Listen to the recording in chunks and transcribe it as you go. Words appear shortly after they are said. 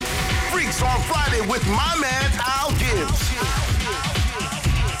Freaks on Friday with my man Al Gibbs.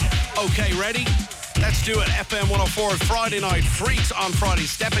 Okay, ready? Let's do it. FM 104 Friday Night Freaks on Friday,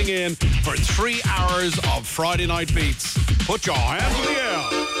 stepping in for 3 hours of Friday Night Beats. Put your hands in the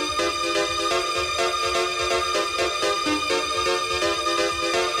air.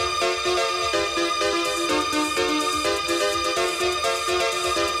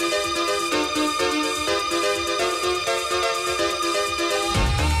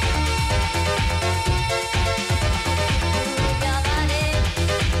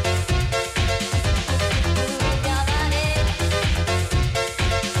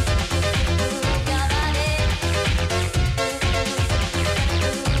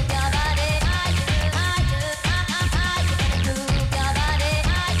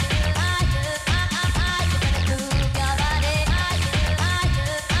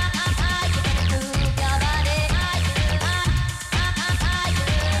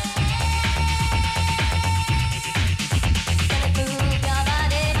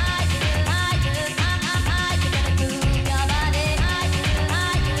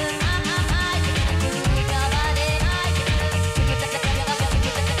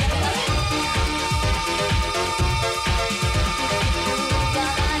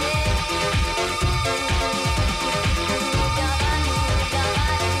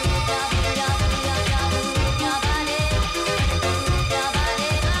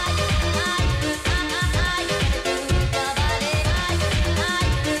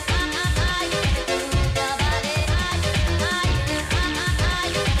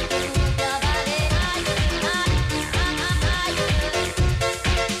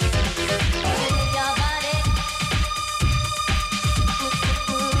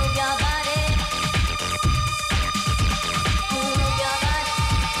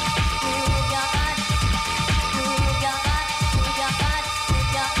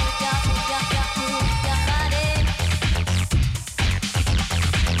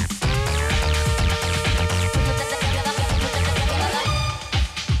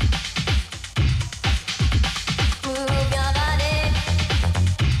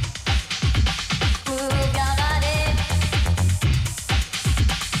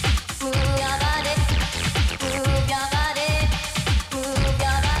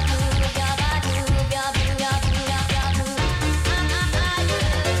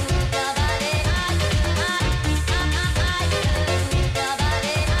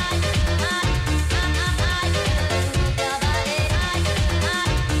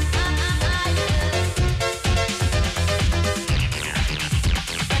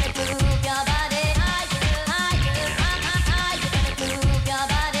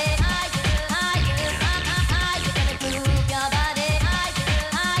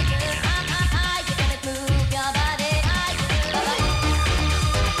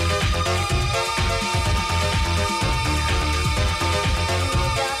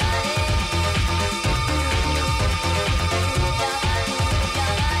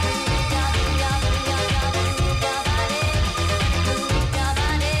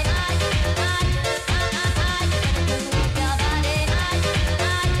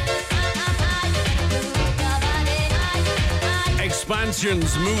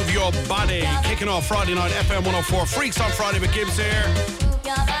 Move Your Body, kicking off Friday night, FM 104 Freaks on Friday with Gibbs here.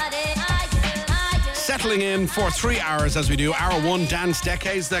 Settling in for 3 hours as we do. Hour 1, Dance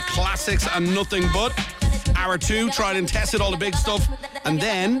Decades, the classics and nothing but. Hour 2, tried and tested all the big stuff. And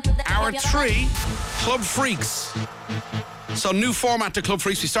then Hour 3, Club Freaks. So new format to Club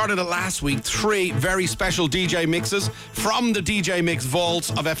Freaks. We started it last week. 3 very special DJ mixes from the DJ Mix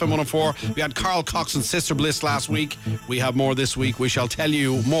vaults of FM 104. We had Carl Cox and Sister Bliss last week. We have more this week. We shall tell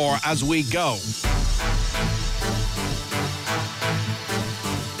you more as we go.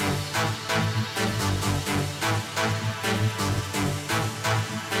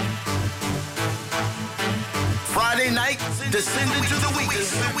 Friday night, descending to the weekend.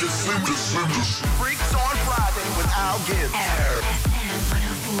 Freaks on Friday with Al Gibbs. FM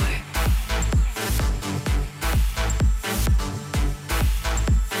 104.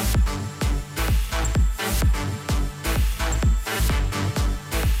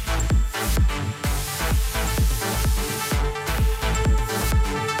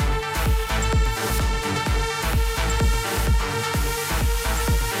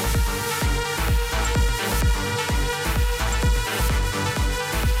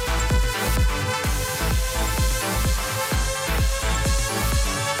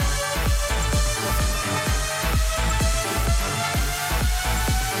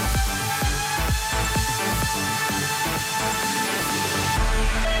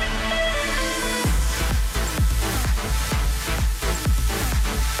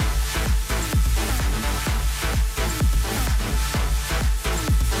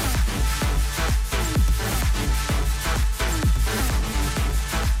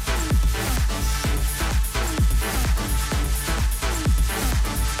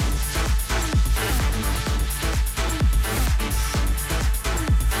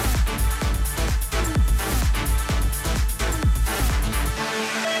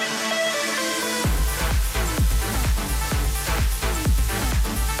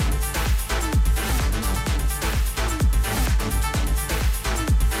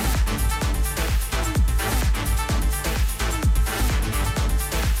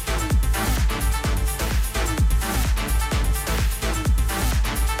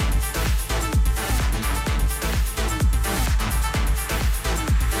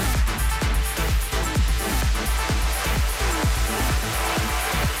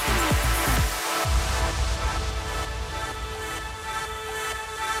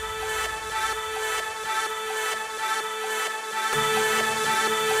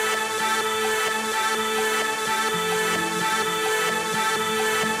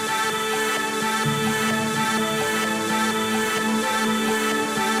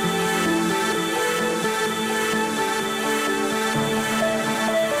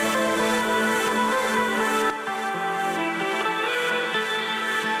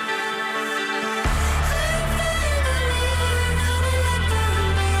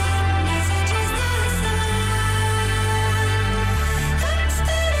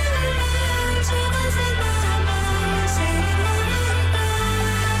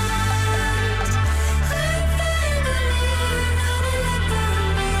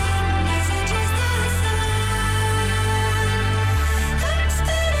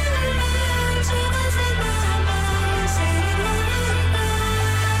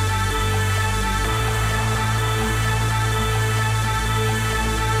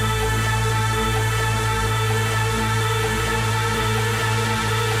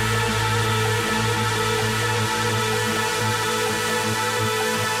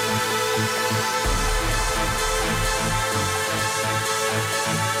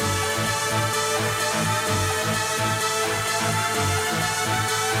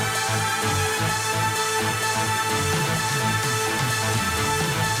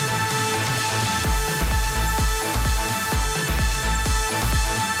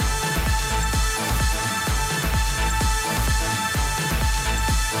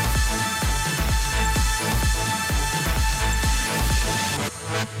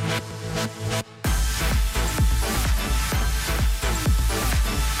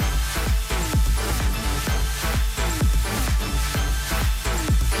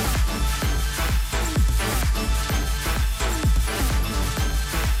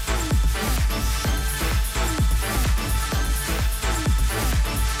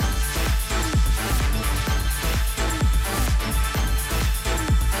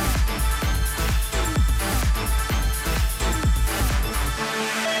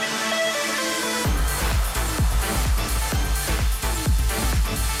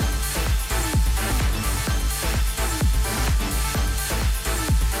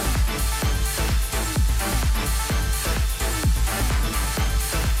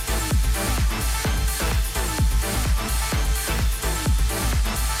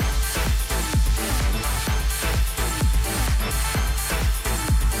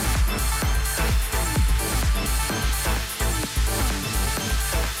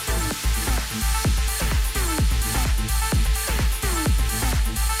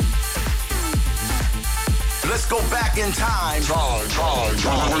 Let's go back in time.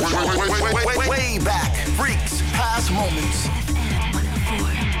 Way back. Freaks, past moments.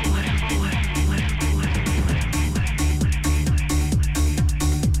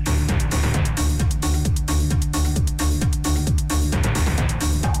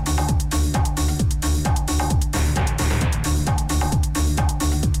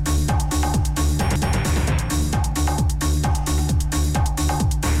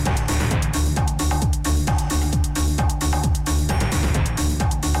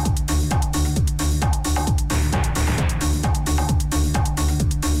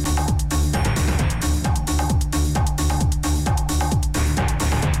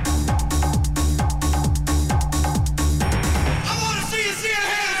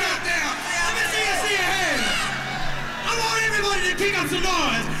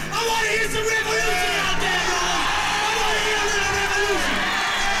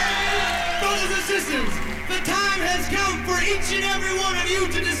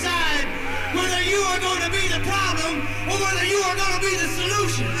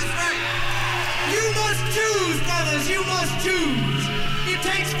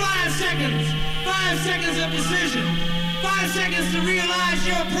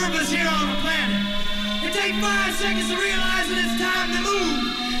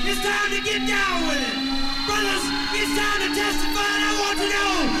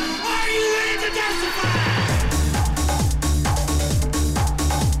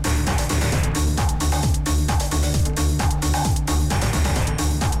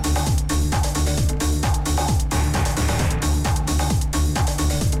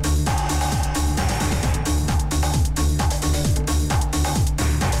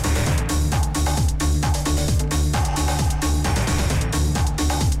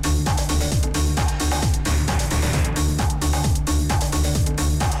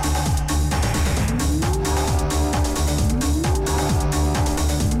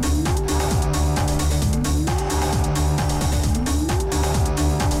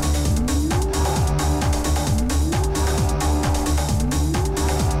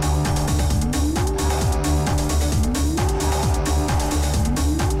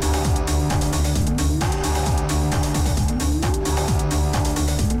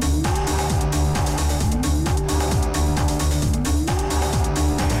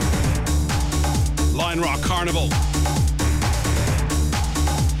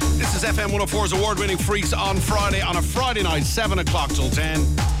 This is FM 104's award-winning Freaks on Friday, on a Friday night, 7 o'clock till 10.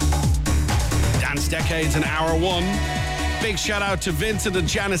 Dance Decades in hour 1. Big shout out to Vincent and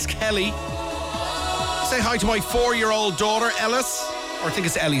Janice Kelly. Say hi to my 4-year-old daughter, Ellis. Or I think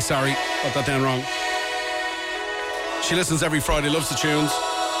it's Ellie, sorry. Got that down wrong. She listens every Friday, loves the tunes.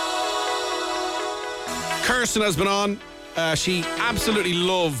 Kirsten has been on. She absolutely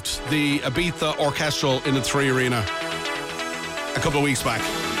loved the Ibiza Orchestral in the 3 Arena a couple of weeks back.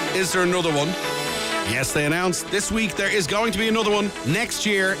 Is there another one? Yes, they announced this week there is going to be another one next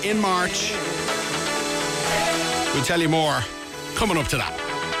year in March. We'll tell you more coming up to that.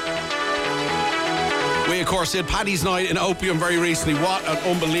 We, of course, did Paddy's Night in Opium very recently. What an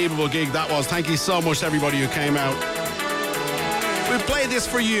unbelievable gig that was. Thank you so much to everybody who came out. We played this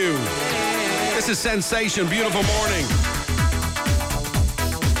for you. This is Sensation, Beautiful Morning.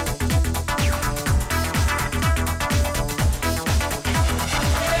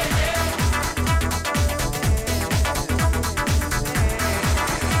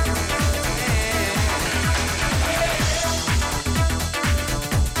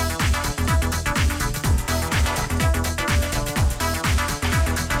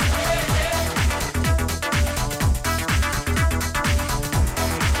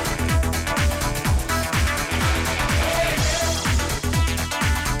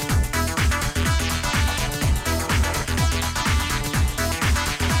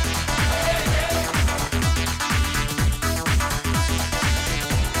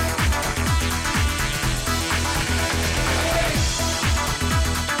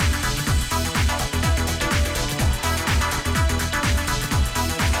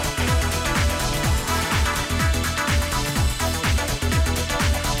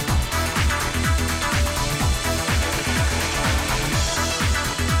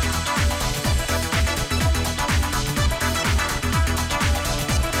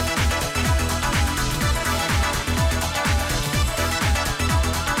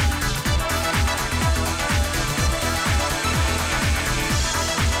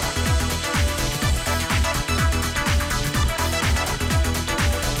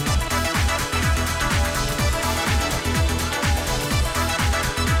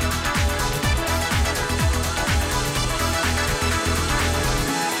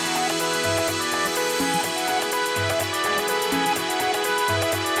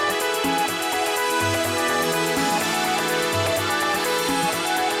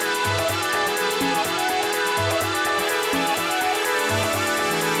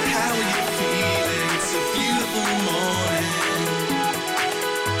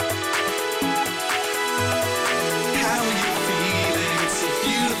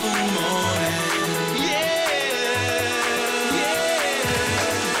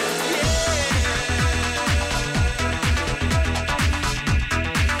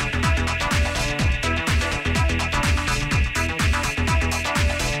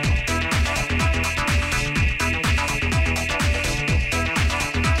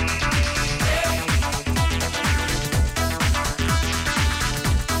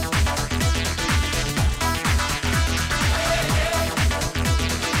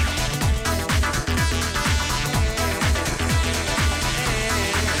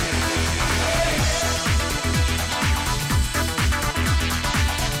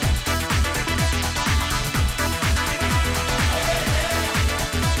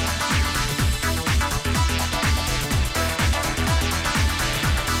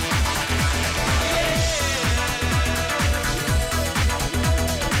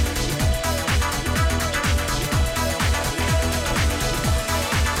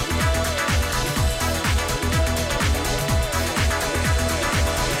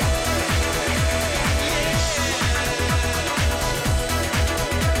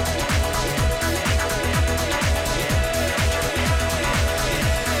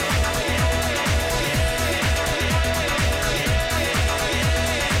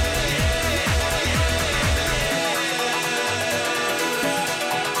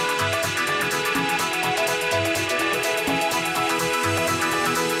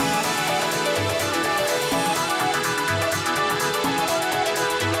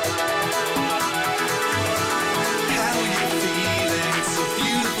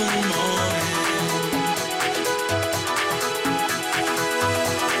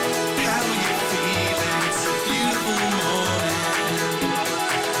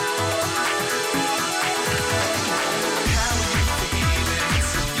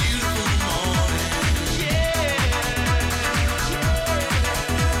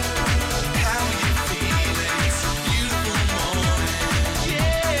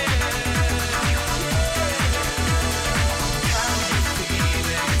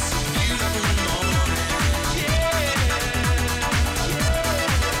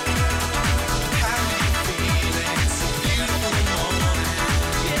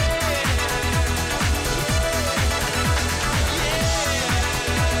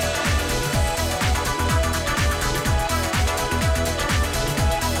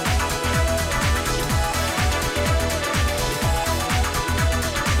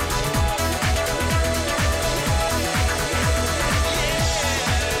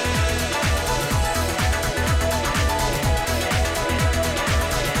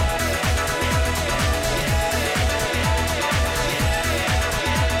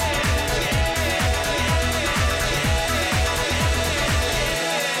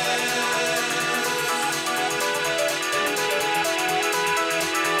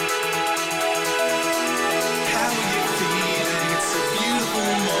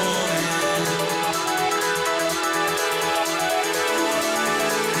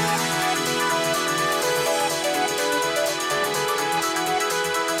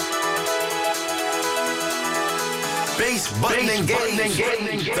 engaged.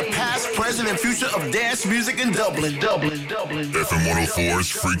 The past, present, and future of dance music in Dublin. FM 104's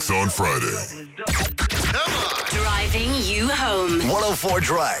Freaks on Friday. Come on. Driving you home. 104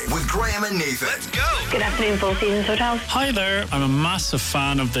 Drive with Graham and Nathan. Let's go. Good afternoon, Four Seasons Hotels. Hi there. I'm a massive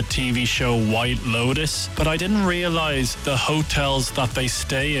fan of the TV show White Lotus, but I didn't realise the hotels that they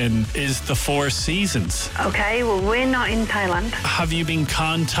stay in is the Four Seasons. Okay, well, we're not in Thailand. Have you been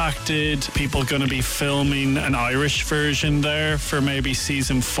contacted? People going to be filming an Irish version there for maybe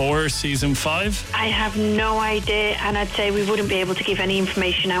season 4, season 5? I have no idea, and I'd say we wouldn't be able to give any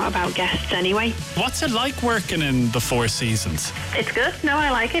information out about guests anyway. What's it like working in the Four Seasons? It's good. No,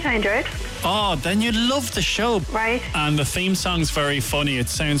 I like it. I enjoy it. Oh, then you'd love the show. Right. And the theme song's very funny. It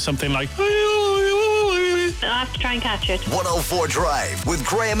sounds something like... I'll have to try and catch it. 104 Drive with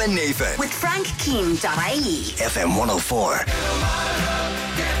Graham and Nathan. With FrankKeen.ie. FM 104.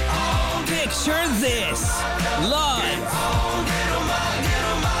 Picture this. Live.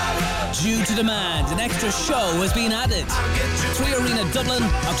 Due to demand, an extra show has been added. 3 Arena Dublin,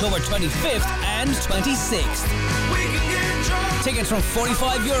 October 25th and 26th. Tickets from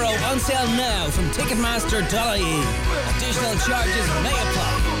 €45 on sale now from Ticketmaster.ie. Additional charges may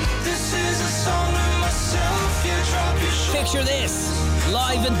apply. Picture this.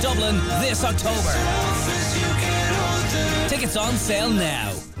 Live in Dublin this October. Tickets on sale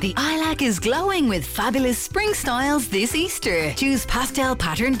now. The ILAC is glowing with fabulous spring styles this Easter. Choose pastel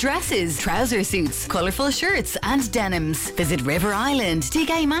patterned dresses, trouser suits, colourful shirts and denims. Visit River Island,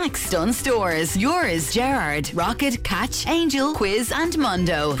 TK Maxx, Dunn Stores, Yours, Gerrard, Rocket, Catch, Angel, Quiz and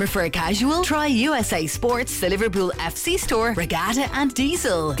Mondo. Prefer casual? Try USA Sports, the Liverpool FC store, Regatta and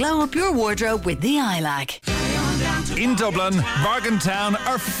Diesel. Glow up your wardrobe with the ILAC. In Dublin, Bargaintown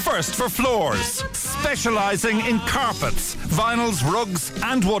are first for floors, specialising in carpets, vinyls, rugs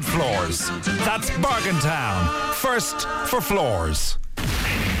and wood floors. That's Bargaintown, first for floors.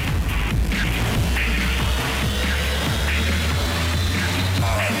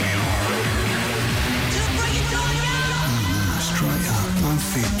 Straight up, no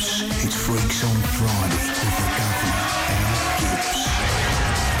fibs. It's Freaks on Friday with the Governor, Gibbs.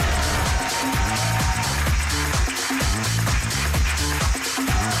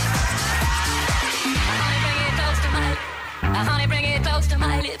 Honey, bring it close to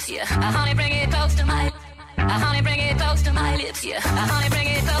my lips, yeah. Honey, bring it close to my. Honey, bring it close to my lips, yeah. Honey, bring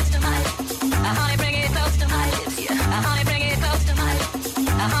it close to my. Honey, bring it close to my lips, yeah. Honey, bring it close to my.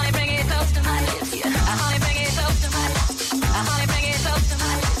 Honey, bring it close to my lips, yeah. Honey, bring it close to my. Honey, bring it close to my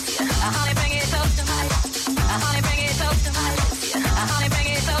lips, yeah. Honey, bring it close to my. Honey, bring it close to my lips, yeah. Honey,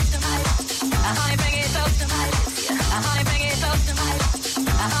 bring it close to my. Honey, bring it close to my lips, yeah. Honey, bring it close to my.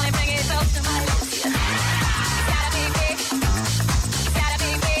 Honey, bring it close to my lips, yeah.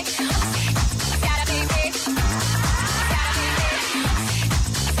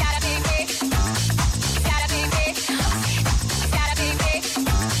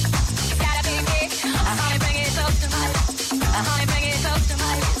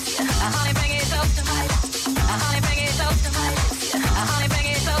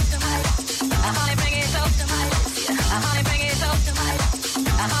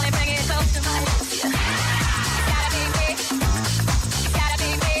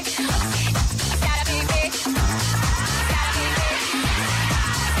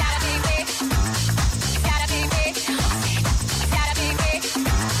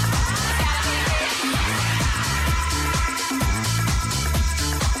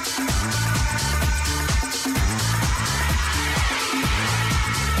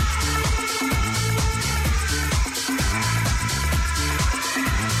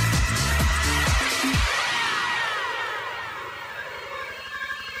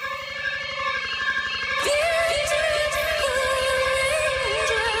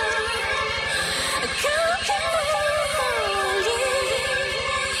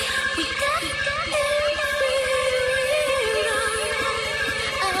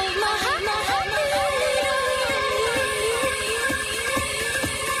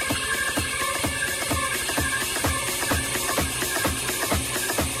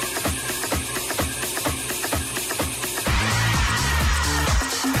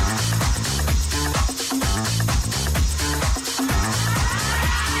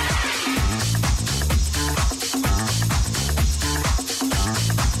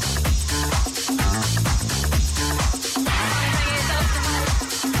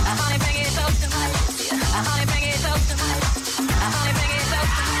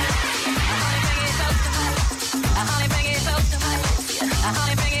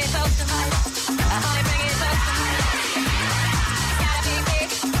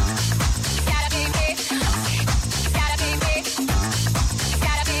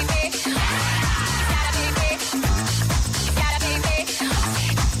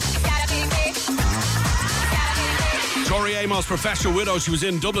 most professional widow. She was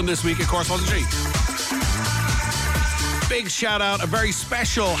in Dublin this week, of course, wasn't she? Big shout out, a very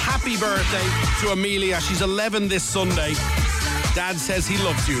special happy birthday to Amelia. She's 11 this Sunday. Dad says he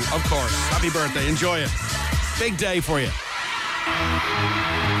loves you, of course. Happy birthday, enjoy it. Big day for you.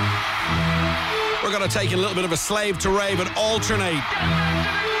 We're going to take a little bit of a slave to rave and alternate.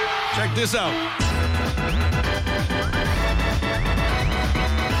 Check this out.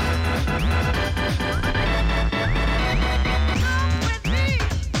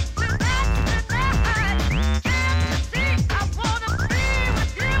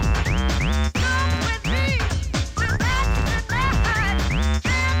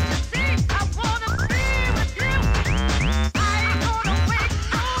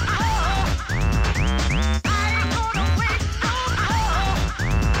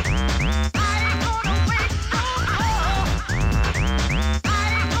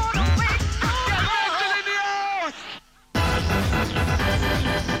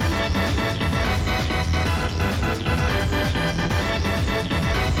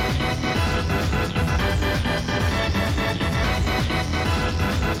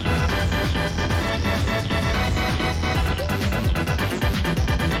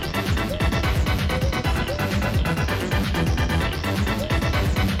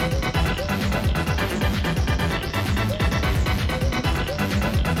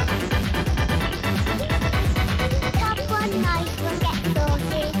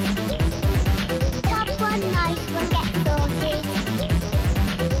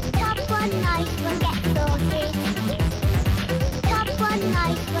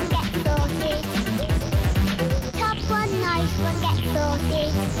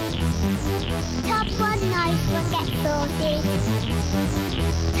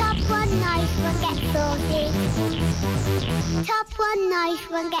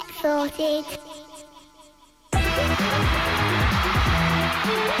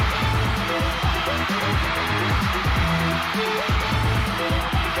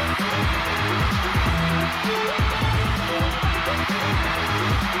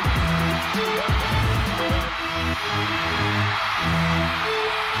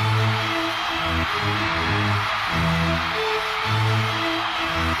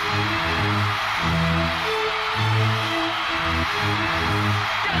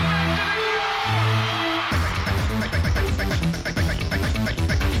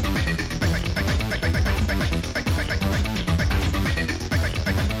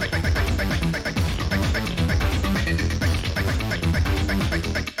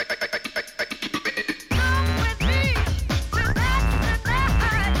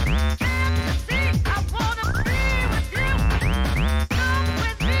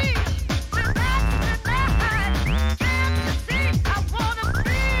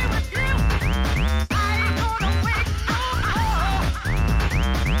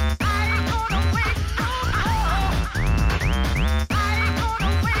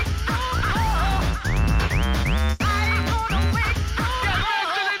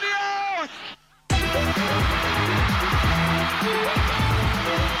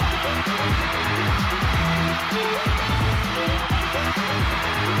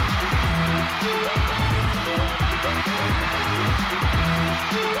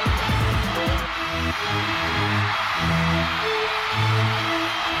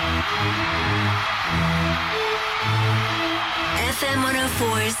 FM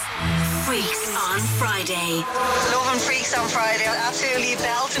 104's Freaks on Friday. Loving Freaks on Friday. Absolutely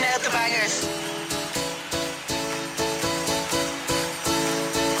belting out the bangers.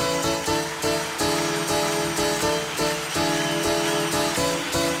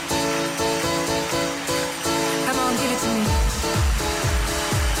 Come on, give it to me.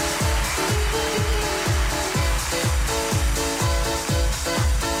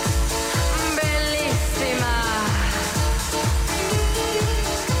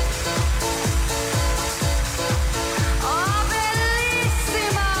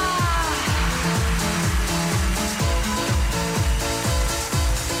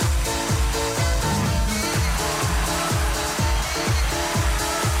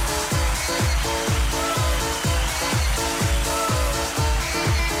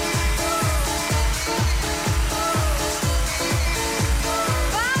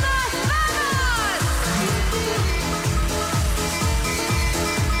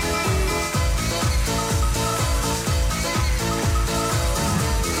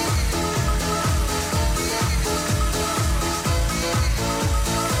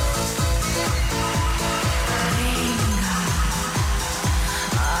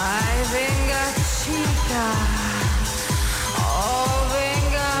 Oh,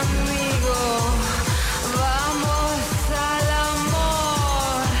 venga amigo, vamos a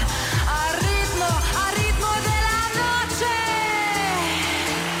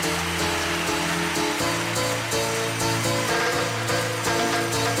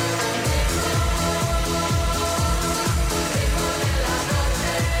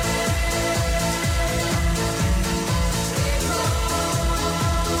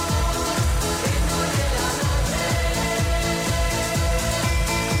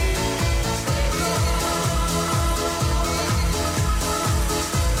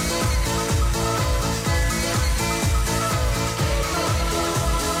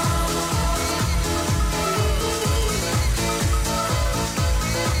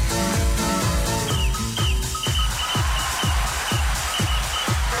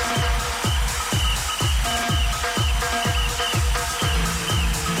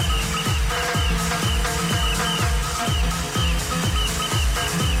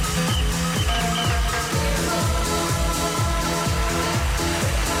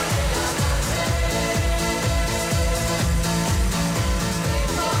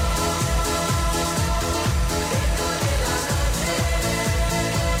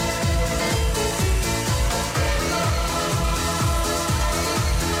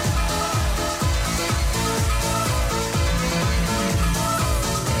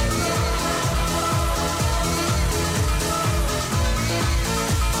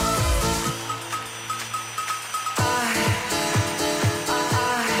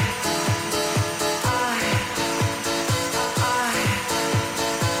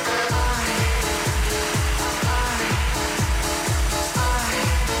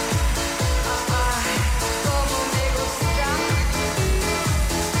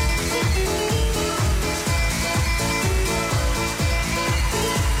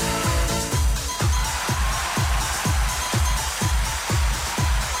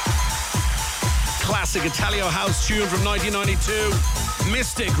classic Italio house tune from 1992,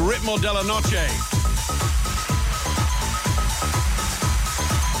 Mystic, Ritmo della Noche.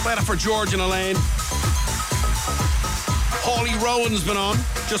 Played it for George and Elaine. Hawley Rowan's been on.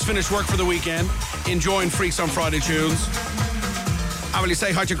 Just finished work for the weekend. Enjoying Freaks on Friday tunes. I will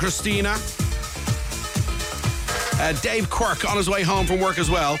say hi to Christina. Dave Quirk on his way home from work as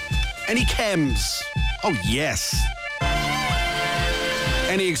well. Any chems? Oh, yes.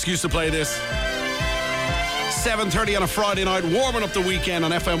 Any excuse to play this. 7:30 on a Friday night, warming up the weekend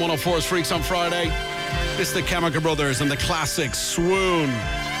on FM 104's Freaks on Friday. This is the Chemical Brothers and the classic Swoon.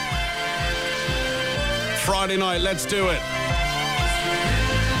 Friday night, let's do it.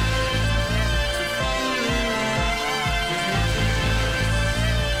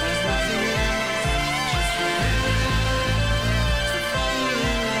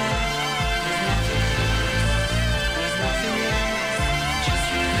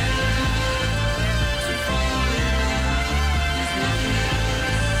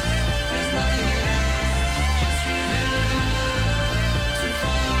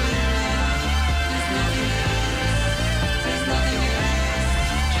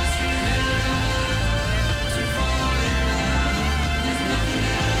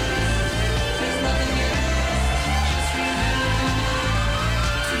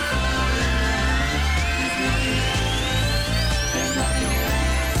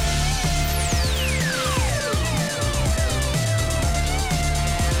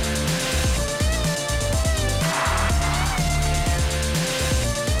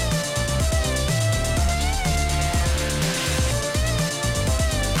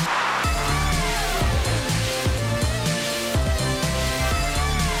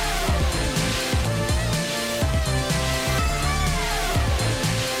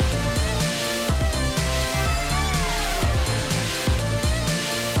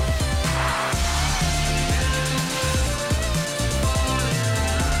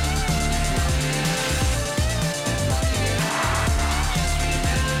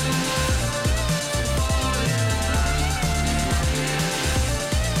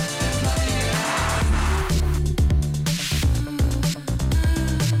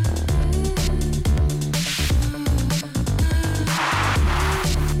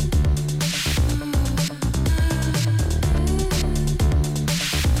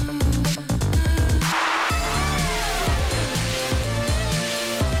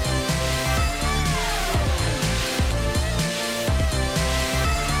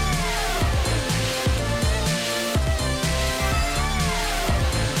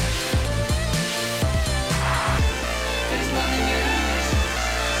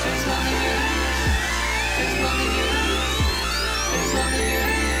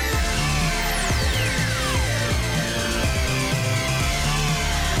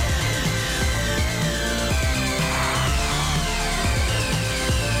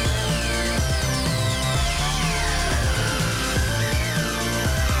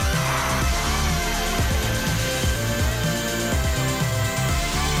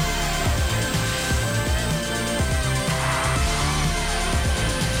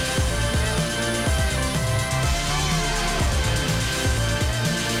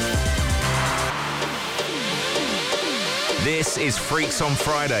 This is Freaks on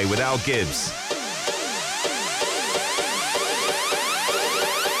Friday with Al Gibbs.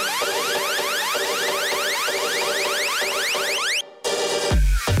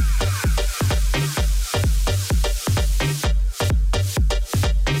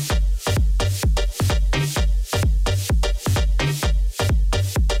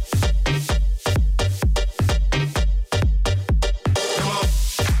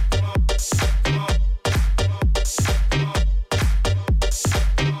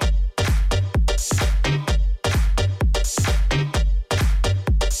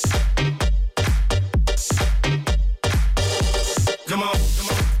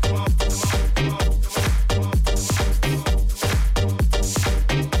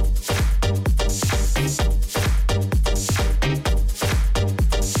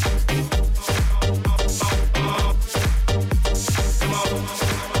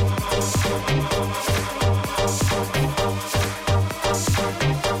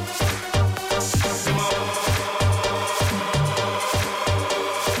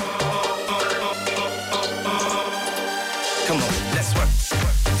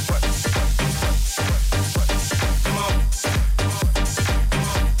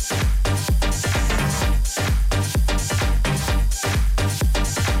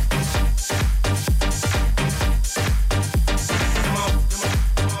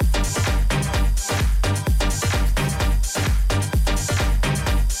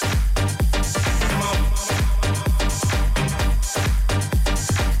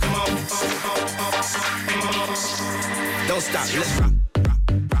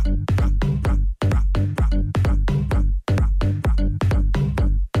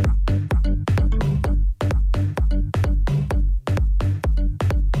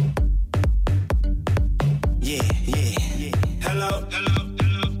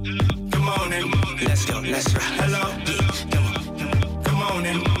 let's go, let's ride. Hello, come on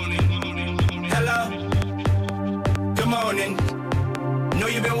in. Hello, come on in. Know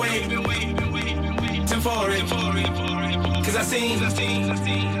you've been waiting for it. Cause I seen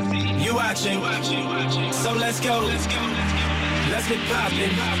you watching. So let's go. Let's get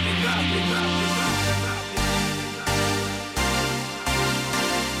poppin'.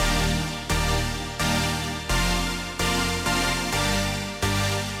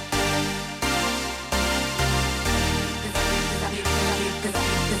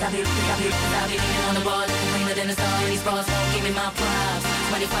 I'll be leaning on the ball, cleaner than the star. These bras won't give me my props.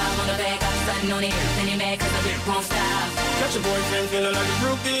 25 on the back, I'm stunning on it. Then you mad cause the whip won't stop. Got your boyfriend feeling like a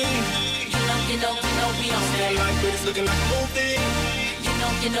groupie. You know, we on that. Like bitch looking like a movie. You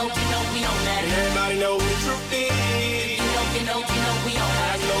know, we on that. And everybody know who the truth is. You know, we on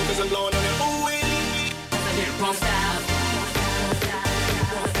that. I know cause I'm blowing on that ooh-wee. Cause the whip won't stop.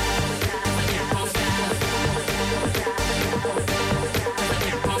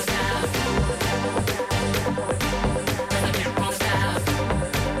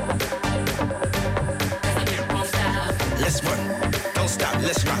 Let's run, don't stop,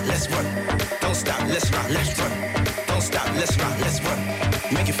 let's rock, let's run. Don't stop, let's rock, let's run. Don't stop, let's rock, let's run.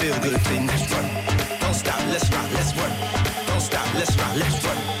 Make it feel good, clean, let's run. Don't stop, let's rock, let's run. Don't stop, let's rock, let's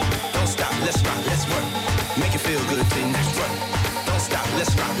run. Don't stop, let's rock, let's run. Make it feel good, clean, let's run. Don't stop,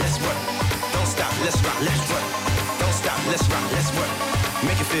 let's rock, let's run. Don't stop, let's rock, let's run. Don't stop, let's rock, let's run.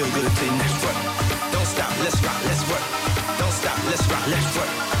 Make it feel good, clean, let's run. Don't stop, let's rock, let's run. Don't stop, let's rock, let's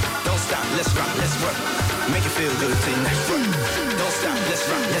run. Don't stop, let's rock, let's run. Make it feel good, clean, let's run. Don't stop, let's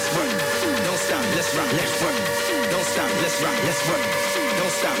rock, let's run. Don't stop, let's rock, let's run. Don't stop, let's rock, let's run.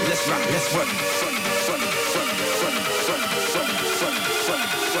 Don't stop, let's rock, let's run.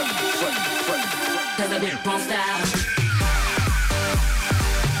 Cause the whip won't stop.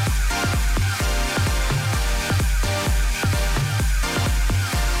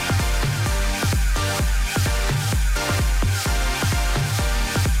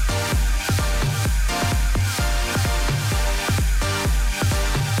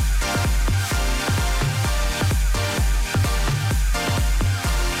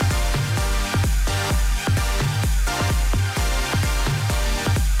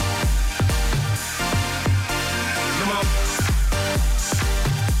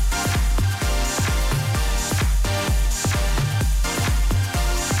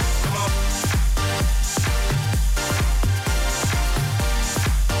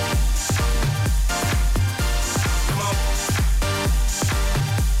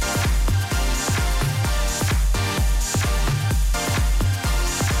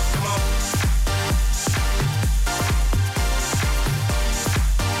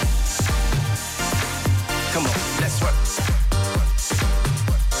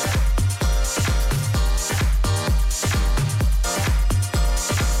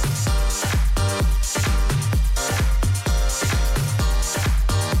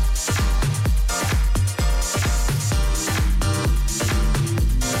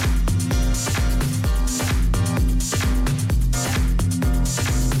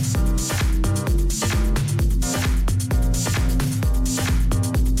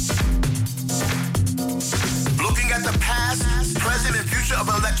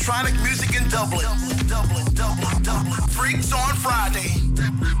 Freaks on Friday.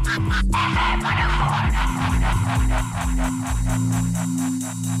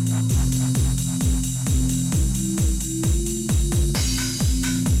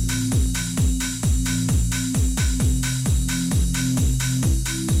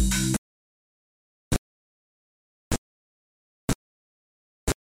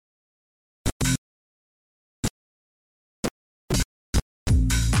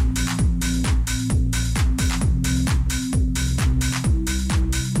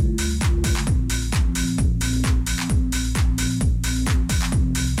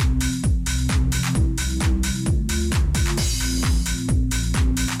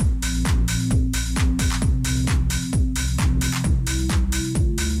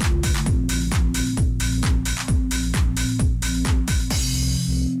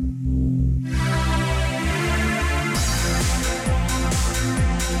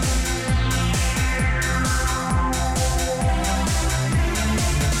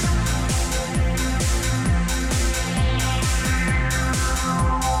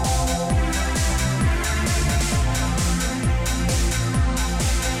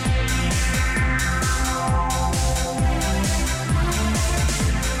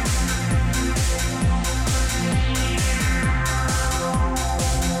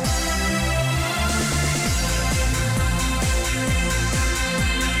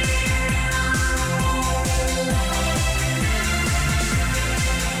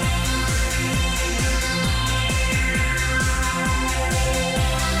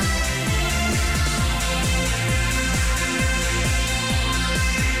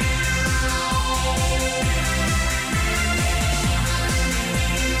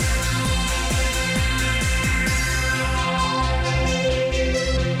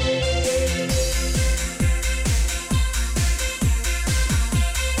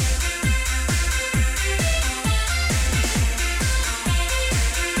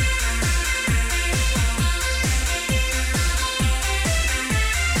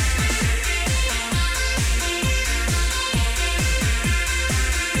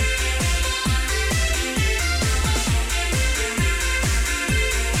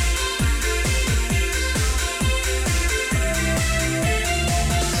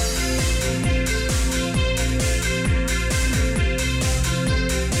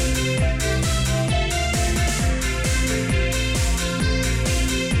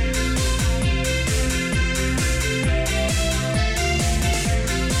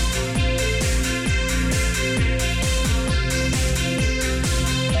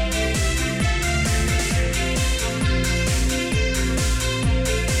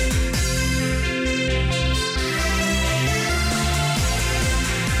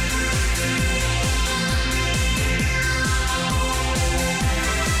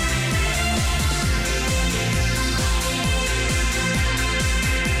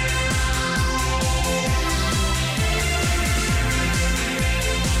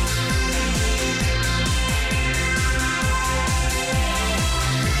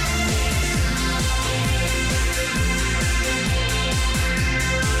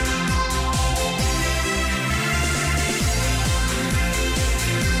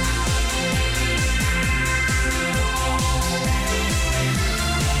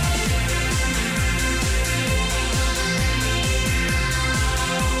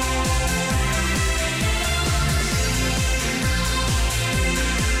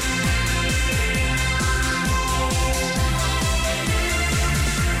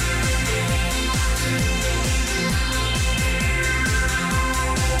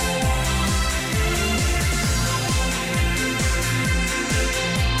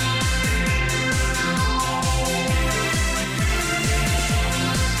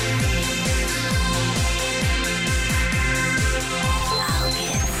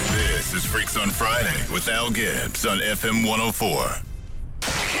 with Al Gibbs on FM 104.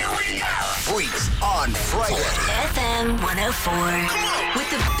 Here we go. Freaks on Friday. FM 104. With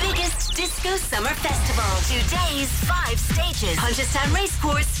the biggest disco summer festival. 2 days, 5 stages. Punchestown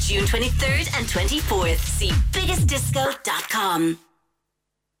Racecourse, June 23rd and 24th. See biggestdisco.com.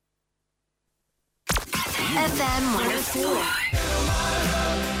 FM 104.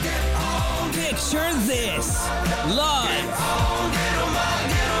 Picture this. Live.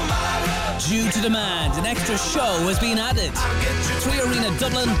 Due to demand, an extra show has been added. 3 Arena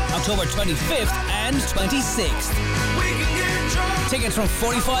Dublin, October 25th and 26th. Tickets from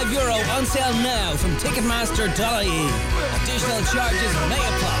 €45 on sale now from Ticketmaster.ie. Additional charges may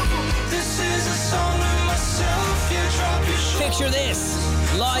apply. Picture this.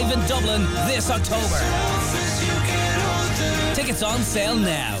 Live in Dublin this October. Tickets on sale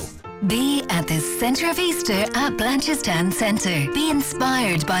now. Be at the centre of Easter at Blanchardstown Centre. Be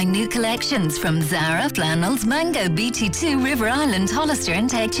inspired by new collections from Zara, Flannels, Mango, BT2, River Island, Hollister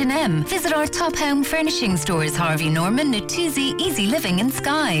and H&M. Visit our top home furnishing stores, Harvey Norman, Natuzzi, Easy Living and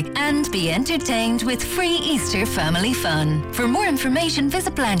Sky. And be entertained with free Easter family fun. For more information,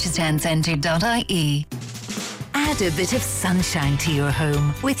 visit blanchardstowncentre.ie. Add a bit of sunshine to your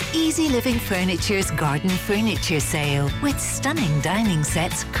home with Easy Living Furniture's Garden Furniture Sale. With stunning dining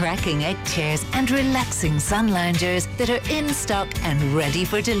sets, cracking egg chairs and relaxing sun loungers that are in stock and ready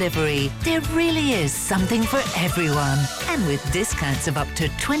for delivery. There really is something for everyone. And with discounts of up to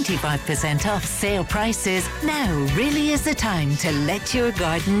 25% off sale prices, now really is the time to let your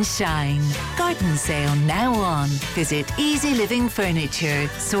garden shine. Garden sale now on. Visit Easy Living Furniture,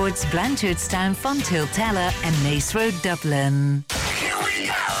 Swords, Blanchardstown, Fonthill, Tella and Nace Road, Dublin. Here we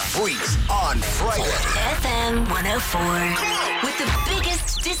go. Freaks on Friday. FM 104. With the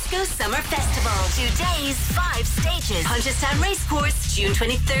biggest disco summer festival. 2 days, 5 stages. Punchestown Racecourse, June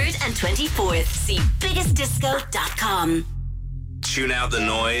 23rd and 24th. See biggestdisco.com. Tune out the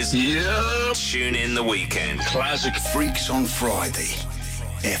noise. Yep. Tune in the weekend. Classic Freaks on Friday.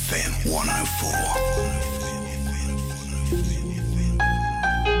 FM 104.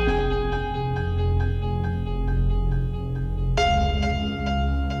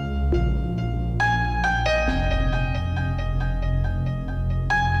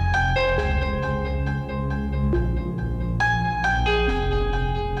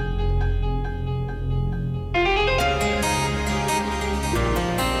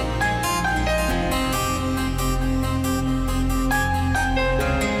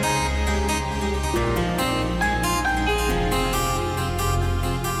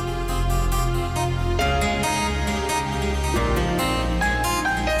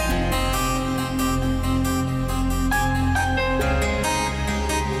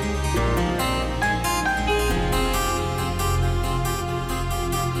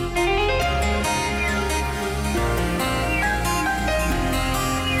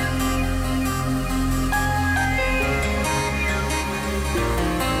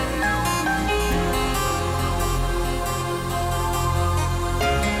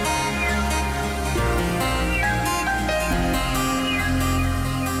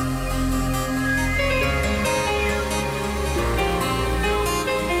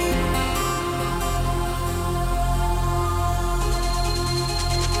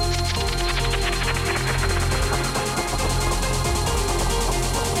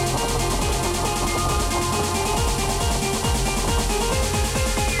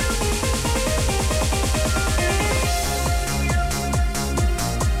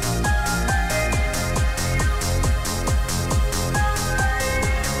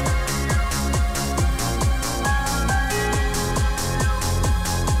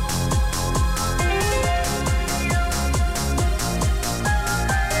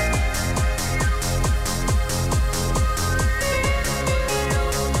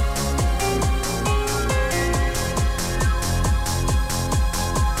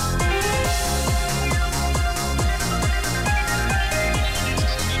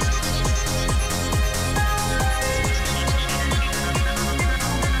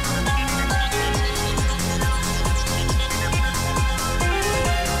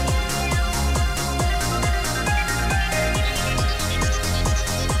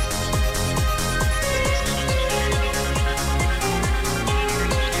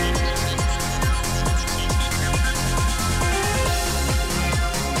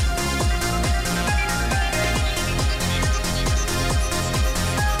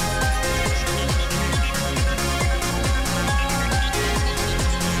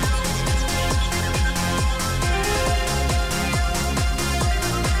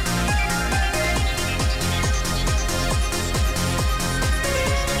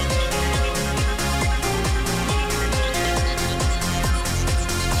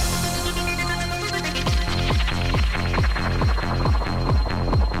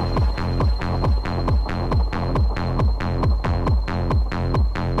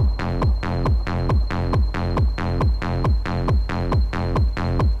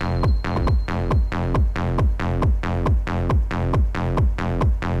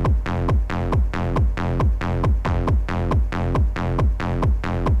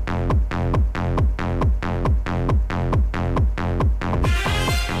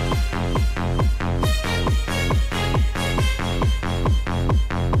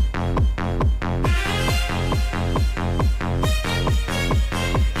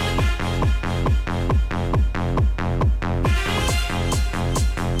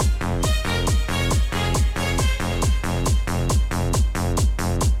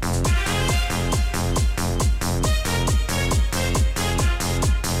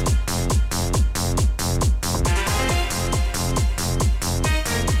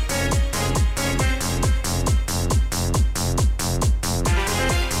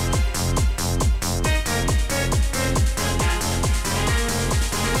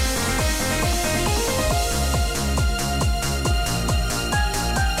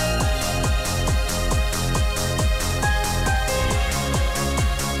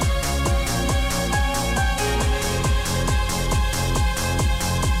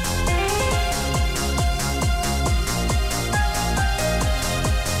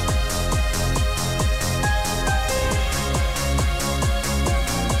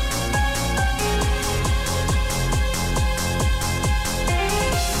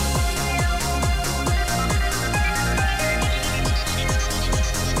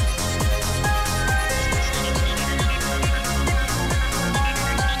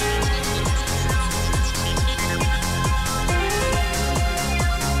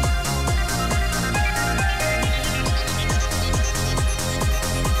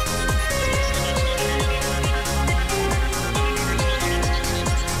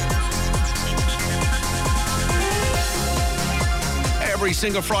 Every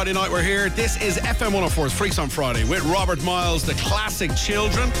single Friday night we're here. This is FM 104's Freaks on Friday with Robert Miles, the classic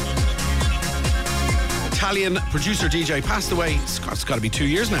Children. Italian producer DJ passed away. It's got to be 2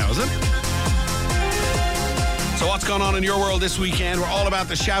 years now, is it? So what's going on in your world this weekend? We're all about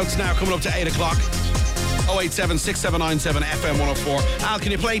the shouts now, coming up to 8 o'clock. 087 6797 FM 104. Al,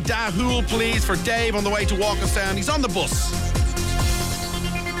 can you play Da Hool, please, for Dave on the way to walk us down? He's on the bus.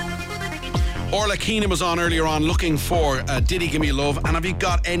 Orla Keenan was on earlier on looking for Diddy Give Me Love. And have you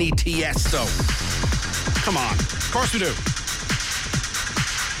got any Tiesto? Come on. Of course we do.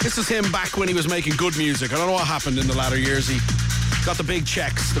 This is him back when he was making good music. I don't know what happened in the latter years. He got the big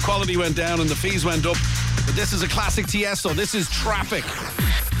checks. The quality went down and the fees went up. But this is a classic Tiesto. This is Traffic.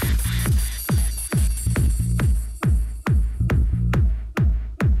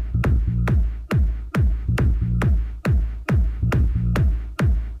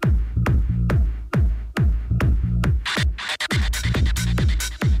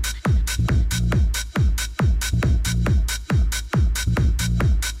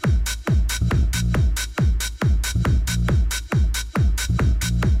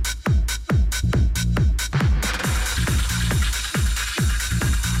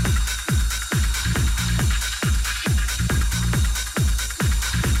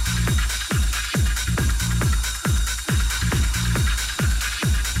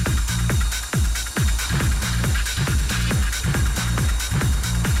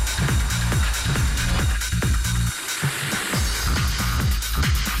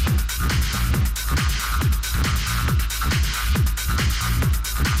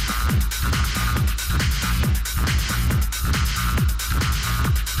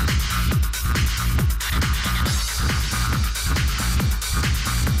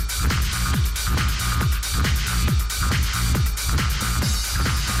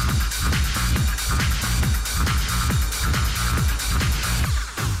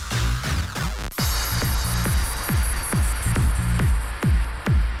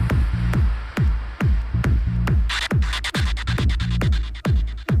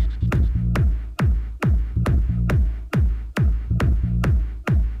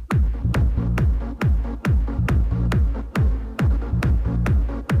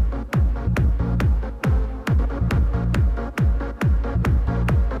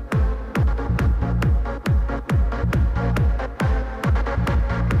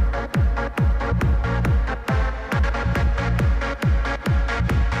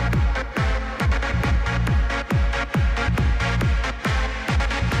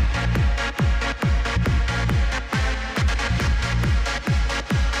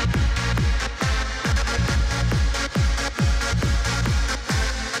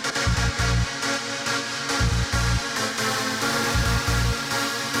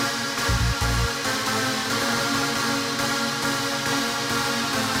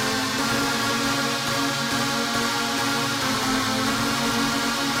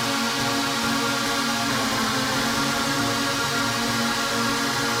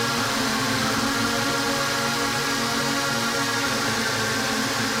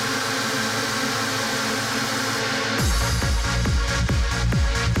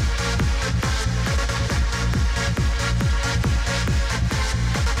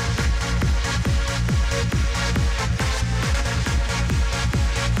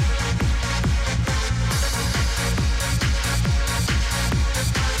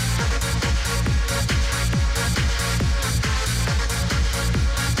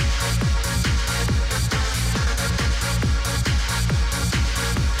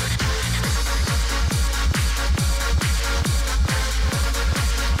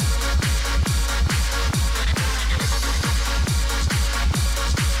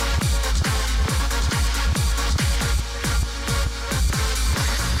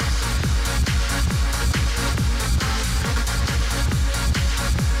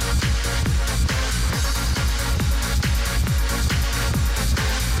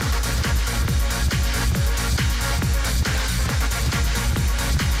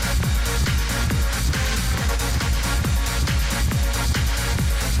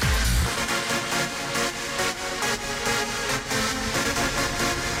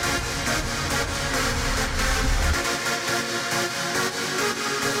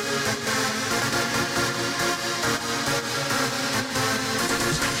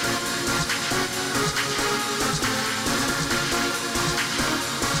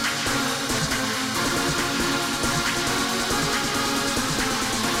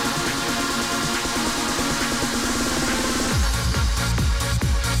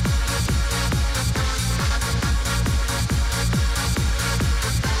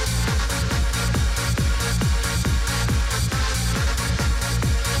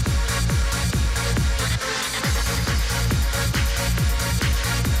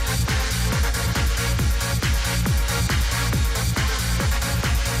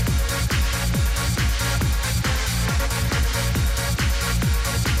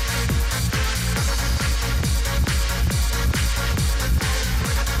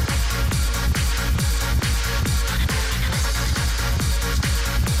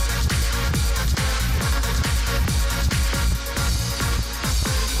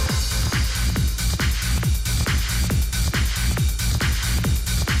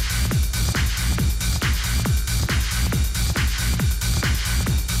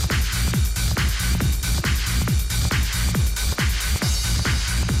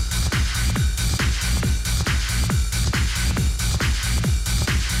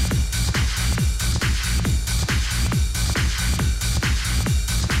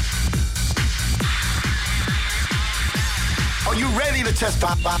 Are you ready to test?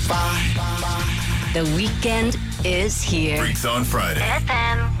 Bye. The weekend is here. Freaks on Friday.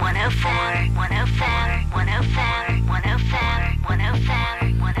 FM 104, 104, 104, 104, 104,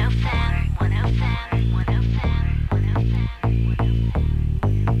 104, 104.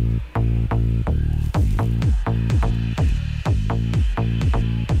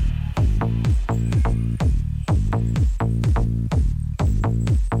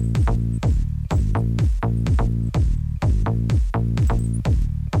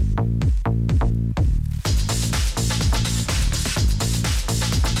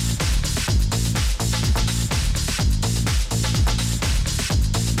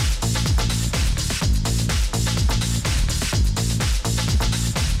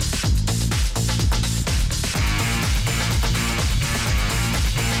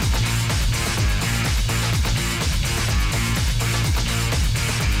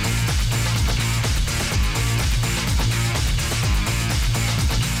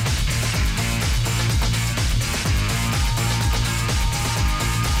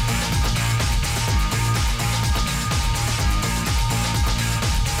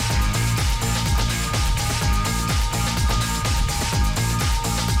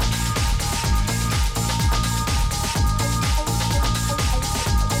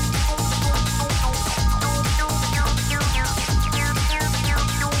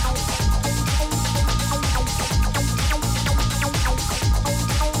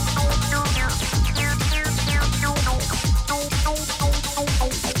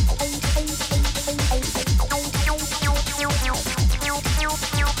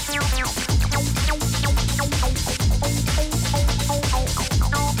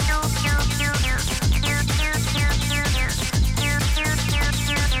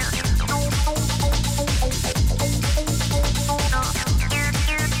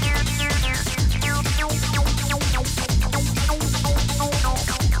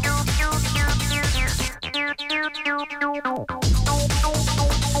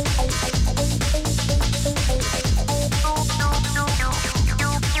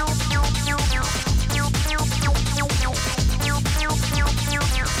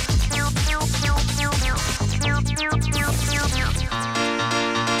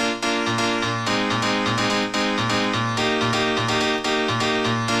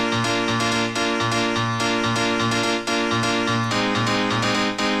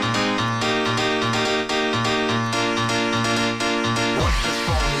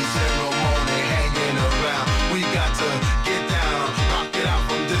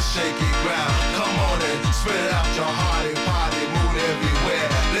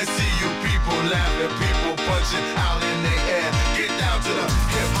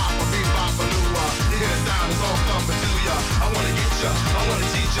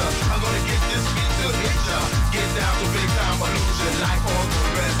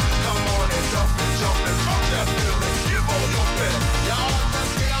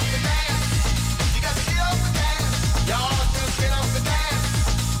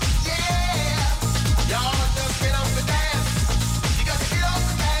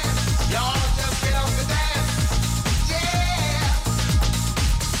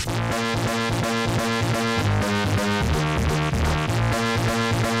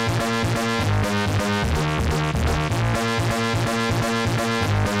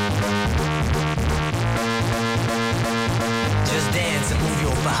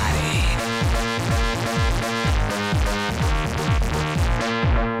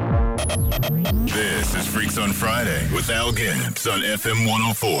 Al Gibbs on FM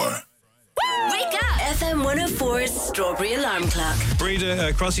 104. Wake up! FM 104's Strawberry Alarm Clock.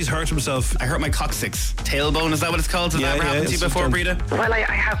 Breda, Crossy's hurt himself. I hurt my coccyx. Tailbone, is that what it's called? Has that ever happened to you before, Breda? Well, I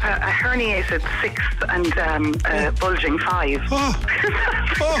have a herniated 6 and bulging 5. Oh.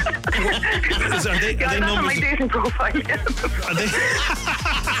 Are they that's numbers? on my dating profile. Are they?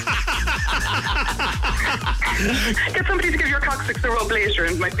 Get somebody to give your coccyx a rub later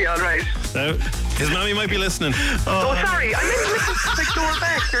and it might be alright. No, his mammy might be listening. Oh, sorry. I meant to like lower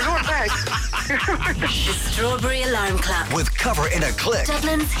back. The Strawberry Alarm Clock. With Cover in a Click.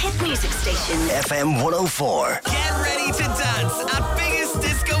 Dublin's hit music station. FM 104. Get ready to dance at Biggest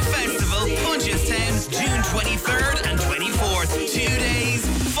Disco Festival, Punchestown, June 23rd and 24th. 2 days,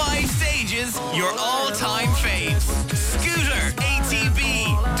 5 stages, your all-time faves. Scooter, ATB,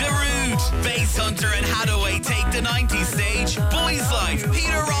 Darude, Bass Hunter and Hadaway take the 90s stage. Boys Life,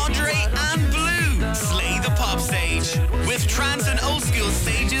 Peter Andre and Blue slay the pop stage. With trance and old school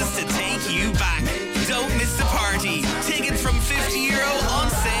stages to take you back. Don't miss the party. Tickets from €50 on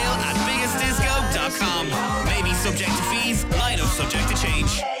sale at biggestdisco.com. Maybe subject to fees, line up subject to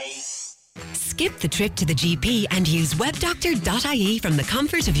change. Skip the trip to the GP and use webdoctor.ie from the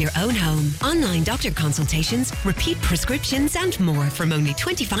comfort of your own home. Online doctor consultations, repeat prescriptions and more from only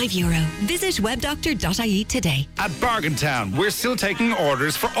 €25. Visit webdoctor.ie today. At Bargaintown, we're still taking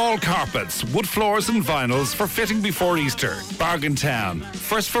orders for all carpets, wood floors and vinyls for fitting before Easter. Bargaintown,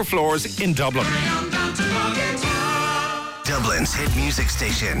 first for floors in Dublin. Dublin's hit music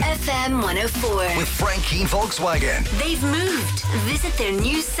station. FM 104. With Frank Keane Volkswagen. They've moved. Visit their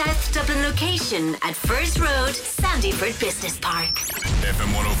new South Dublin location at First Road, Sandyford Business Park.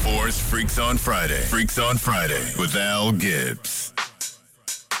 FM 104's Freaks on Friday. Freaks on Friday with Al Gibbs.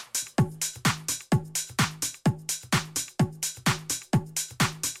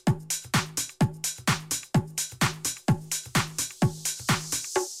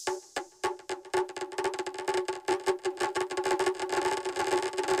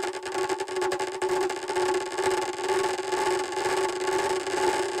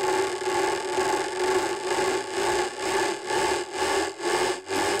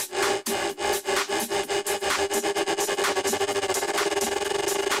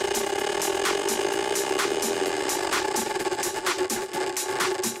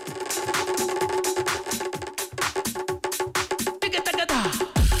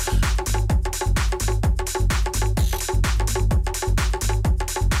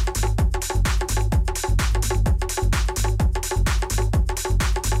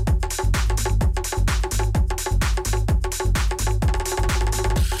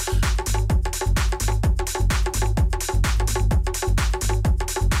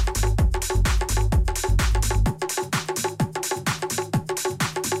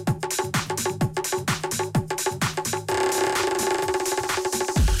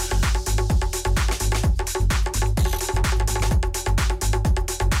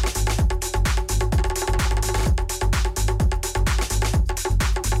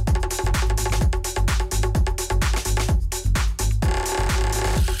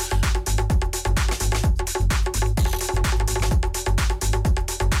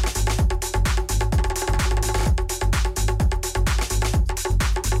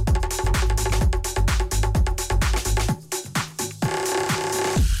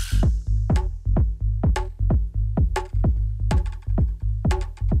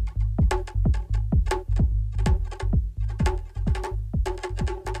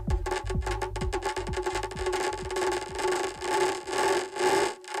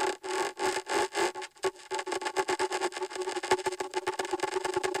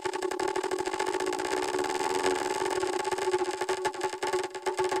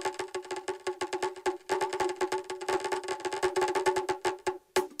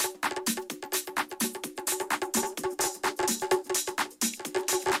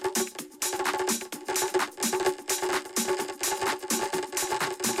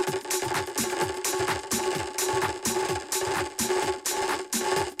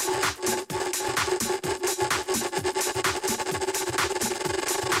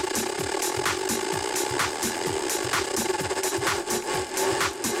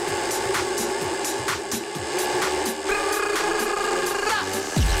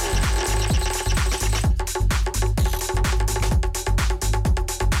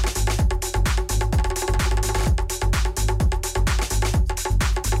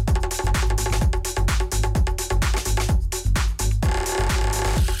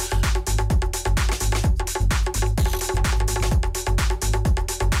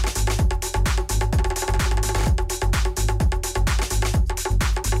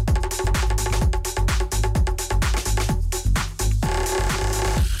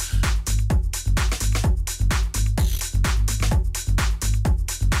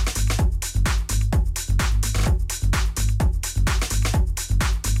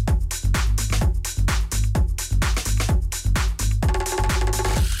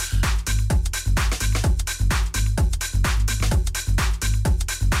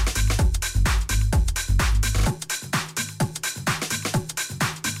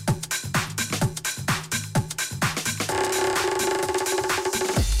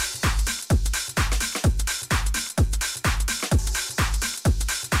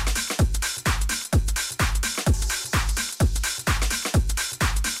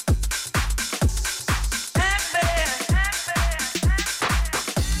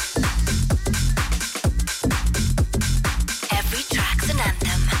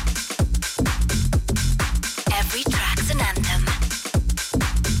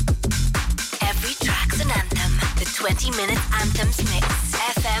 Anthems Mix,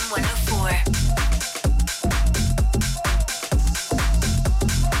 FM 104.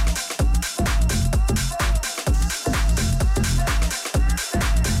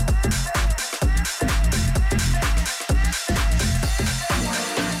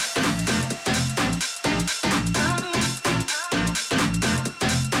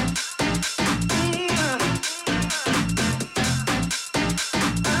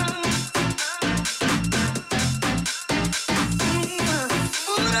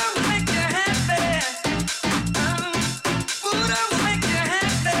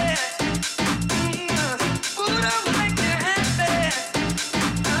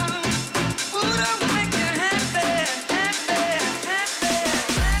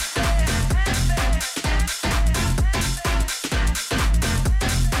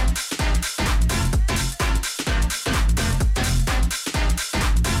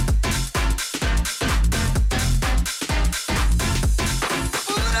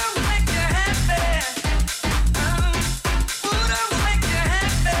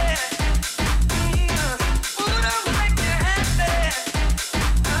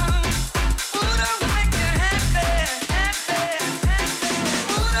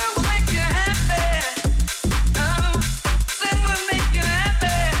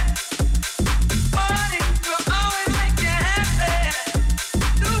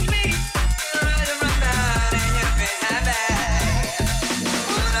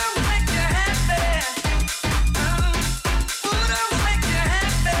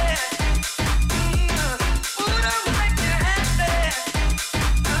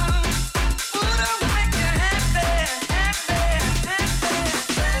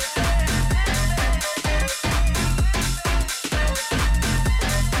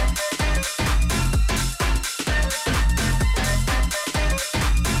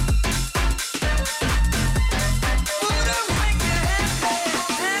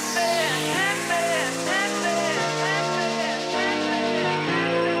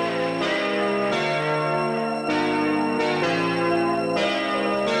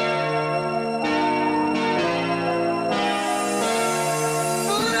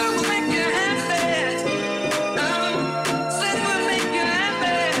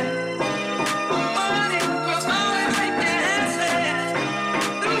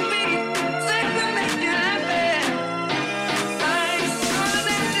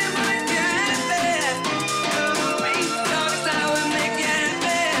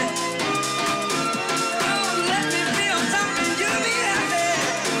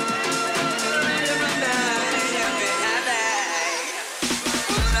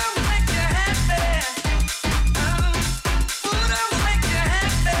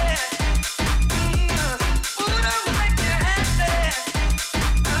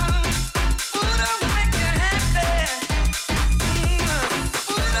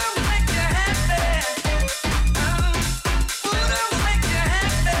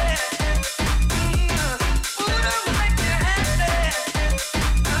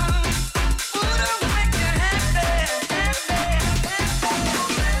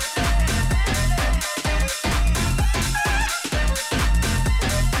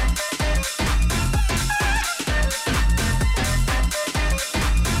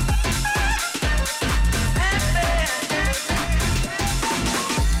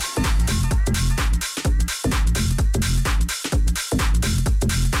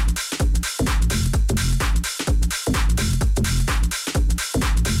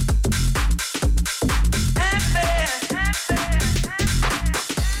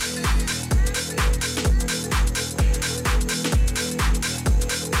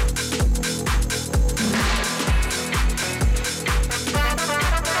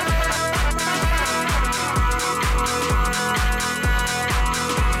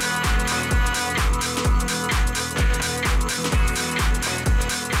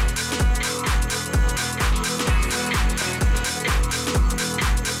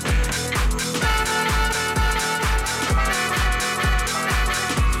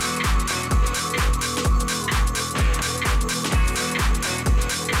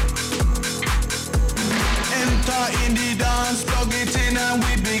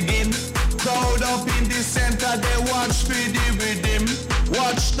 begin. Crowd up in the center, they watch for the rhythm.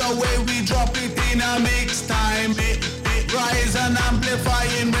 Watch the way we drop it in a mix time. Rise and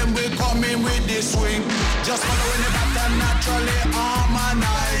amplifying when we come in with the swing. Just following the pattern, naturally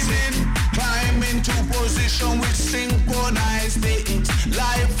harmonizing. Climb into position with synchronized it.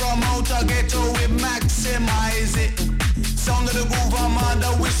 Live from outer ghetto, we maximize it. Sound of the groove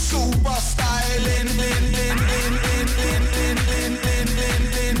Armada with super styling.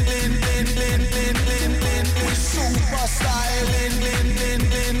 With super styling.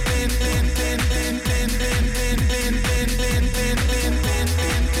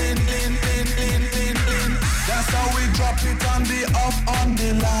 That's how we drop it on the up on the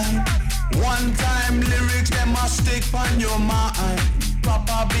line. One time lyrics, them must stick on your mind.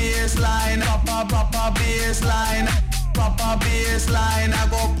 Proper bass line, proper bass line. Proper bass line, I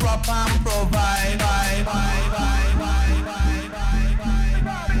go prop and provide.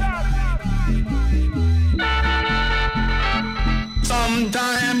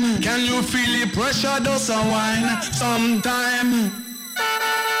 Sometime, can you feel the pressure does a wine? Sometime,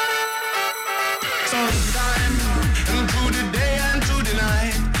 and through the day and through the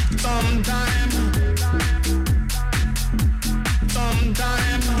night. Sometime,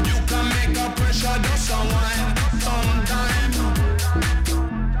 you can make a pressure does a wine.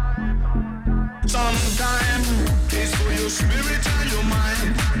 Sometime, it's for your spirit and your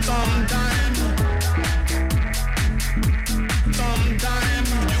mind. Sometime,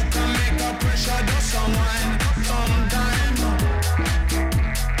 you can make a pressure do some wine.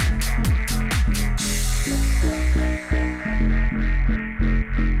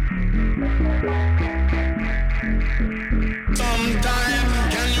 Sometime,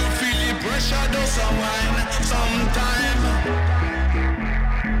 can you feel the pressure do some wine? Sometime.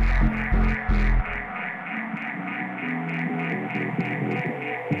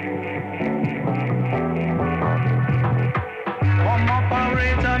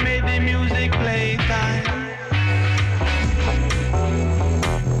 Operator, made the music play time.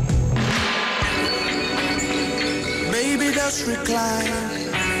 Baby, just recline.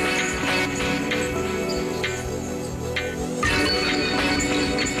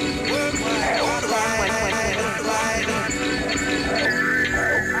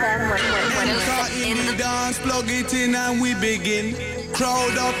 In the dance, plug it in and we begin.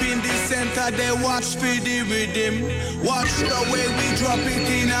 Crowd up in the center, they watch for the rhythm. Watch the way we drop it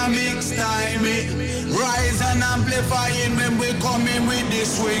in a mix time. Rise and amplifying when we come in with the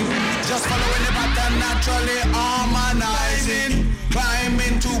swing. Just following the pattern, naturally harmonizing. Climb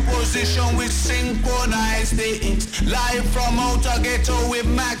into position with synchronized it. Live from outer ghetto, we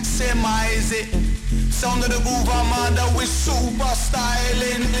maximize it. Sound of the groove Armada with super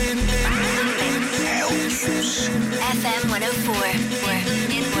styling. FM 104.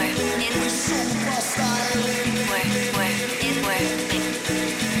 With super styling.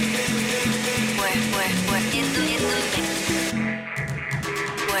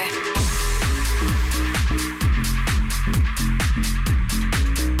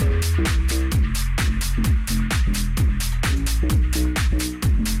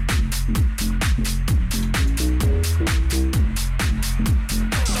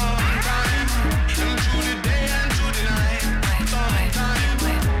 Sometime, and through the day and through the night.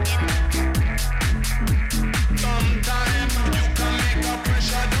 Sometime.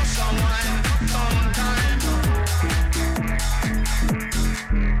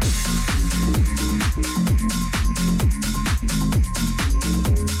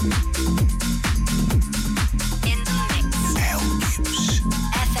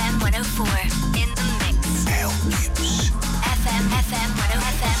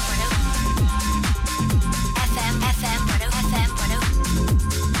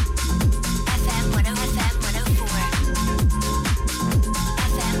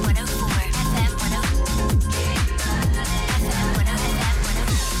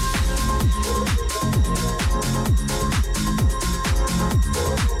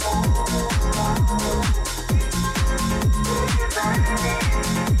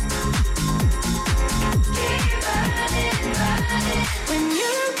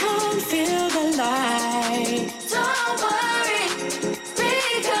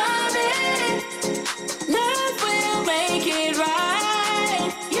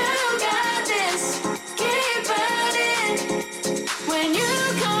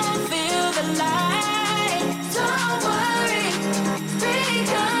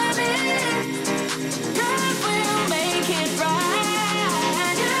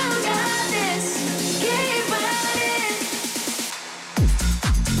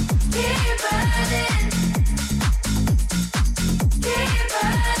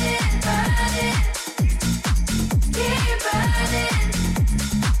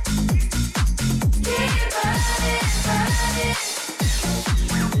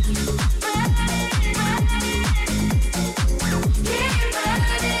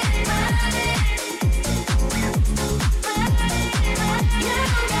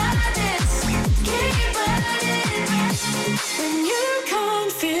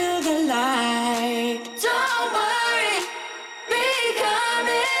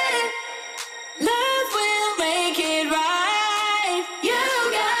 Love will make it right.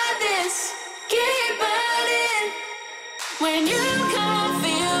 You got this. Keep burning. When you can't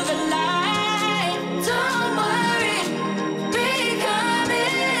feel the light, don't worry. Be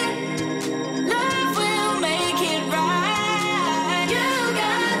coming. Love will make it right. You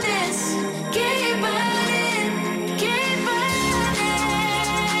got this. Keep burning. Keep burning.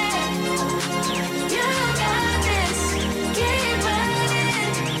 You got this. Keep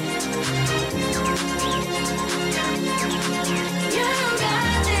burning. You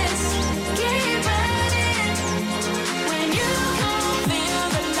got this. Keep burning. When you can't feel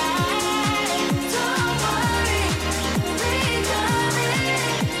the light, don't worry. Be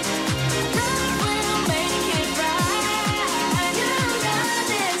coming. Love will make it right. You got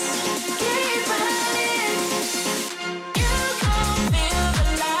this. Keep burning. You can't feel the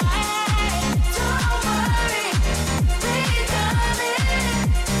light, don't worry. Be coming.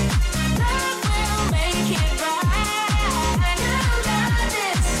 Love will make it right. You got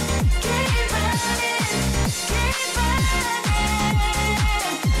this. Keep burning. Keep burning.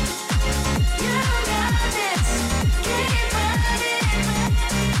 You got this. Keep burning. You got this. Keep burning. You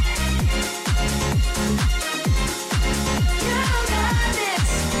got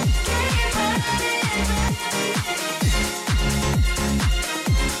this.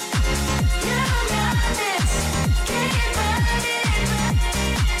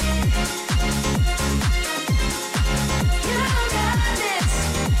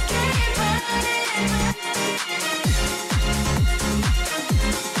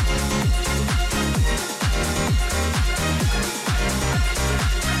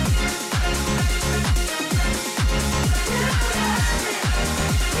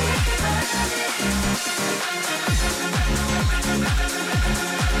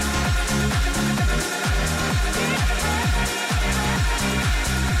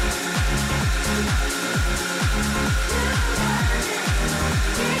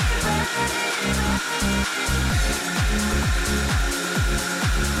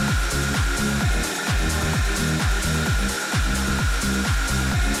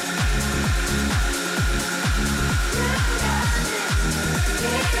 burning. You got this. Keep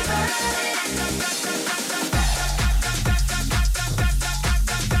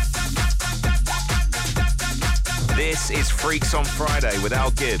This is Freaks on Friday with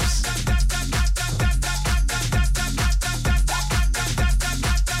Al Gibbs.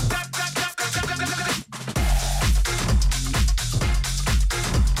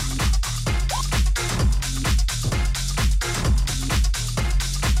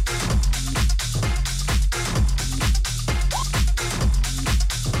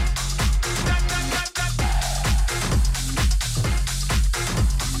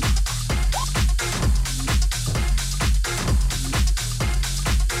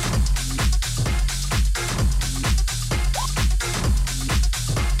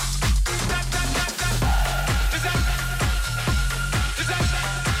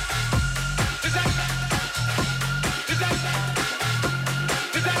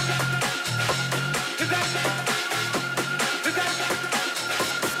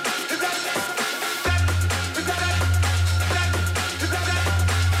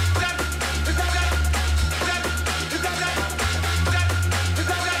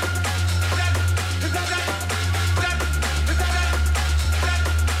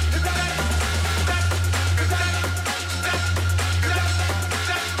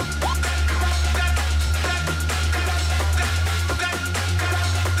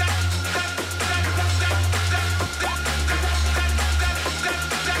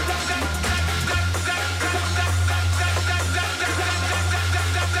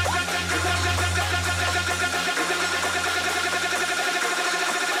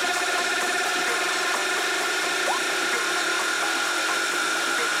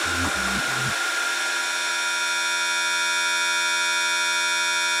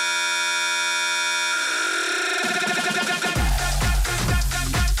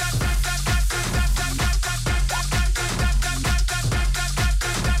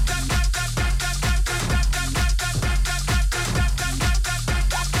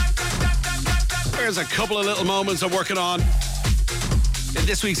 There's a couple of little moments I'm working on in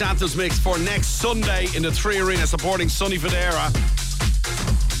this week's Anthems mix for next Sunday in the 3 Arena supporting Sonny Fodera.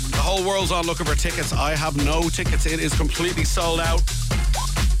 The whole world's on looking for tickets. I have no tickets. It is completely sold out.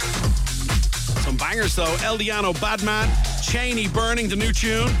 Some bangers though. El Diano, Bad Man, Cheney, Burning, the new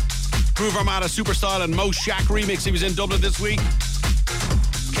tune. Groove Armada, Superstyle and Mo Shack remix. He was in Dublin this week.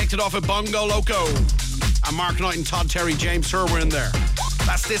 Kicked it off with Bongo Loco. And Mark Knight and Todd Terry, James Herr were in there.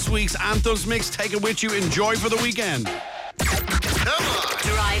 That's this week's Anthems mix. Take it with you. Enjoy for the weekend. Come on.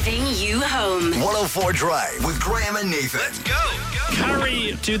 Drive getting you home. 104 Drive with Graham and Nathan. Let's go.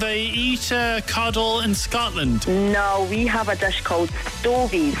 Carrie, do they eat coddle in Scotland? No, we have a dish called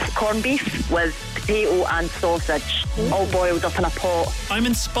stovies, corned beef with potato and sausage, all boiled up in a pot. I'm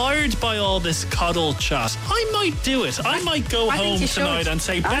inspired by all this coddle chat. I might do it. I might go home tonight and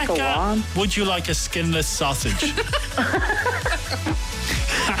say, Becca, would you like a skinless sausage?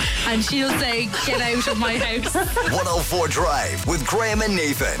 And she'll say, get out of my house. 104 Drive with Graham and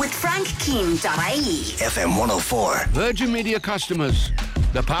Nathan. With FrankKeen.ie. FM 104. Virgin Media customers,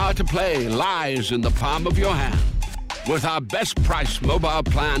 the power to play lies in the palm of your hand. With our best price mobile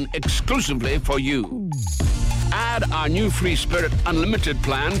plan exclusively for you. Add our new Free Spirit Unlimited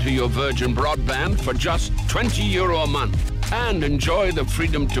plan to your Virgin broadband for just €20 a month. And enjoy the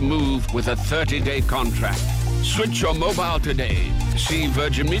freedom to move with a 30-day contract. Switch your mobile today. See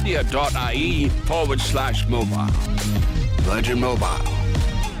virginmedia.ie/mobile. Virgin Mobile.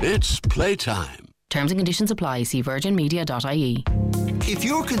 It's playtime. Terms and conditions apply. See virginmedia.ie. If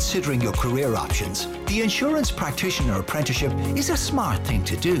you're considering your career options, the Insurance Practitioner Apprenticeship is a smart thing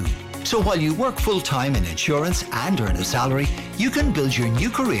to do. So while you work full-time in insurance and earn a salary, you can build your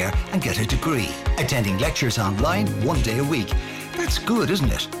new career and get a degree. Attending lectures online 1 day a week. That's good,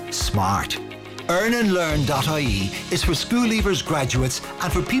 isn't it? Smart. Earnandlearn.ie is for school leavers, graduates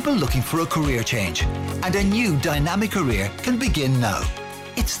and for people looking for a career change. And a new dynamic career can begin now.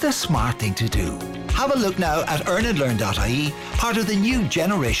 It's the smart thing to do. Have a look now at earnandlearn.ie, part of the new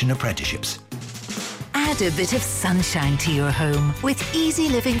generation apprenticeships. Add a bit of sunshine to your home with Easy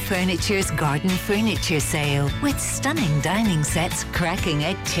Living Furniture's Garden Furniture Sale. With stunning dining sets, cracking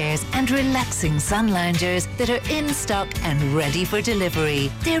egg chairs and relaxing sun loungers that are in stock and ready for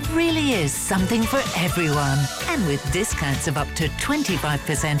delivery. There really is something for everyone. And with discounts of up to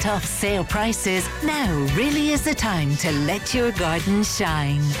 25% off sale prices, now really is the time to let your garden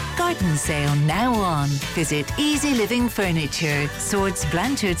shine. Garden sale now on. Visit Easy Living Furniture, Swords,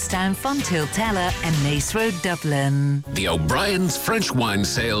 Blanchardstown, Fonthill, Tella and Nace Road, Dublin. The O'Brien's French Wine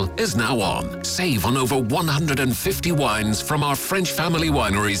Sale is now on. Save on over 150 wines from our French family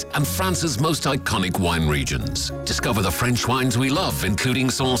wineries and France's most iconic wine regions. Discover the French wines we love, including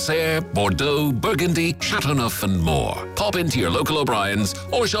Sancerre, Bordeaux, Burgundy, Chateauneuf and more. Pop into your local O'Brien's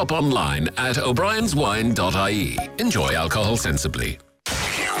or shop online at o'brienswine.ie. Enjoy alcohol sensibly.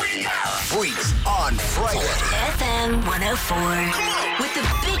 Freaks on Friday. FM 104. With the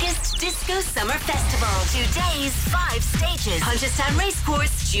biggest disco summer festival. 2 days, 5 stages. Punchestown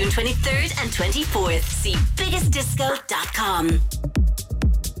Racecourse, June 23rd and 24th. See biggestdisco.com.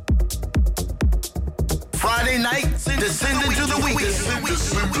 Friday night, descend into the weekend.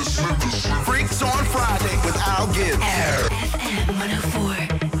 Freaks on Friday with Al Gibbs. FM 104.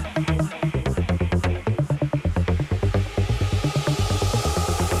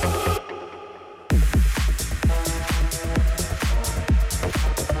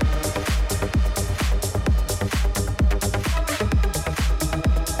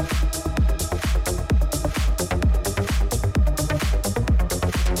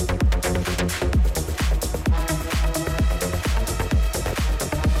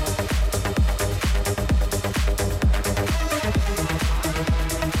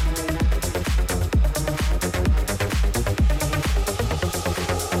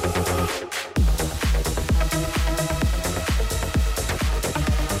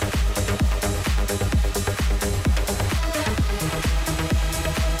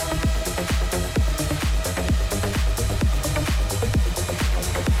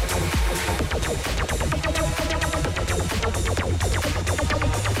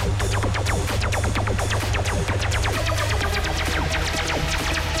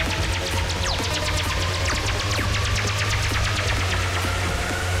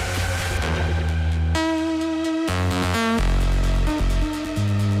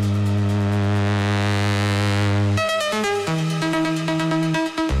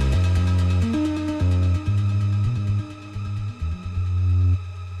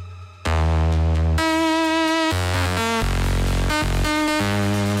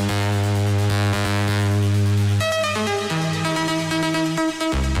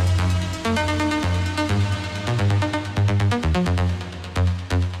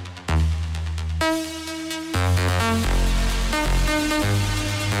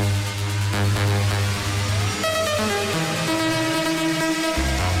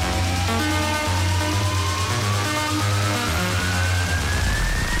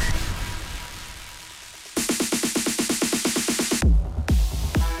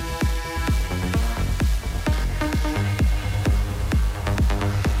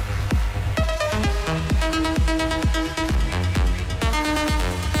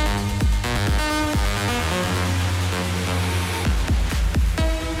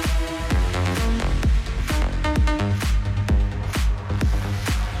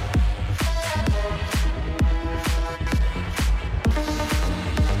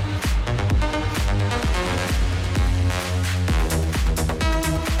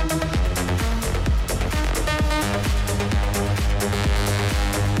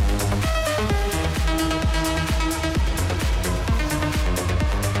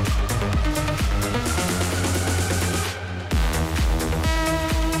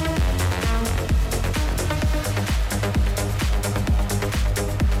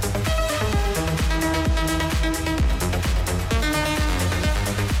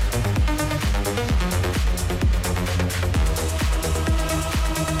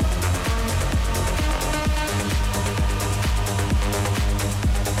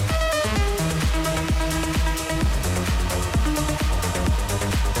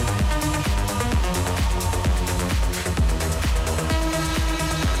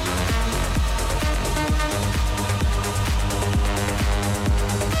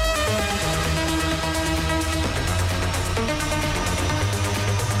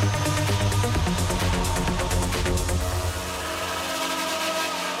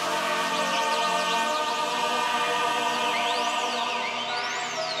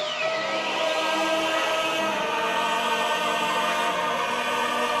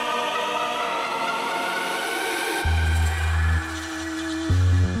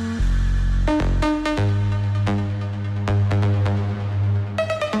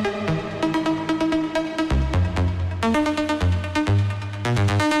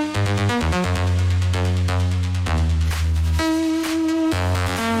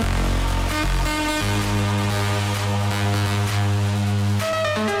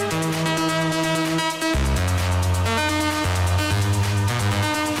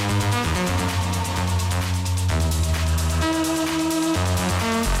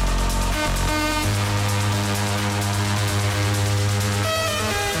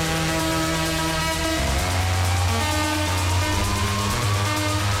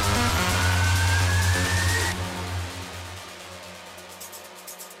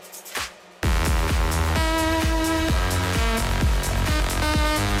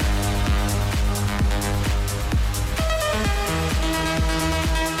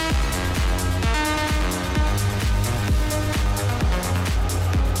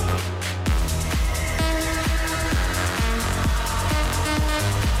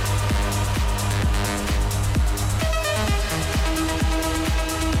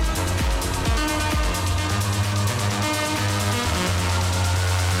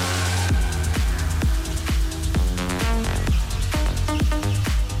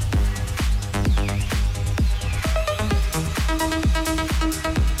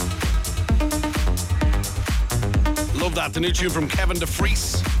 love that. The new tune from Kevin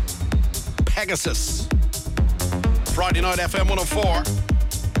DeFries, Pegasus. Friday night FM 104.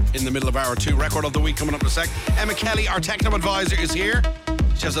 In the middle of hour 2. Record of the week coming up in a sec. Emma Kelly, our techno advisor, is here.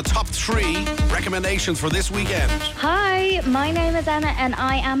 She has the top 3 recommendations for this weekend. Hi, my name is Emma and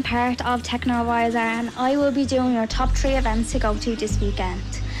I am part of Techno Advisor, and I will be doing your top 3 events to go to this weekend.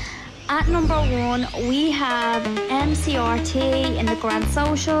 At number 1, we have MCRT in the Grand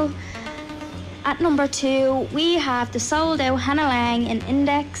Social. At number 2, we have the sold out Hannah Lang in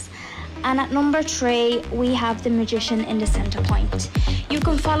Index. And at number 3, we have the Magician in the Centre Point. You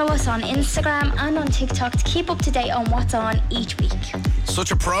can follow us on Instagram and on TikTok to keep up to date on what's on each week.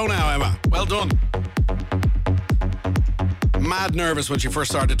 Such a pro now, Emma. Well done. Mad nervous when she first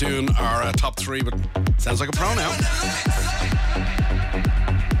started doing our top 3, but sounds like a pro now.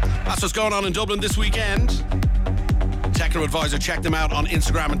 That's what's going on in Dublin this weekend. Techno Advisor, check them out on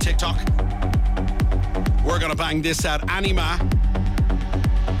Instagram and TikTok. We're going to bang this out. Anima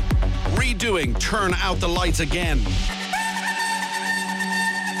redoing Turn Out the Lights Again.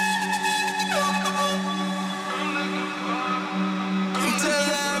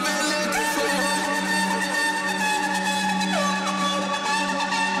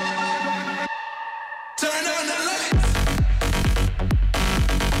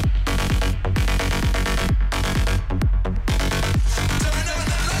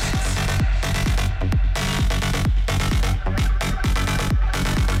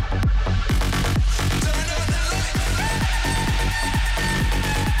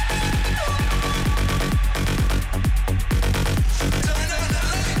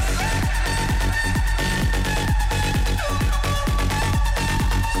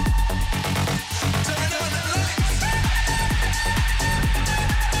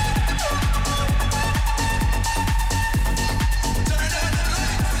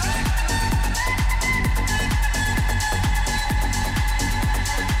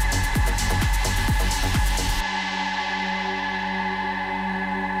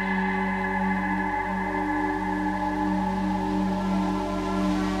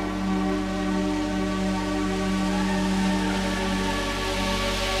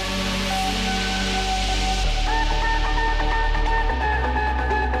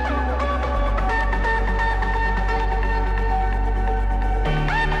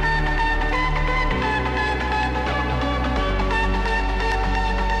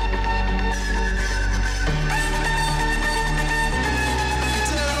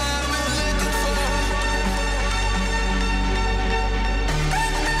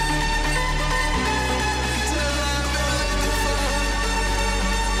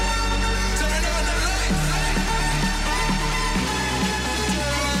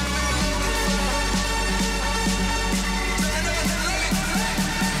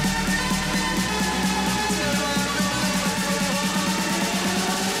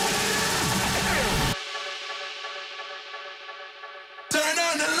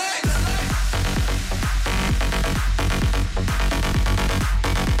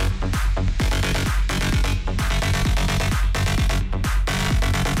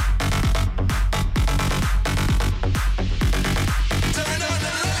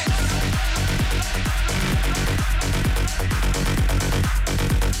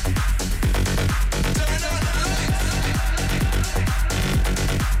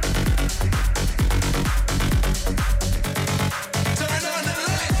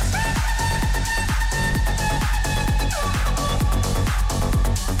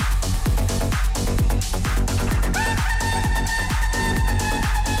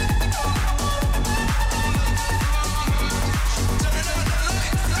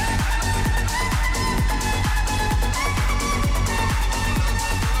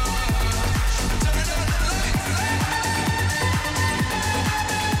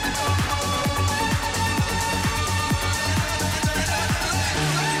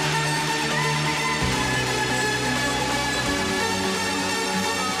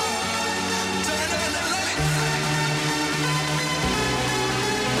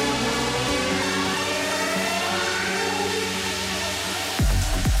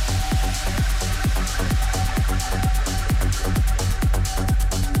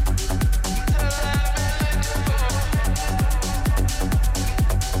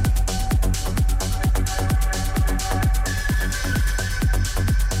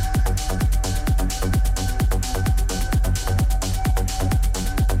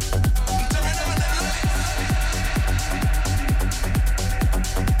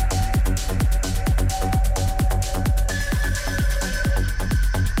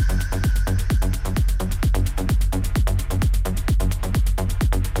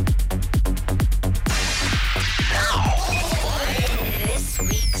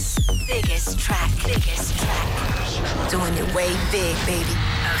 way big, baby.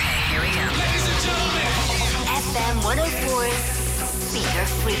 Okay, here we go. Ladies and gentlemen. FM 104 Speaker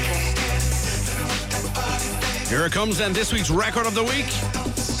Freaker. Here it comes then, this week's record of the week.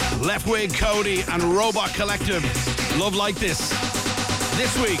 Left Wing Cody and Robot Collective, Love Like This.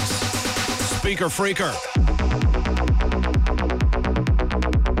 This week's Speaker Freaker.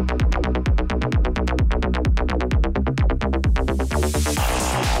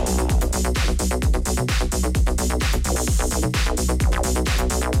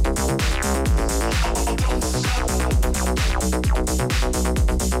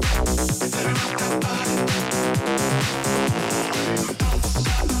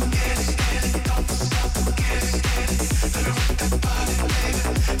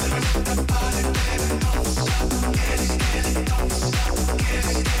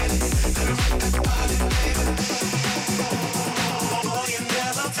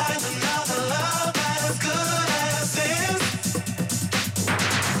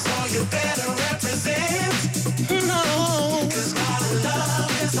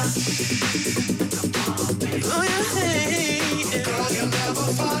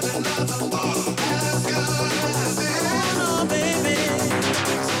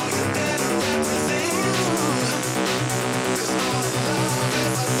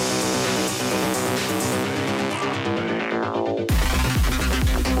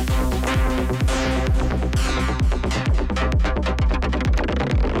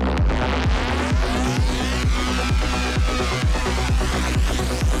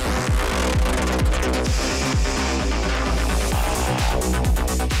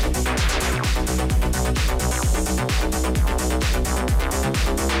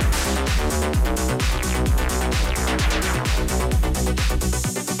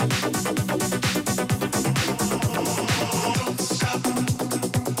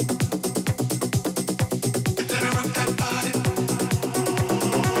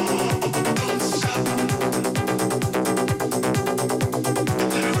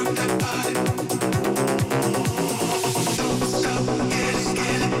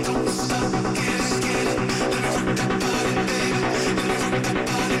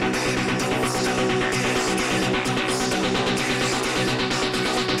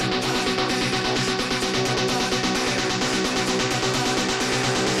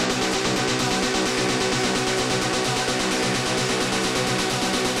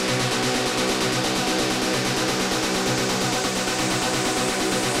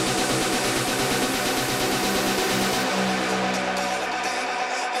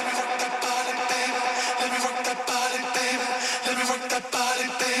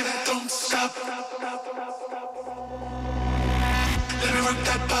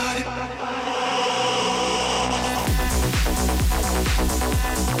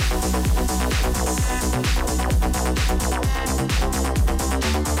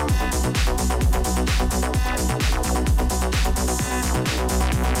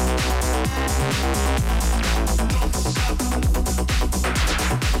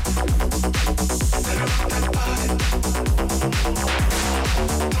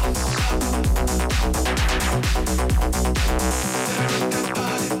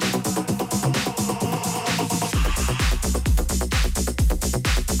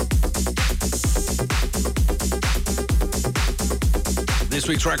 This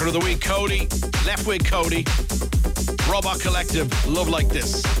week's record of the week, Cody, Left Wing Cody, Robot Collective, Love Like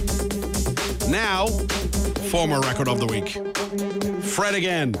This. Now, former record of the week, Fred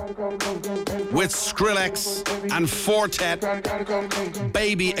Again, with Skrillex and Fortet,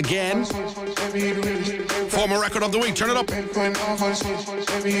 Baby Again. Former record of the week, turn it up.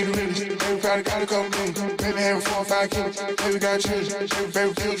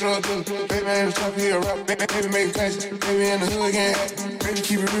 Baby,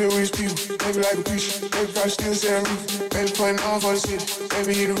 keep it real with people. Baby, like a preacher. Baby, probably still selling roof. Baby, putting on for the city.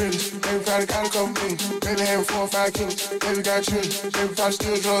 Baby, he the realest. Baby, probably got a couple million. Baby, having 4 or 5 kilos. Baby, got children. Baby, probably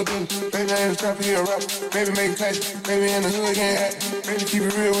still drug dealer. Baby, I ain't a trapper, he a rapper. Baby, making classic. Baby, in the hood, can't act. Baby, keep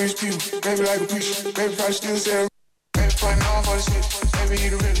it real with people. Baby, like a preacher. Baby, probably still selling roof. Baby, putting on for the city. Baby, he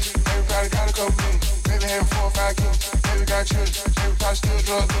the realest. Baby, probably got a couple million. Baby, having 4 or 5 kilos. Baby, got children. Baby, probably still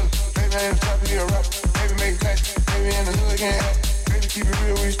drug dealer. Baby, I ain't a trapper, he a rapper. Baby, making classic. Baby, in the hood, can't act. Baby, keep it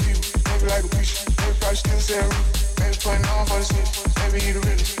real with people. Baby, like a preacher. Baby, probably still sell roof. Baby, putting on for the city. Baby, he the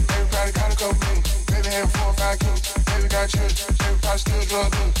realest. Baby, probably got a couple million. Baby, having 4 or 5 kilos. Baby, got children. Baby, probably still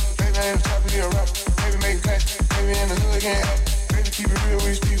drug dealer. Baby, I ain't a trapper, he a rapper. Baby, making classic. Baby, in the hood, can't act. Baby, keep it real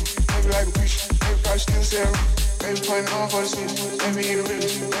with people. Baby, like a preacher. Baby, probably still sell roof. Baby, putting on for the city. Baby, he the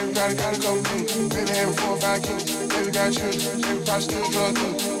realest. Baby, probably got a couple million. Baby, having 4 or 5 kilos. Baby, got children. Baby, probably still drug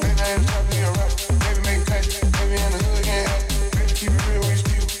dealer. Baby, I ain't a trapper, he a rapper. Baby, making classic. Baby, in the hood, can't act.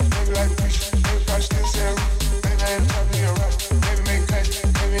 stay on roof. Baby, I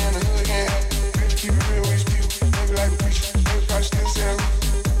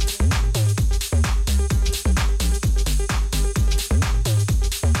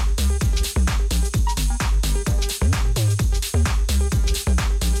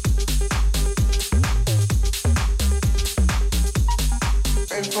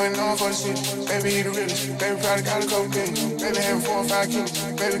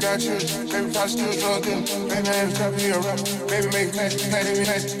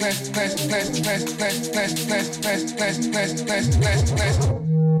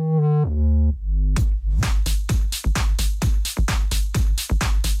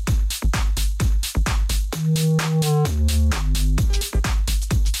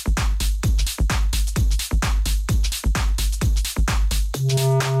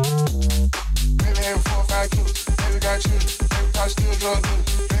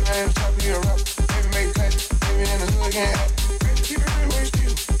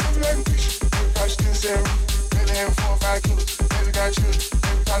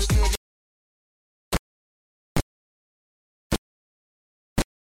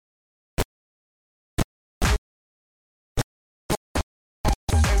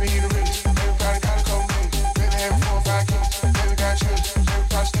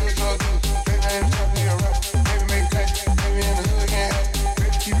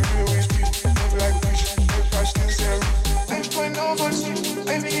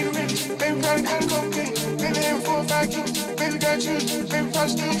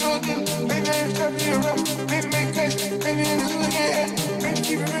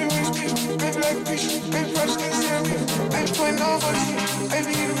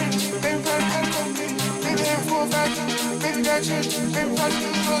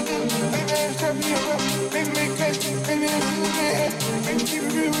ain't top of your rock. Baby, make cash. Baby, in the hood, can't act. Baby, keep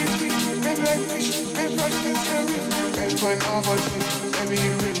it real with you. Baby, like a preacher. Baby, probably still stay on roof. Putting on for the city, baby, he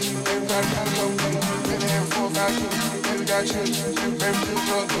the realest. Baby, probably got a couple billion. Baby, having 4 or 5 kids. Baby, got children. Baby, probably still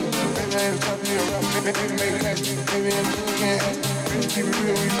drug dealer. Baby, I ain't top of your rock. Baby, make it class, class,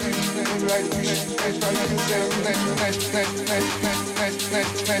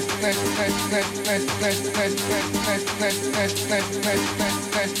 class, class,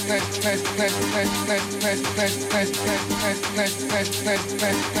 class, class, class, class, class, class, class, class,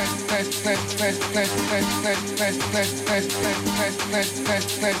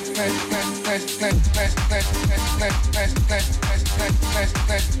 class,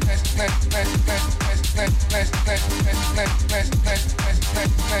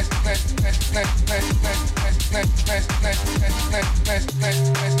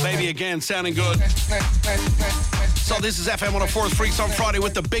 class. Baby again, sounding good. So this is FM 104's Freaks on Friday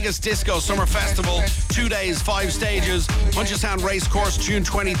with the biggest disco summer festival. 2 days, 5 stages. Punchestown Racecourse, June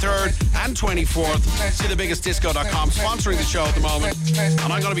 23rd and 24th. See thebiggestdisco.com sponsoring the show at the moment.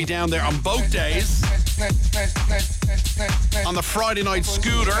 And I'm going to be down there on both days. On the Friday night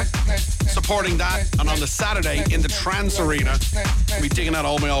scooter, supporting that. And on the Saturday in the Trance Arena, I'll be digging out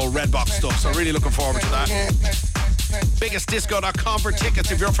all my old Redbox stuff. So really looking forward to that. Biggestdisco.com for tickets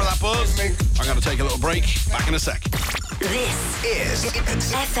if you're for that buzz. I'm going to take a little break. Back in a sec. This is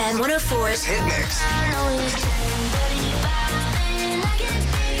FM 104's Hit Mix.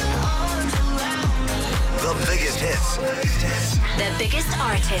 The biggest hits. The biggest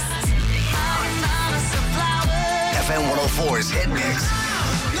artists. FM 104's Hit Mix.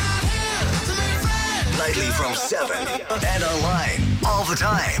 Nightly from 7 and online all the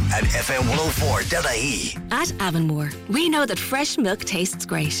time at fm104.ie. At Avonmore, we know that fresh milk tastes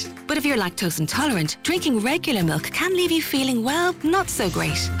great. But if you're lactose intolerant, drinking regular milk can leave you feeling, well, not so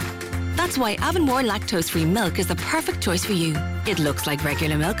great. That's why Avonmore lactose-free milk is the perfect choice for you. It looks like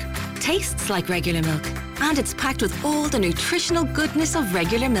regular milk, tastes like regular milk, and it's packed with all the nutritional goodness of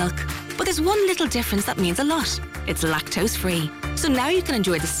regular milk. But there's one little difference that means a lot. It's lactose-free. So now you can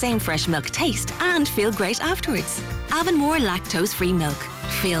enjoy the same fresh milk taste and feel great afterwards. Avonmore lactose-free milk.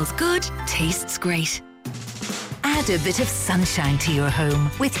 Feels good, tastes great. Add a bit of sunshine to your home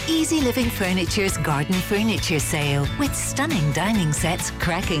with Easy Living Furniture's garden furniture sale. With stunning dining sets,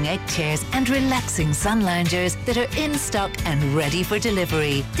 cracking egg chairs and relaxing sun loungers that are in stock and ready for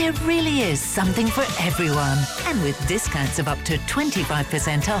delivery. There really is something for everyone. And with discounts of up to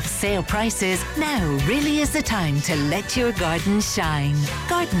 25% off sale prices, now really is the time to let your garden shine.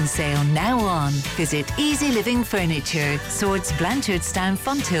 Garden sale now on. Visit Easy Living Furniture, Swords, Blanchardstown,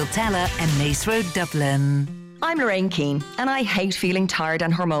 Fonthill, Tella and Nace Road, Dublin. I'm Lorraine Keane, and I hate feeling tired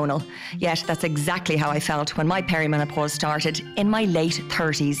and hormonal. Yet that's exactly how I felt when my perimenopause started in my late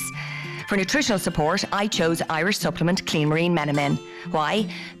 30s. For nutritional support, I chose Irish supplement Clean Marine Menamin. Why?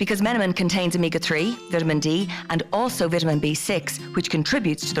 Because menamin contains omega-3, vitamin D, and also vitamin B6, which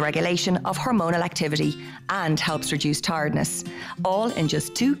contributes to the regulation of hormonal activity and helps reduce tiredness. All in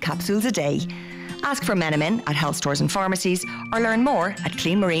just 2 capsules a day. Ask for Menamin at health stores and pharmacies or learn more at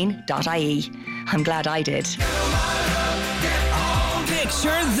cleanmarine.ie. I'm glad I did.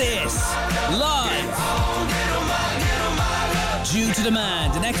 Picture this, live. Due to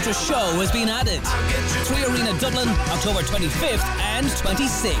demand, an extra show has been added. 3 Arena Dublin, October 25th and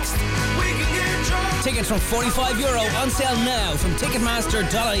 26th. Tickets from €45 on sale now from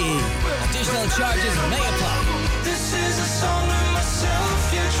Ticketmaster.ie. Additional charges may apply.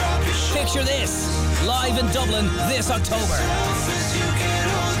 Picture this, live in Dublin this October.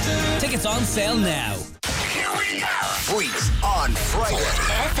 Tickets on sale now. Freaks on Friday.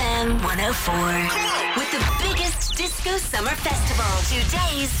 FM 104. With the biggest disco summer festival. 2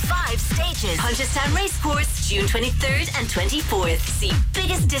 days, 5 stages. Punchestown Racecourse, June 23rd and 24th. See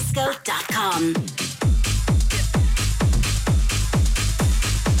biggestdisco.com.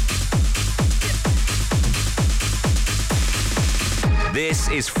 This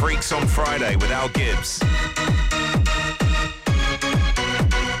is Freaks on Friday with Gibbs.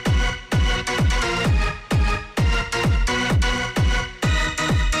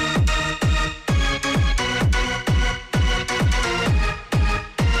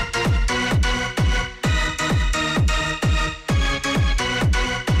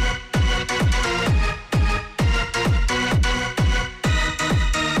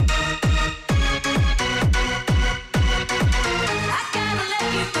 I gotta let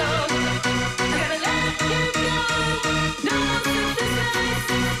you go.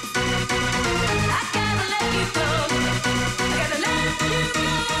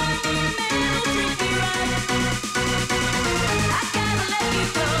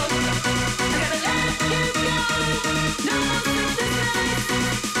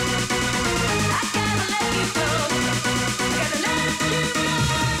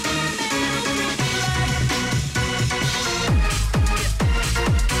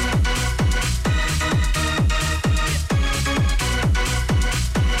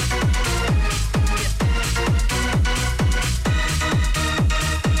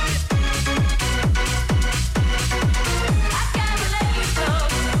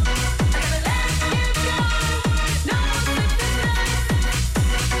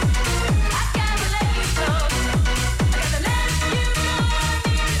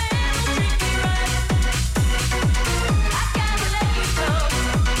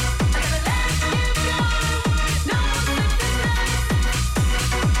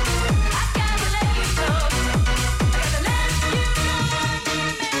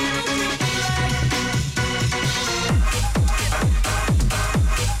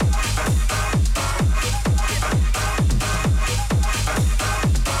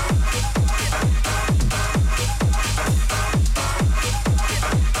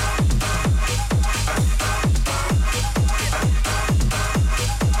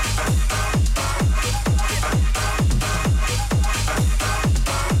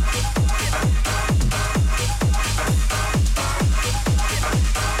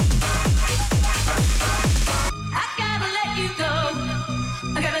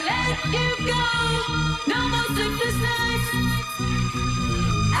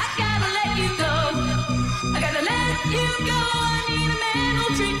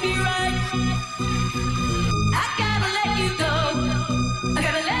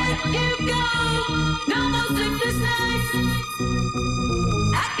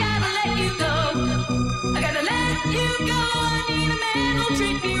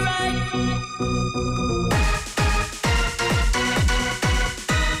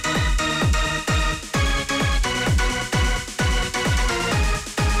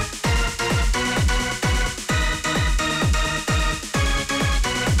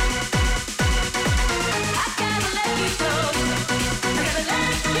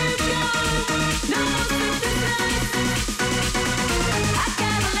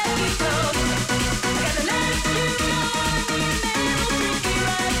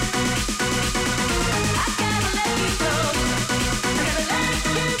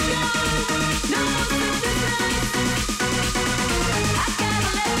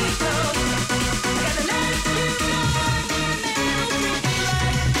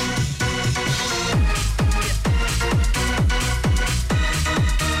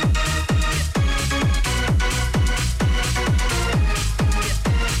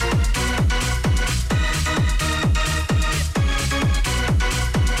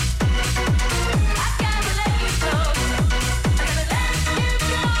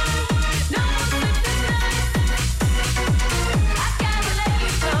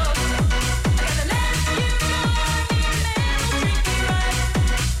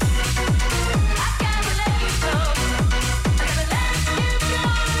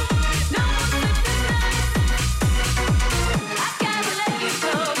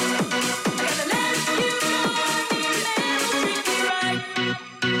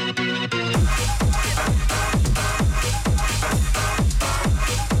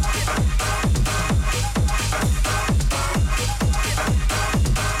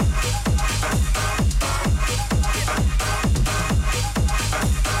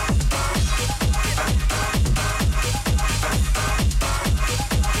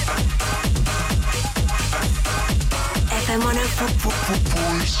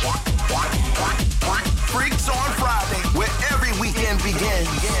 Freaks on Friday, where every weekend begins.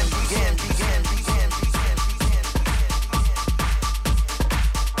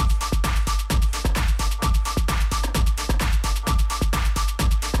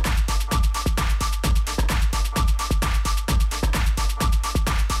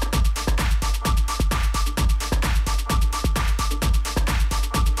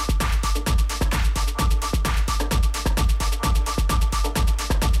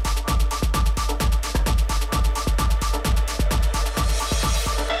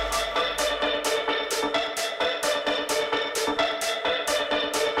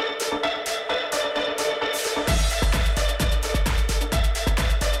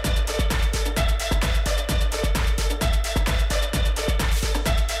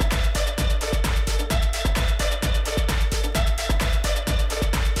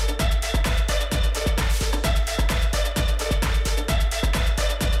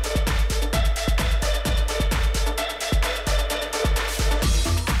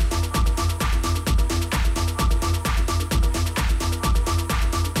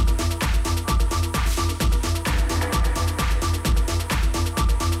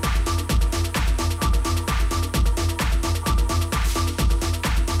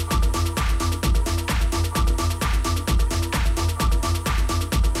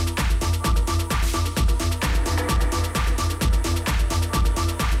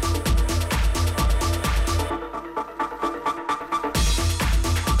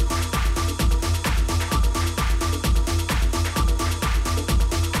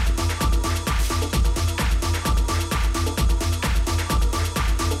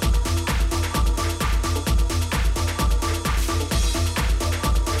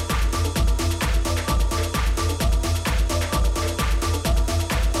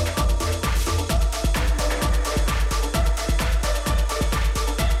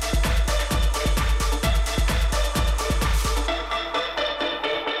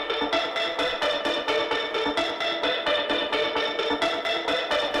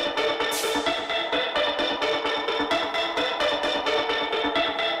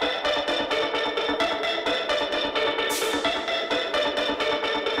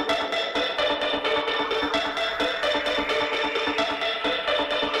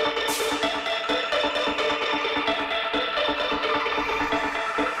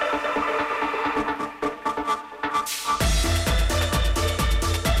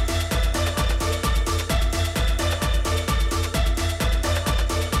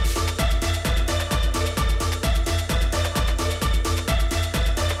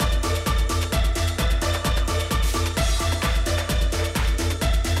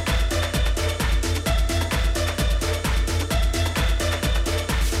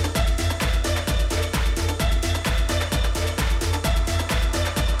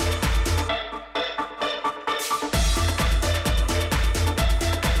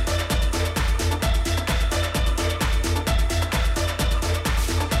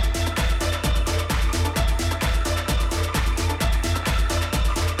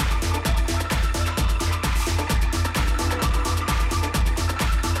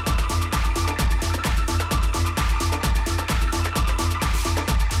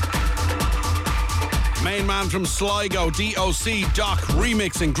 From Sligo, DOC, Doc,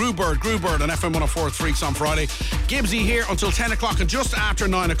 remixing Groovebird on FM 104 Freaks on Friday. Gibbsy here until 10 o'clock, and just after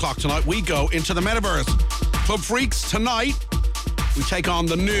 9 o'clock tonight, we go into the Metaverse. Club Freaks, tonight, we take on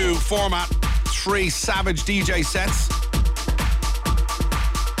the new format, 3 savage DJ sets.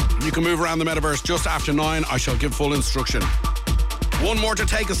 You can move around the Metaverse just after 9. I shall give full instruction. One more to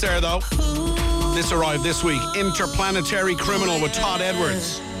take us there, though. This arrived this week, Interplanetary Criminal with Todd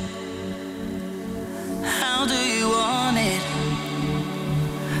Edwards. How do you want it?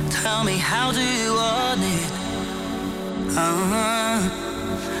 Tell me, how do you want it?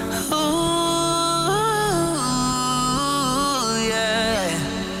 Ooh, yeah.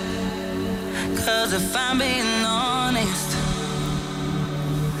 'Cause if I'm being honest,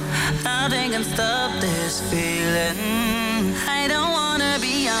 nothing can stop this feeling. I don't wanna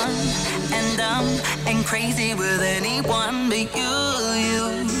be young and dumb and crazy with anyone but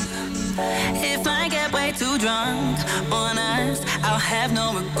you. If I get way too drunk on us, I'll have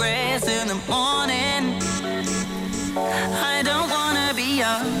no regrets in the morning. I don't wanna be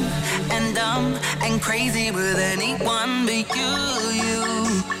young and dumb and crazy with anyone but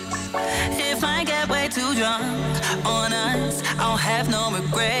you. If I get way too drunk on us, I'll have no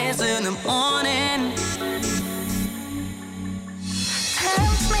regrets in the morning.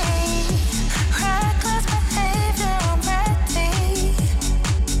 Tempt me, reckless behavior, I'm ready.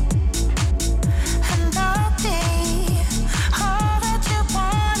 And I'll be all that you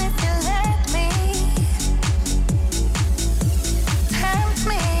want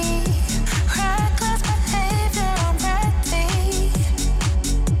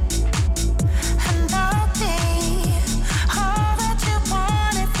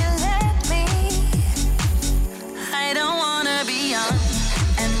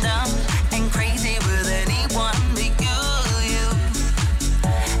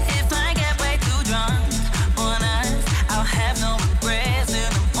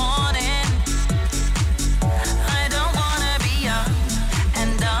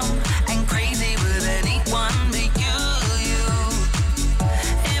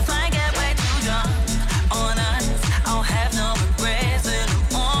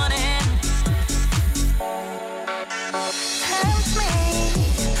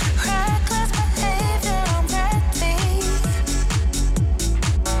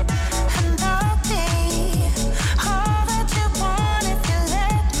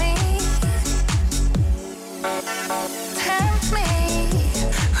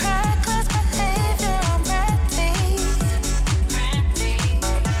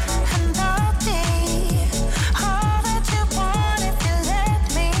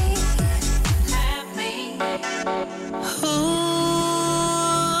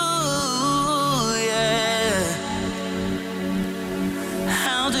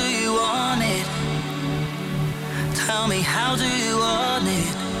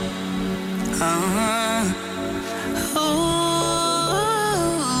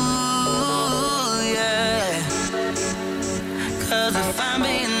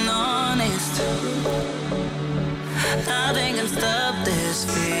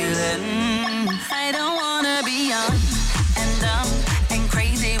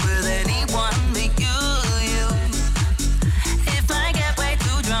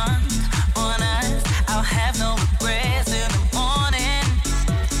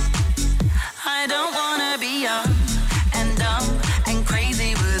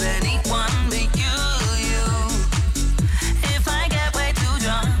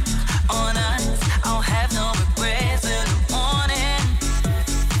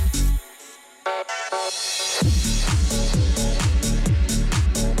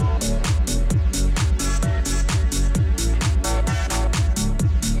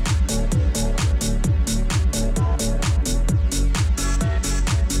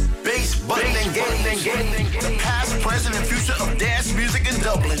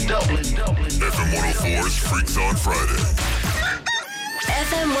FM 104's Freaks on Friday.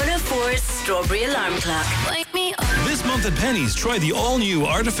 FM 104's Strawberry Alarm Clock. Wake me up. This month at Penny's, try the all-new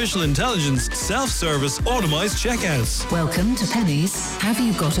artificial intelligence self-service automised checkouts. Welcome to Penny's. Have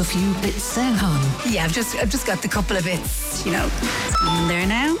you got a few bits there, hon? Yeah, I've just got the couple of bits, you know. In there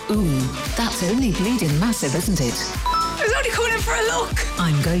now. Ooh, that's only bleeding massive, isn't it? I was only coming in for a look.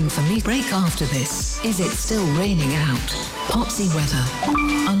 I'm going for me break after this. Is it still raining out? Popsy weather.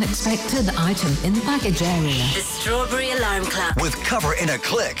 Unexpected item in the baggage area. The Strawberry Alarm Clock. With cover in a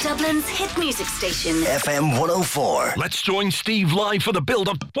click. Dublin's hit music station. FM 104. Let's join Steve live for the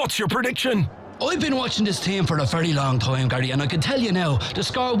build-up. What's your prediction? I've been watching this team for a very long time, Gary, and I can tell you now, the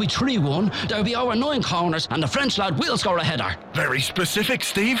score will be 3-1, there'll be over 9 corners, and the French lad will score a header. Very specific,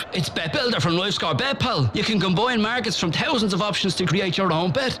 Steve. It's Bet Builder from LiveScore Bet, pal. You can combine markets from thousands of options to create your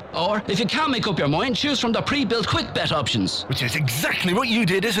own bet. Or, if you can't make up your mind, choose from the pre-built quick bet options. Which is exactly what you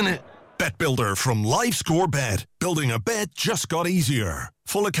did, isn't it? Bet Builder from LiveScore Bet. Building a bet just got easier.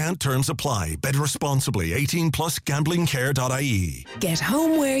 Full account terms apply. Bet responsibly. 18 plus gamblingcare.ie. Get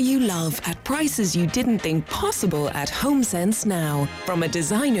homeware you love at prices you didn't think possible at HomeSense now. From a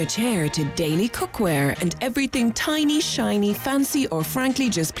designer chair to daily cookware and everything tiny, shiny, fancy or frankly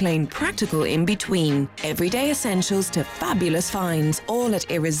just plain practical in between. Everyday essentials to fabulous finds, all at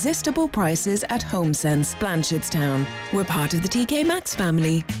irresistible prices at HomeSense, Blanchardstown. We're part of the TK Maxx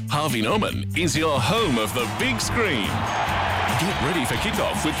family. Harvey Norman is your home of the big screen. Get ready for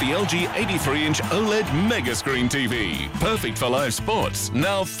kickoff with the LG 83-inch OLED Mega Screen TV. Perfect for live sports,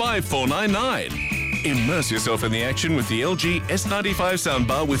 now $5,499. Immerse yourself in the action with the LG S95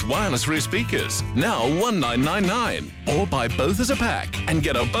 soundbar with wireless rear speakers, now $1,999. Or buy both as a pack and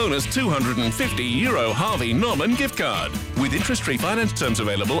get a bonus €250 Harvey Norman gift card. With interest-free finance terms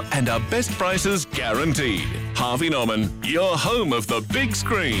available and our best prices guaranteed. Harvey Norman, your home of the big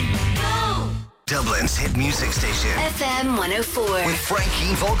screen. Dublin's hit music station. FM 104. With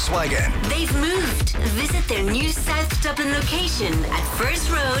Frankie Volkswagen. They've moved. Visit their new South Dublin location at First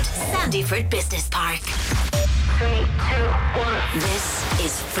Road, Sandyford Business Park. 3, 2, 1. This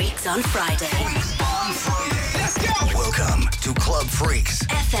is Freaks on Friday. Freaks on Friday. Let's go. Welcome to Club Freaks.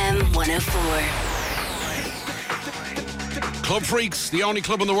 FM 104. Club Freaks, the only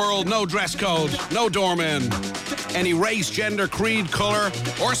club in the world, no dress code, no doorman. Any race, gender, creed, colour,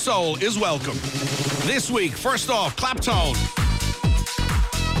 or soul is welcome. This week, first off, Claptone.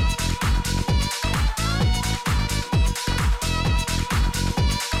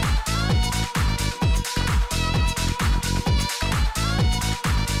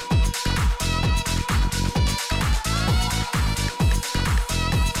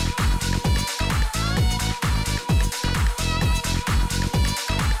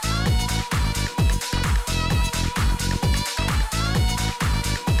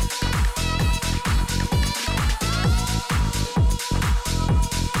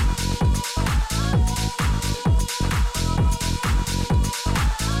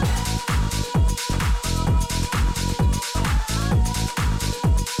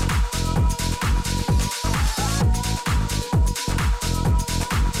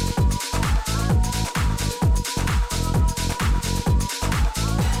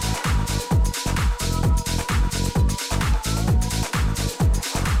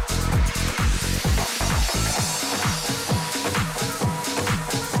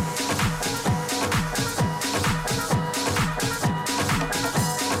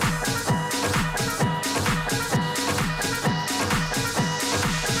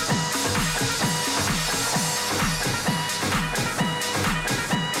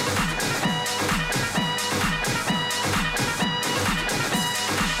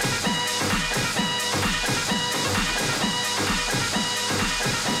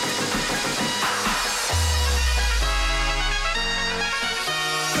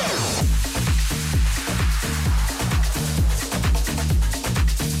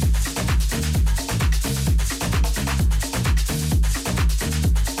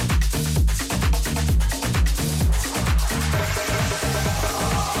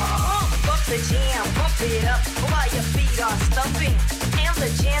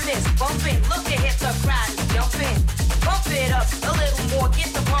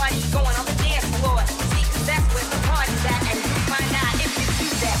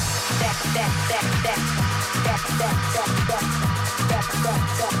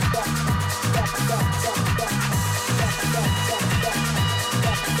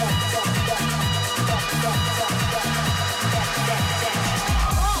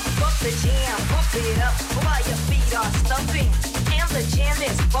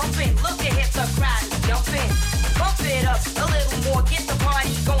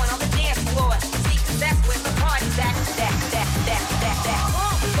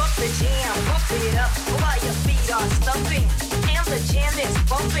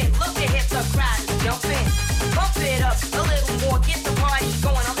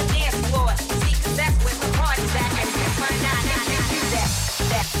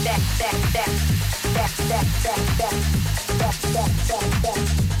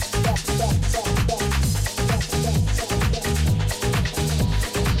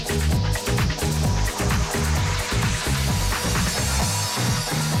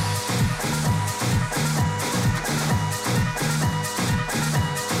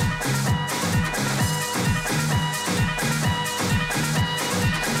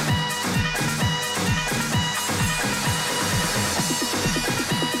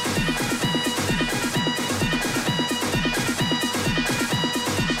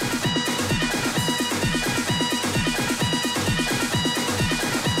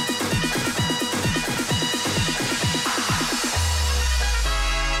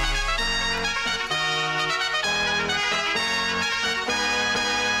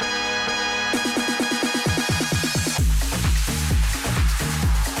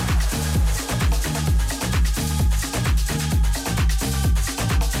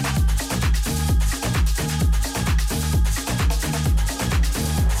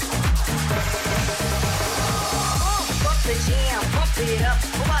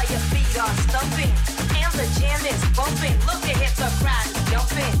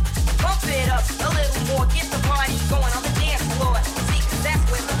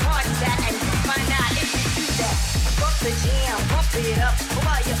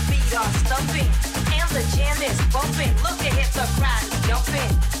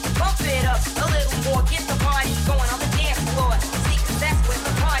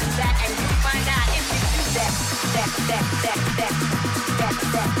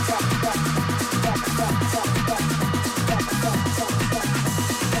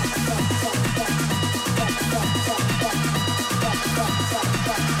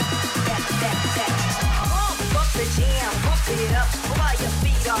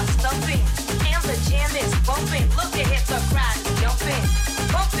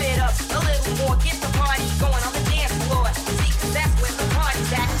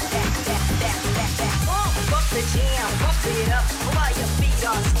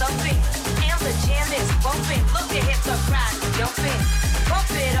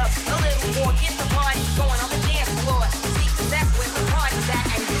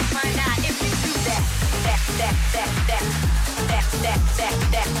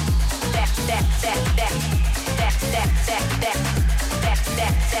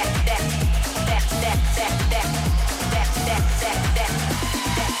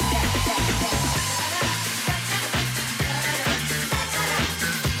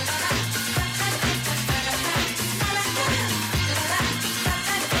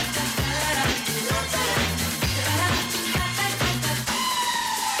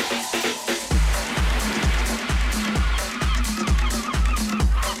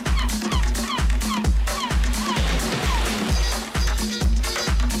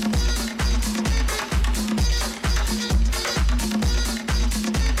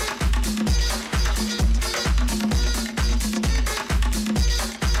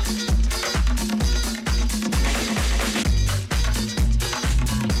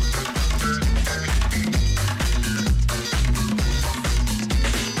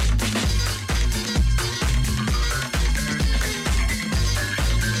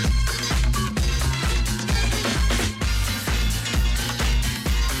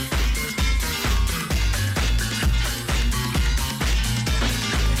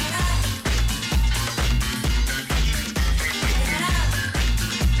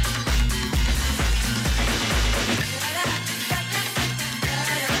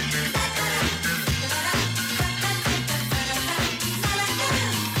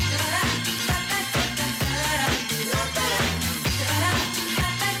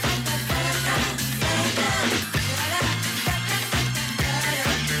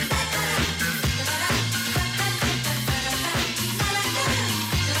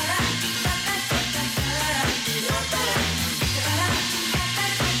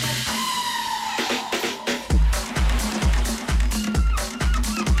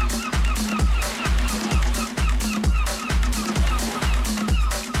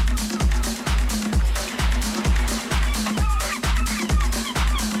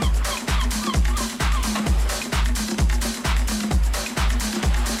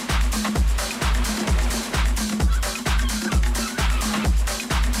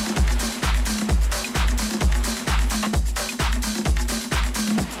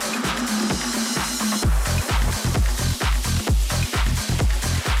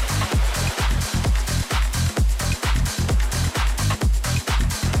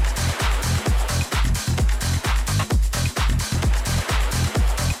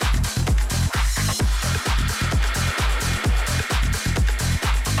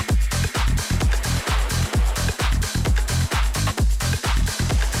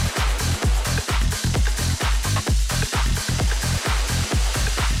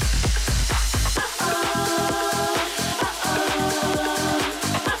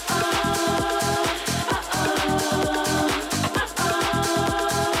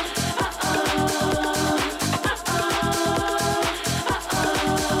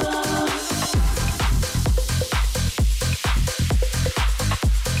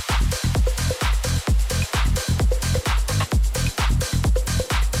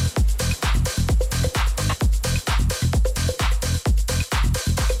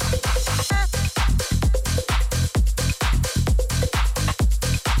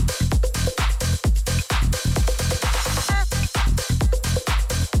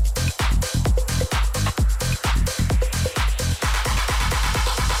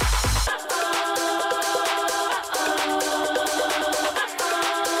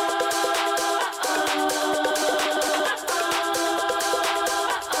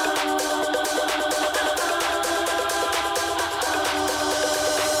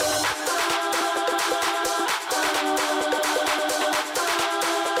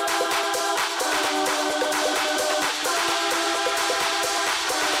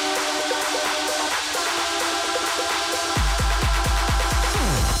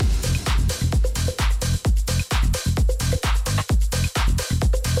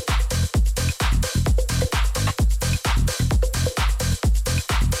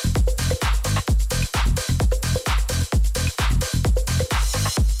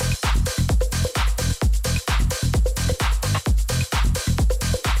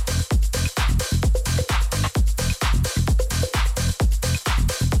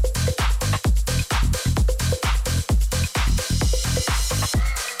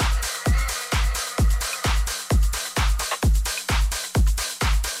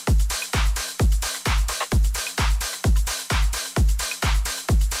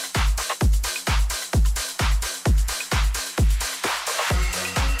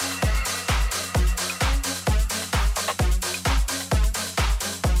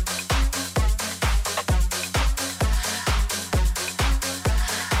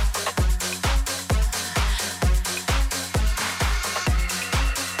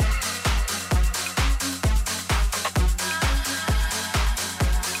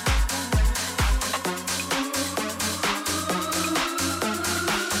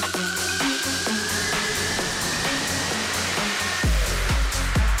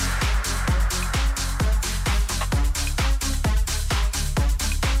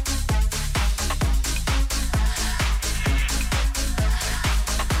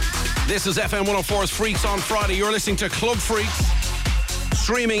 This is FM 104's Freaks on Friday. You're listening to Club Freaks,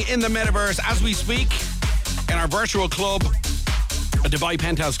 streaming in the metaverse as we speak in our virtual club, a Dubai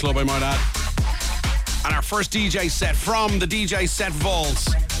Penthouse club, I might add. And our first DJ set from the DJ set vaults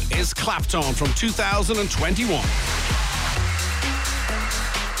is Clapton from 2021.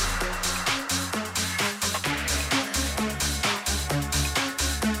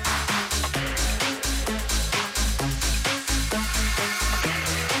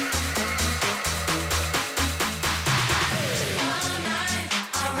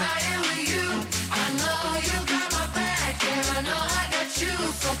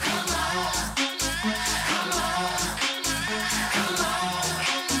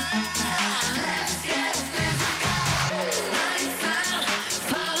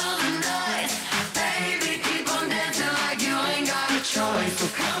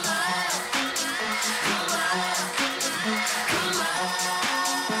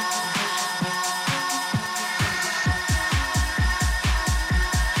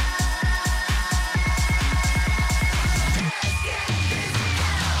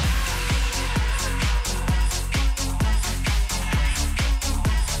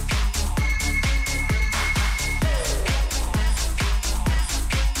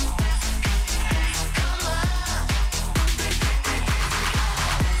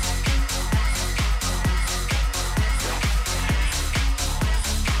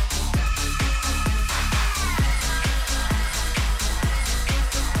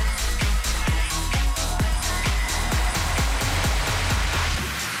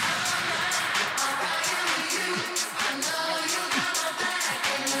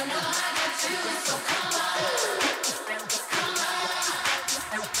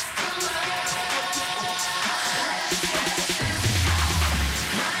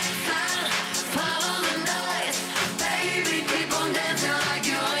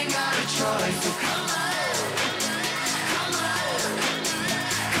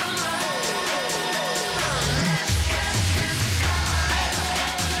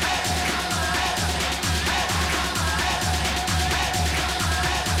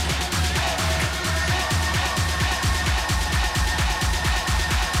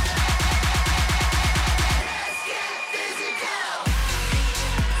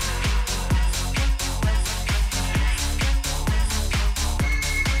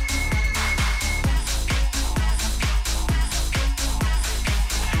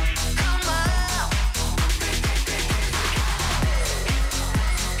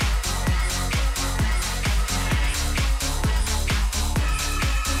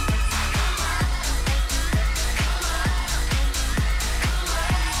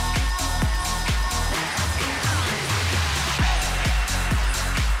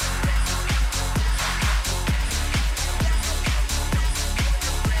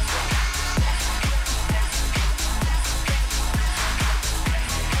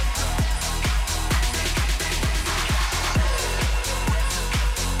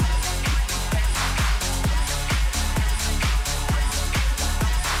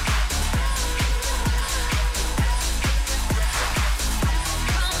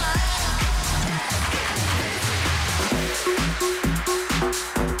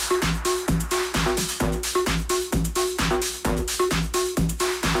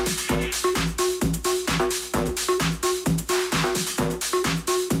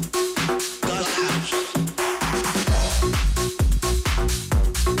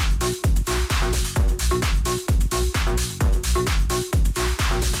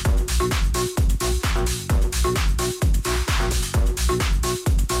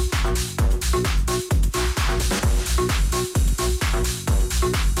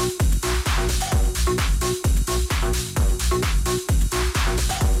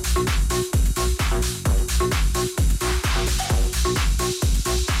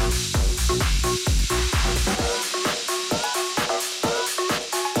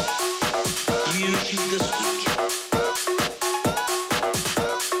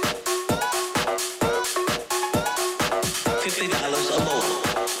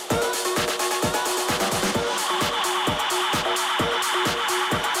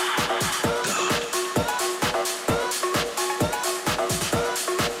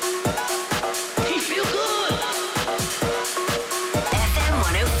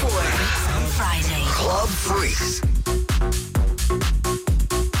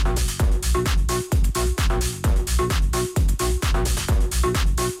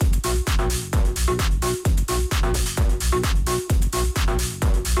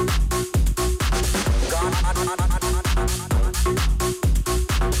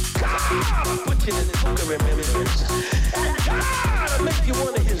 remembrance. And God will make you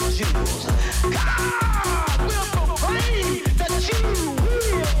one of his jewels.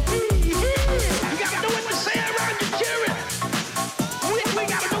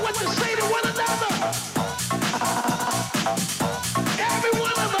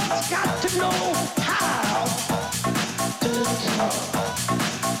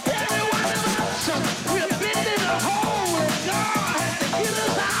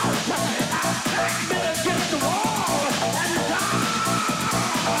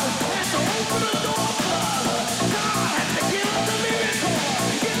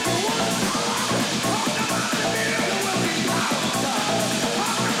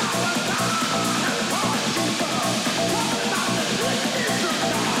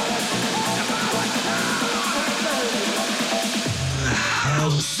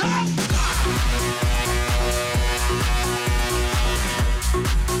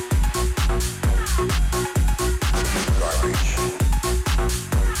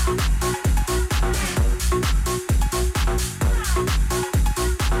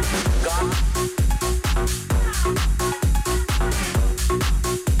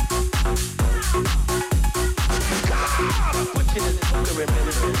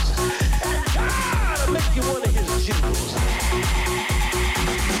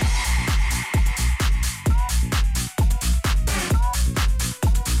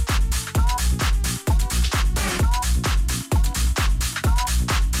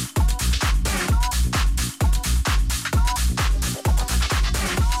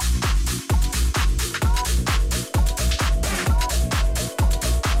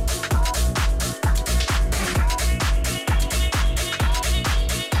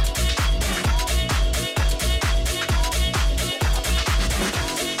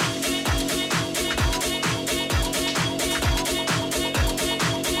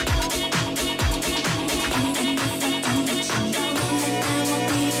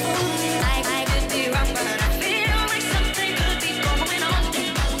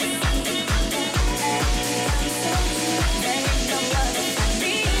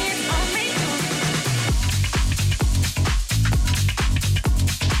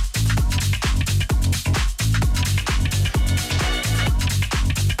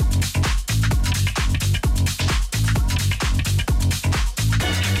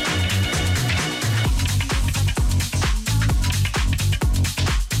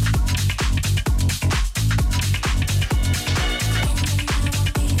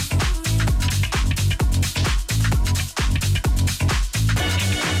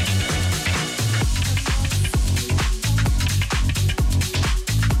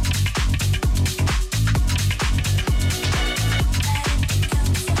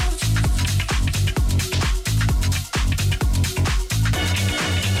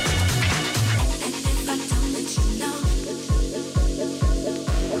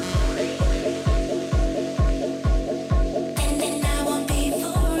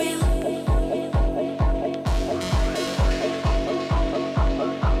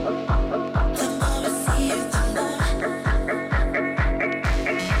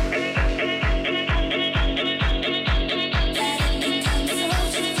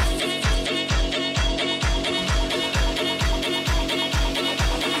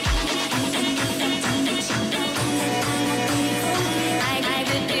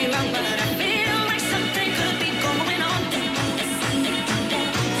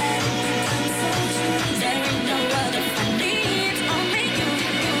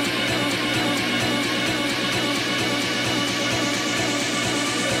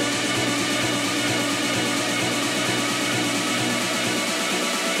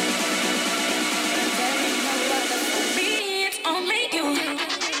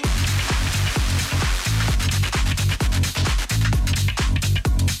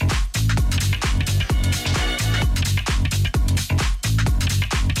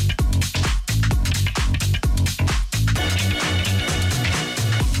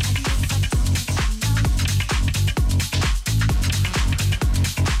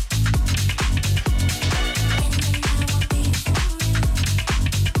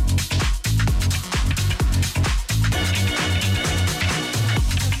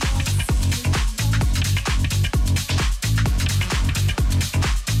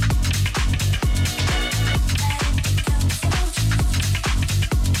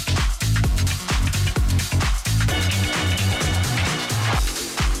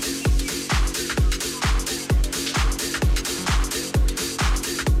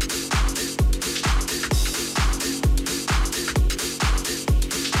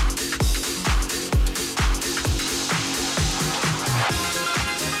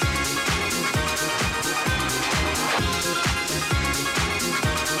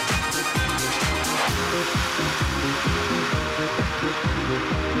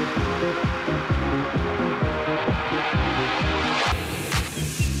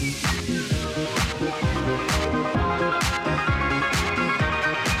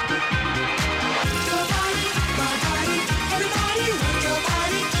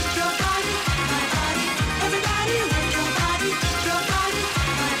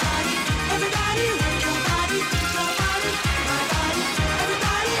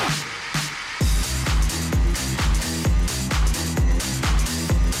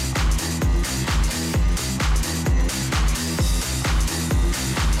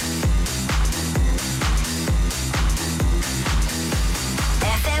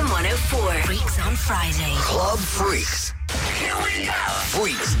 Freaks on Friday. Club Freaks. Here we go.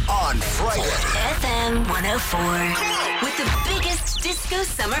 Freaks on Friday. FM 104. With the biggest disco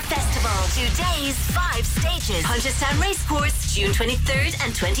summer festival. 2 days, 5 stages. Punchestown Racecourse, June 23rd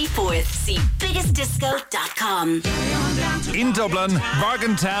and 24th. See biggestdisco.com. In Dublin,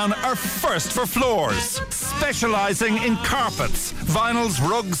 Bargaintown are first for floors, specialising in carpets, vinyls,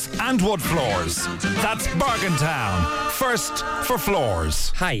 rugs and wood floors. That's Bargaintown, first for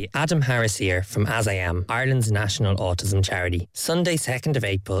floors. Hi, Adam Harris here from As I Am, Ireland's national autism charity. Sunday 2nd of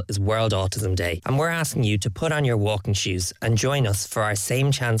April is World Autism Day, and we're asking you to put on your walking shoes and join us for our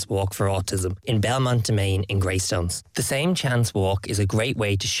Same Chance Walk for Autism in Belmont Domain in Greystones. The Same Chance Walk is a great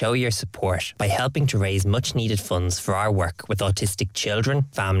way to show your support by helping to raise much needed funds for our work with autistic children,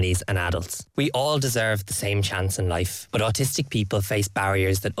 families and adults. We all deserve the same chance in life, but autistic people face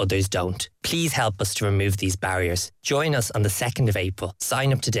barriers that others don't. Please help us to remove these barriers. Join us on the 2nd of April.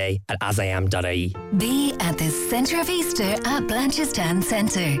 Sign up today at asiam.ie. Be at the centre of Easter at Blanchardstown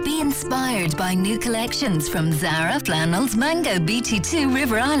Centre. Be inspired by new collections from Zara, Flannels, Mango, BT2,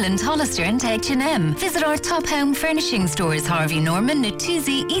 River Island, Hollister and H&M. Visit our top home furnishing stores Harvey Norman,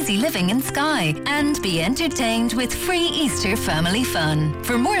 Natuzzi, Easy Living and Sky. And be entertained with free Easter family fun.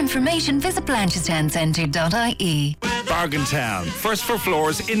 For more information, visit blanchardstowncentre.ie. Bargaintown, first for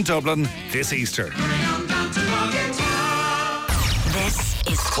floors in Dublin this Easter. This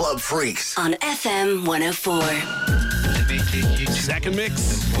is Club Freaks on FM 104. Second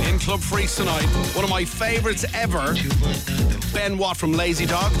mix in Club Freaks tonight. One of my favourites ever. Ben Watt from Lazy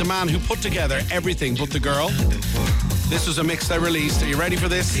Dog, the man who put together Everything But the Girl. This was a mix they released. Are you ready for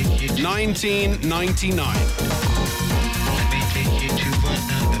this? 1999.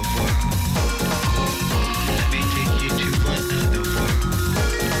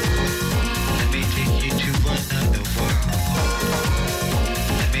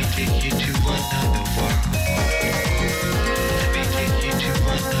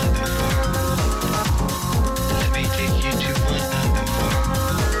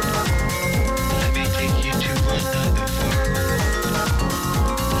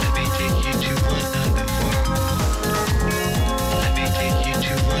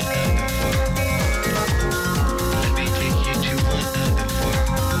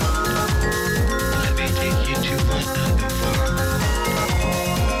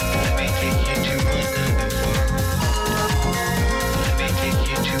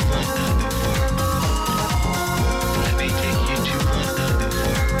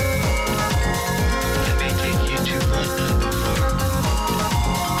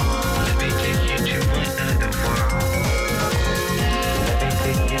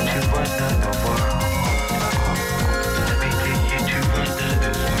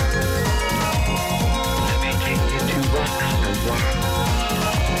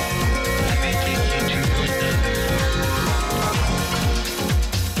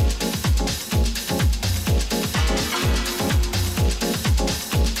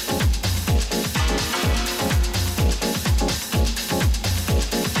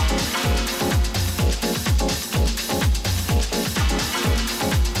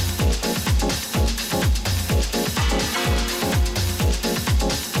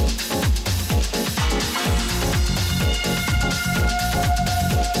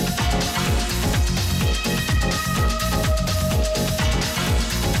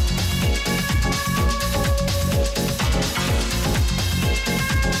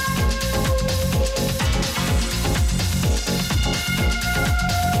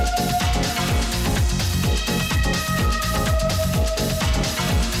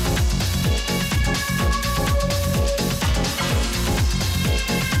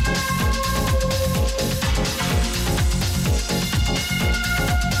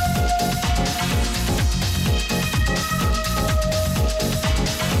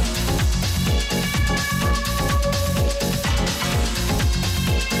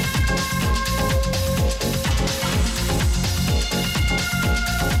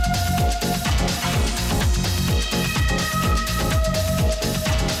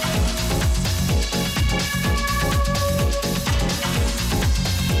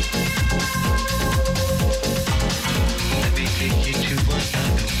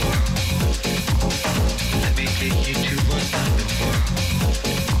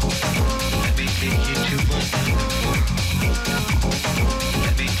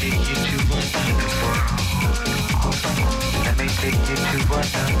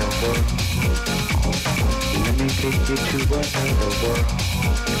 to another world.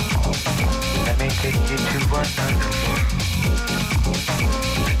 Let me take you to another world.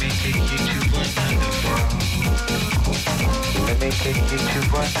 Let me take you to another world. Let me take you to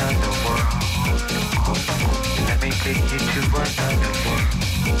another world. Let me take you to another world.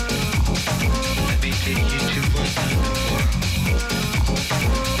 Let me take you to another world.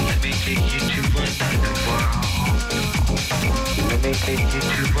 Let me take you to another world. Let me take you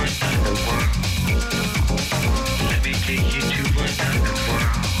to another world. Let me take you to another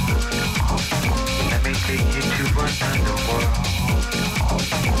world. Let me take you to another world.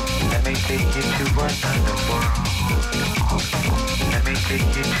 Let me take you to another world. Let me take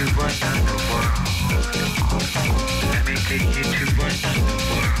you to another world. Let me take you to another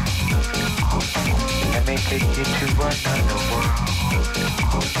world. Let me take you to another world.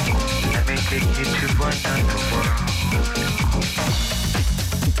 Let me take you to another world.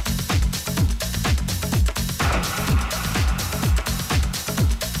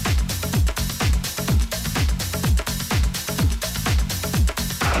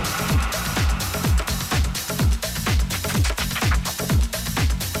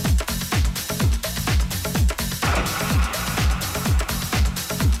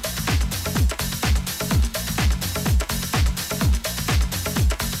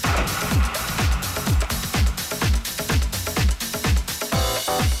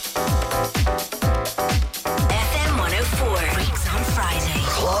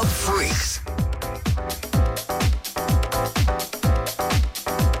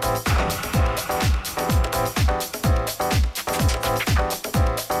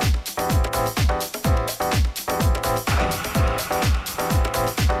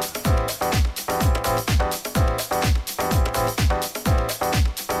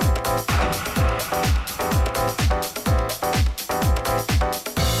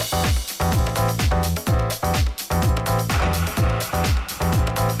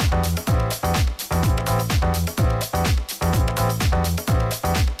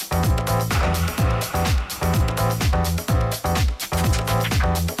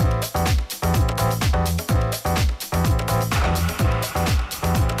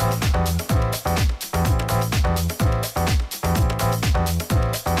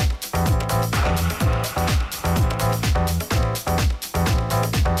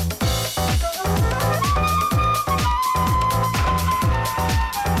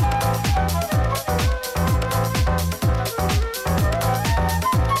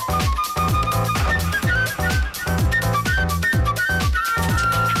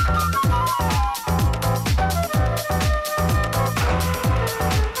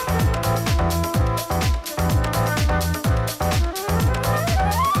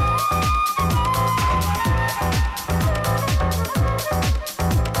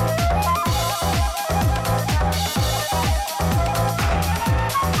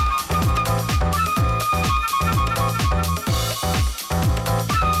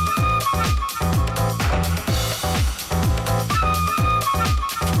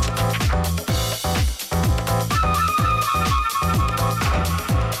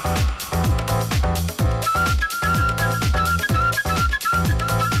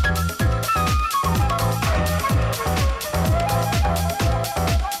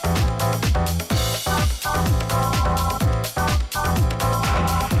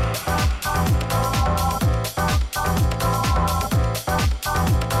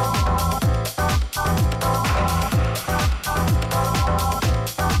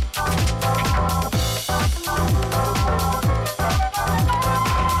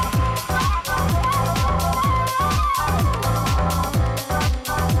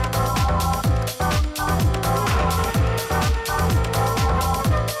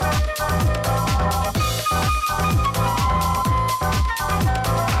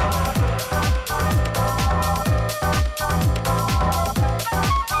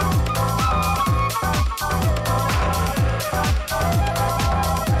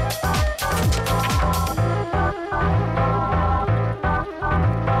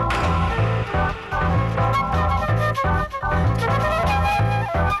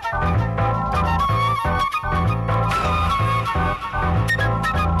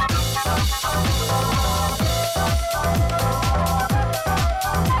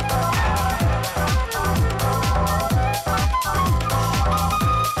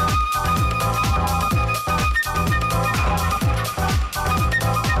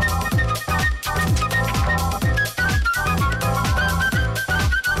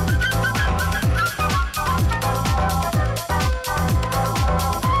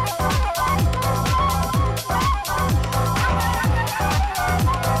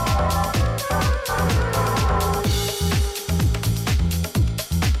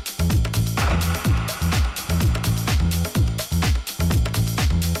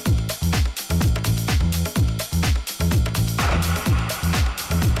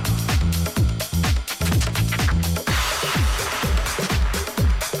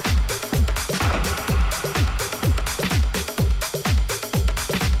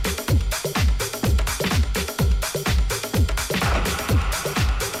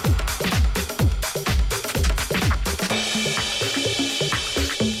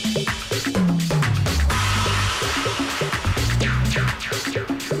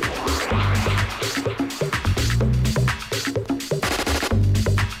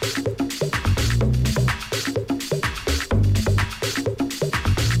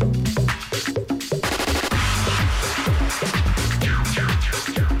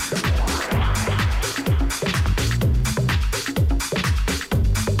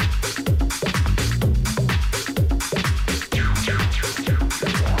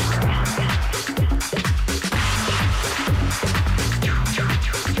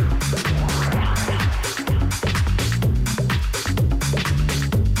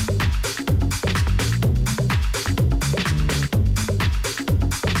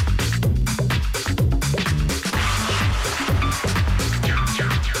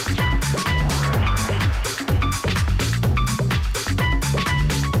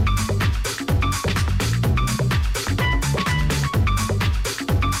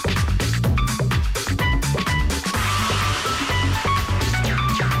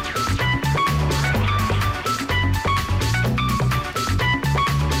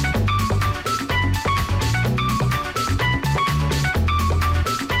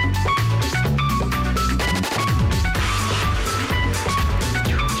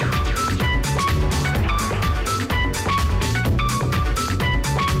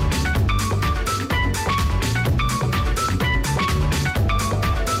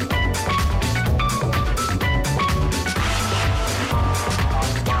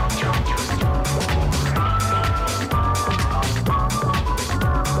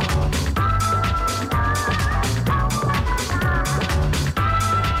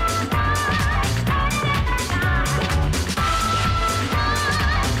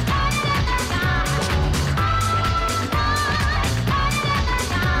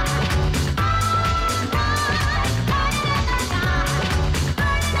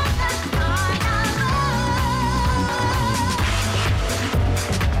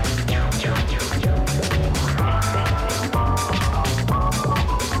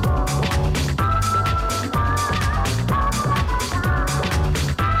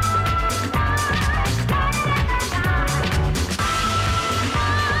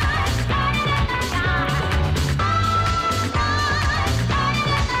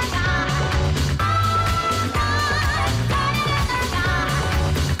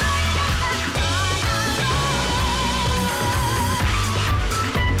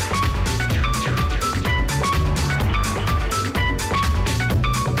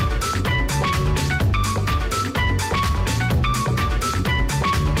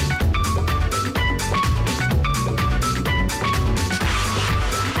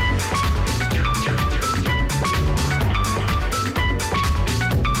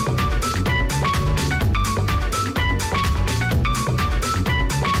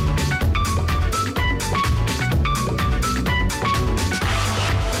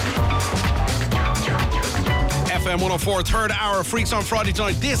 FM 104, third hour of Freaks on Friday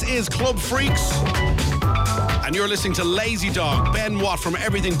tonight. This is Club Freaks. And you're listening to Lazy Dog, Ben Watt from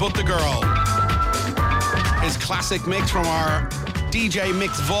Everything But The Girl. His classic mix from our DJ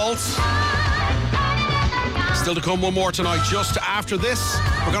Mix Vault. Still to come one more tonight. Just after this,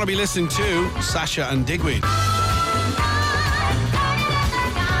 we're going to be listening to Sasha and Digweed.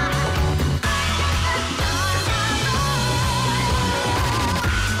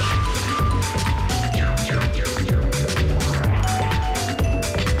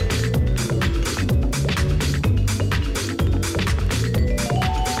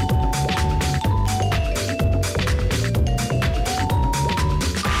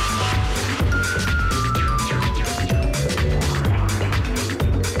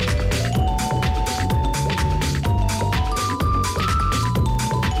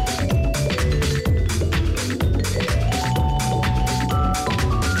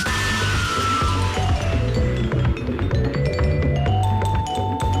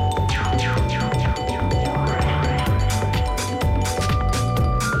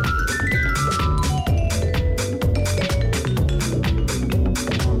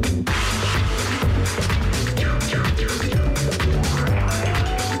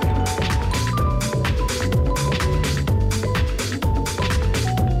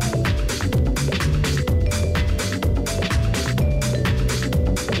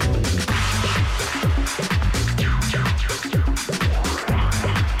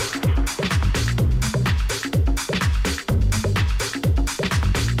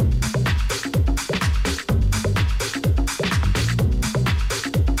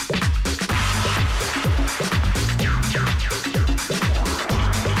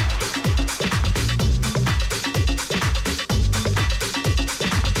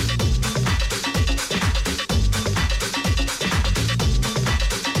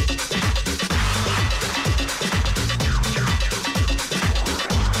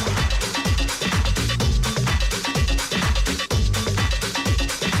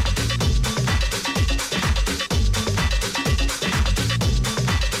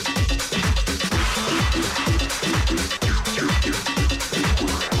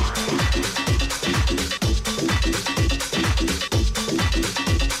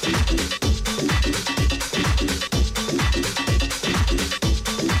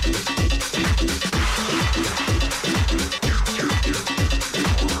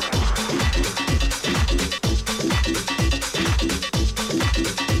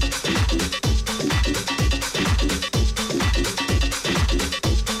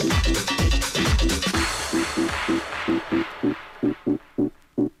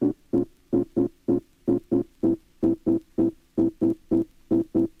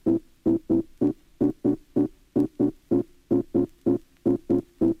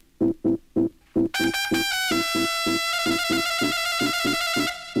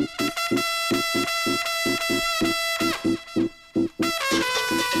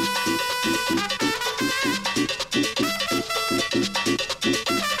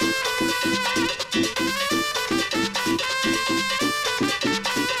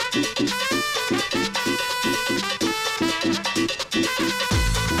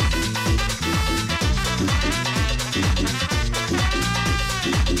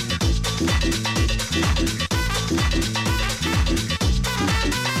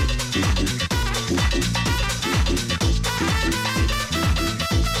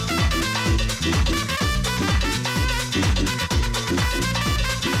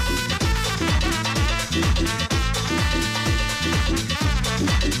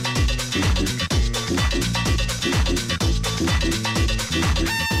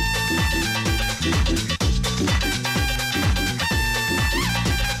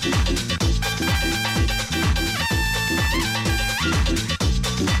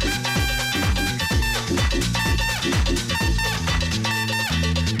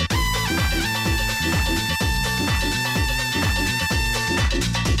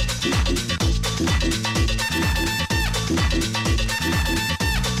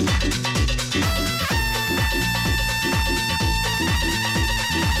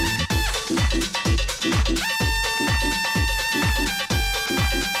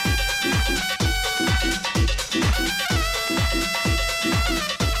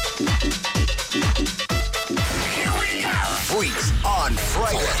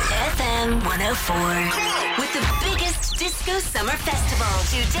 FM 104. With the biggest disco summer festival.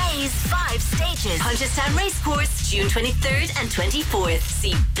 Today's 5 stages. Punchestown Racecourse, June 23rd and 24th.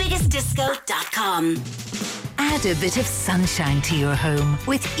 See biggestdisco.com. Add a bit of sunshine to your home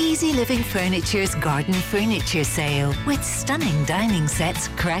with Easy Living Furniture's garden furniture sale. With stunning dining sets,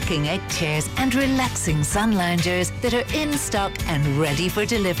 cracking egg chairs and relaxing sun loungers that are in stock and ready for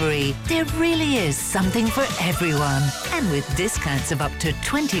delivery. There really is something for everyone. And with discounts of up to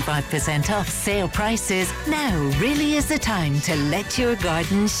 25% off sale prices, now really is the time to let your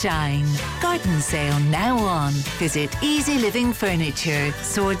garden shine. Garden sale now on. Visit Easy Living Furniture,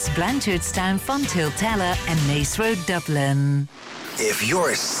 Swords, Blanchardstown, Fonthill, Tella and Nace Road, Dublin. If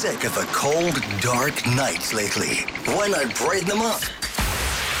you're sick of the cold, dark nights lately, why not brighten them up?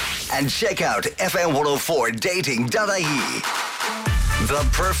 And check out FM104dating.ie. The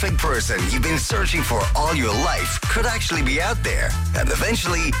perfect person you've been searching for all your life could actually be out there. And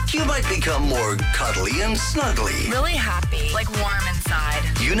eventually, you might become more cuddly and snuggly. Really happy, like warm inside.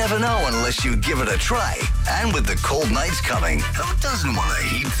 You never know unless you give it a try. And with the cold nights coming, who doesn't want to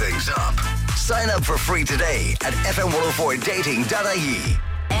heat things up? Sign up for free today at FM104dating.ie.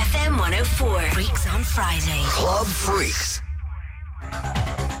 FM 104. Freaks on Friday. Club Freaks.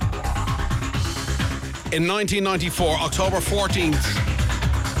 In 1994, October 14th,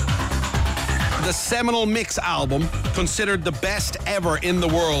 the seminal Mix album, considered the best ever in the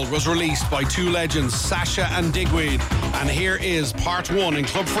world, was released by two legends, Sasha and Digweed. And here is part one in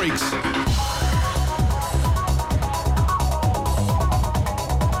Club Freaks.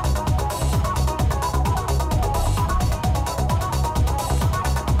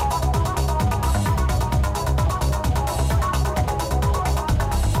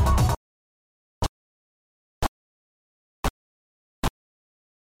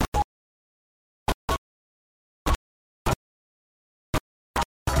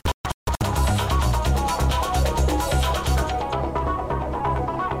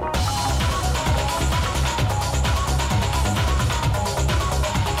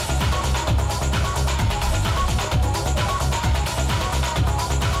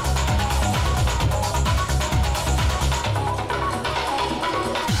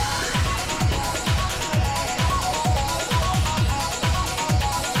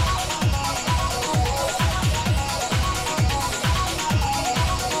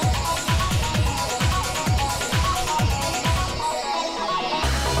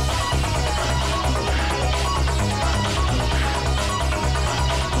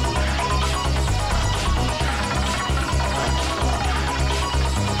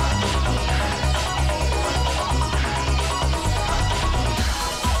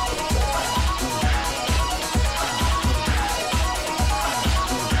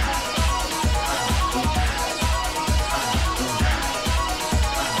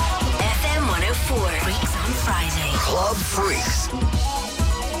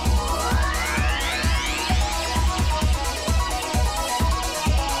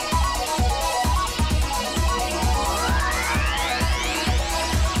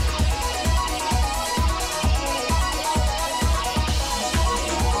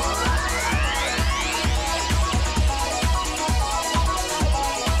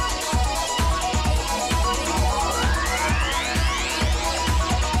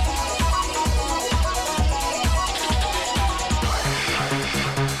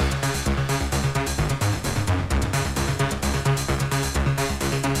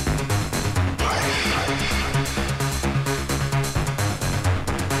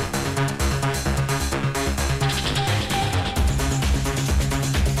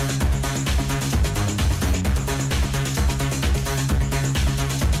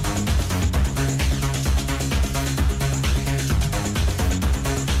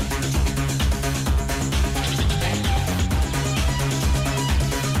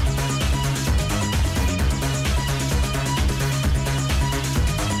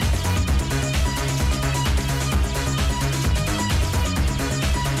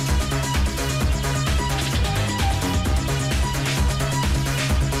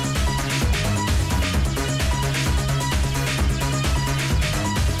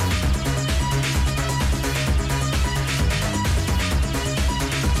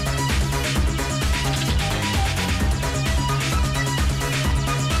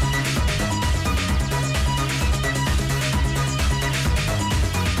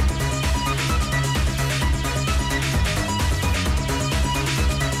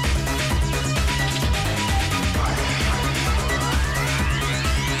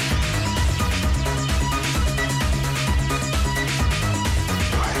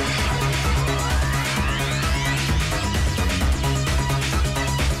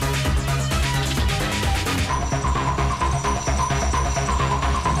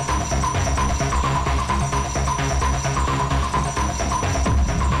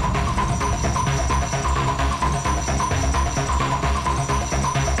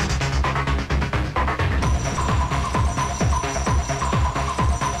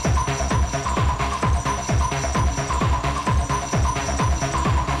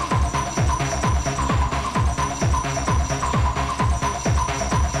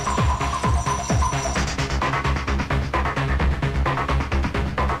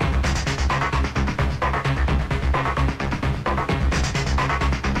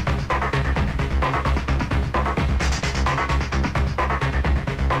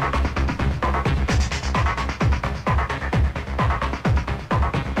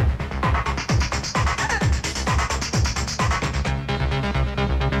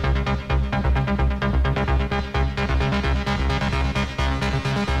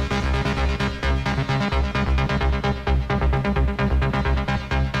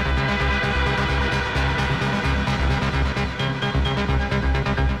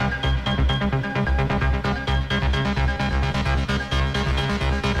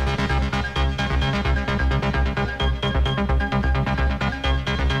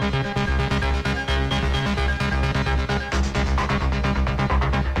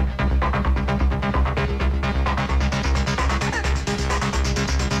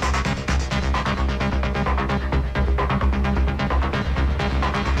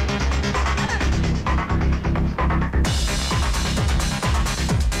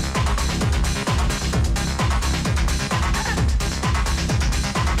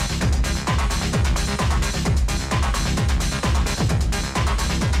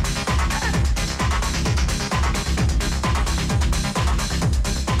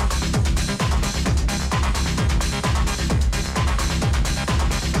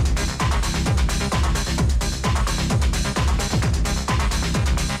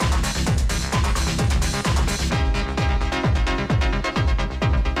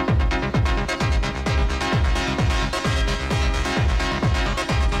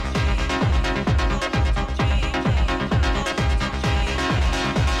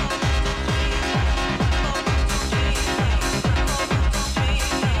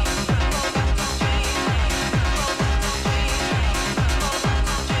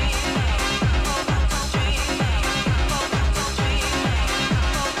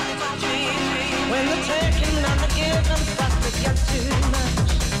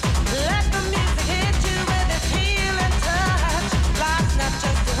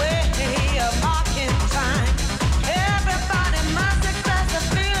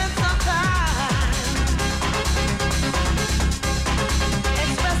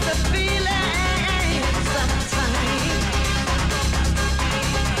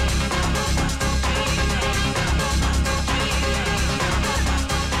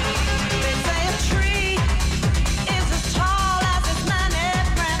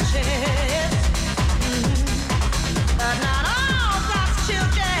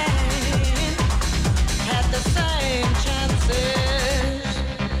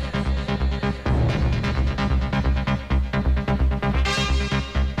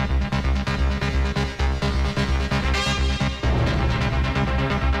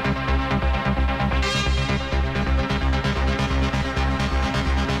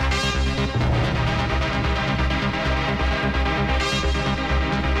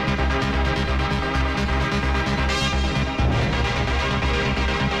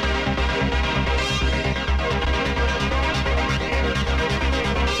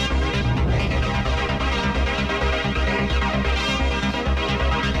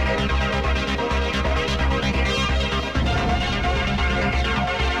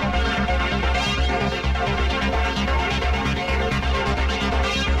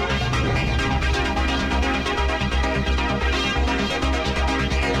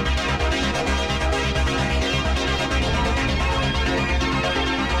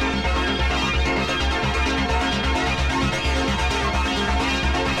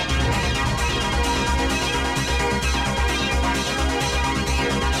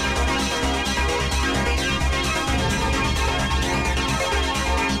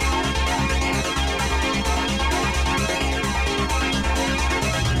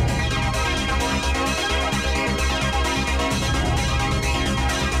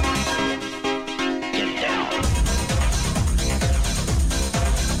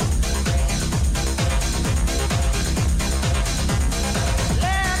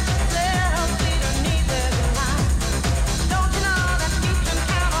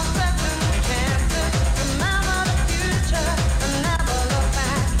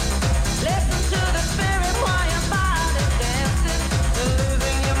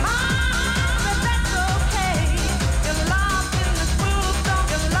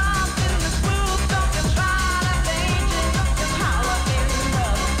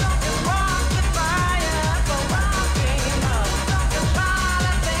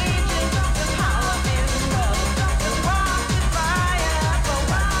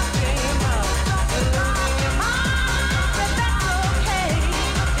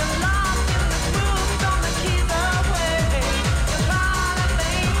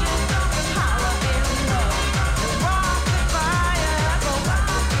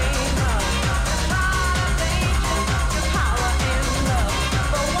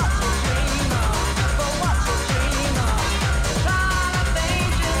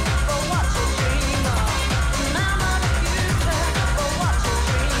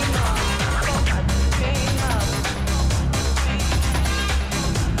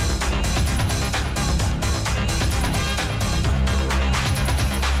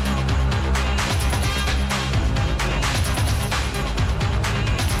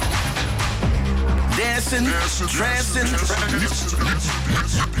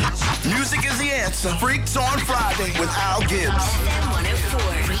 That's Freaks on Friday with Al Gibbs. FM 104.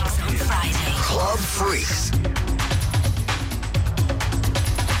 Freaks on Friday. Club Freaks.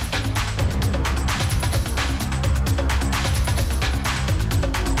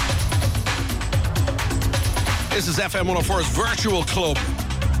 This is FM 104's Virtual Club.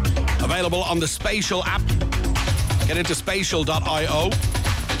 Available on the Spatial app. Get into spatial.io.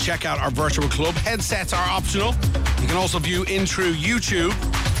 Check out our Virtual Club. Headsets are optional. You can also view in through YouTube.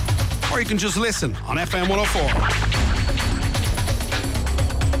 Or you can just listen on FM 104.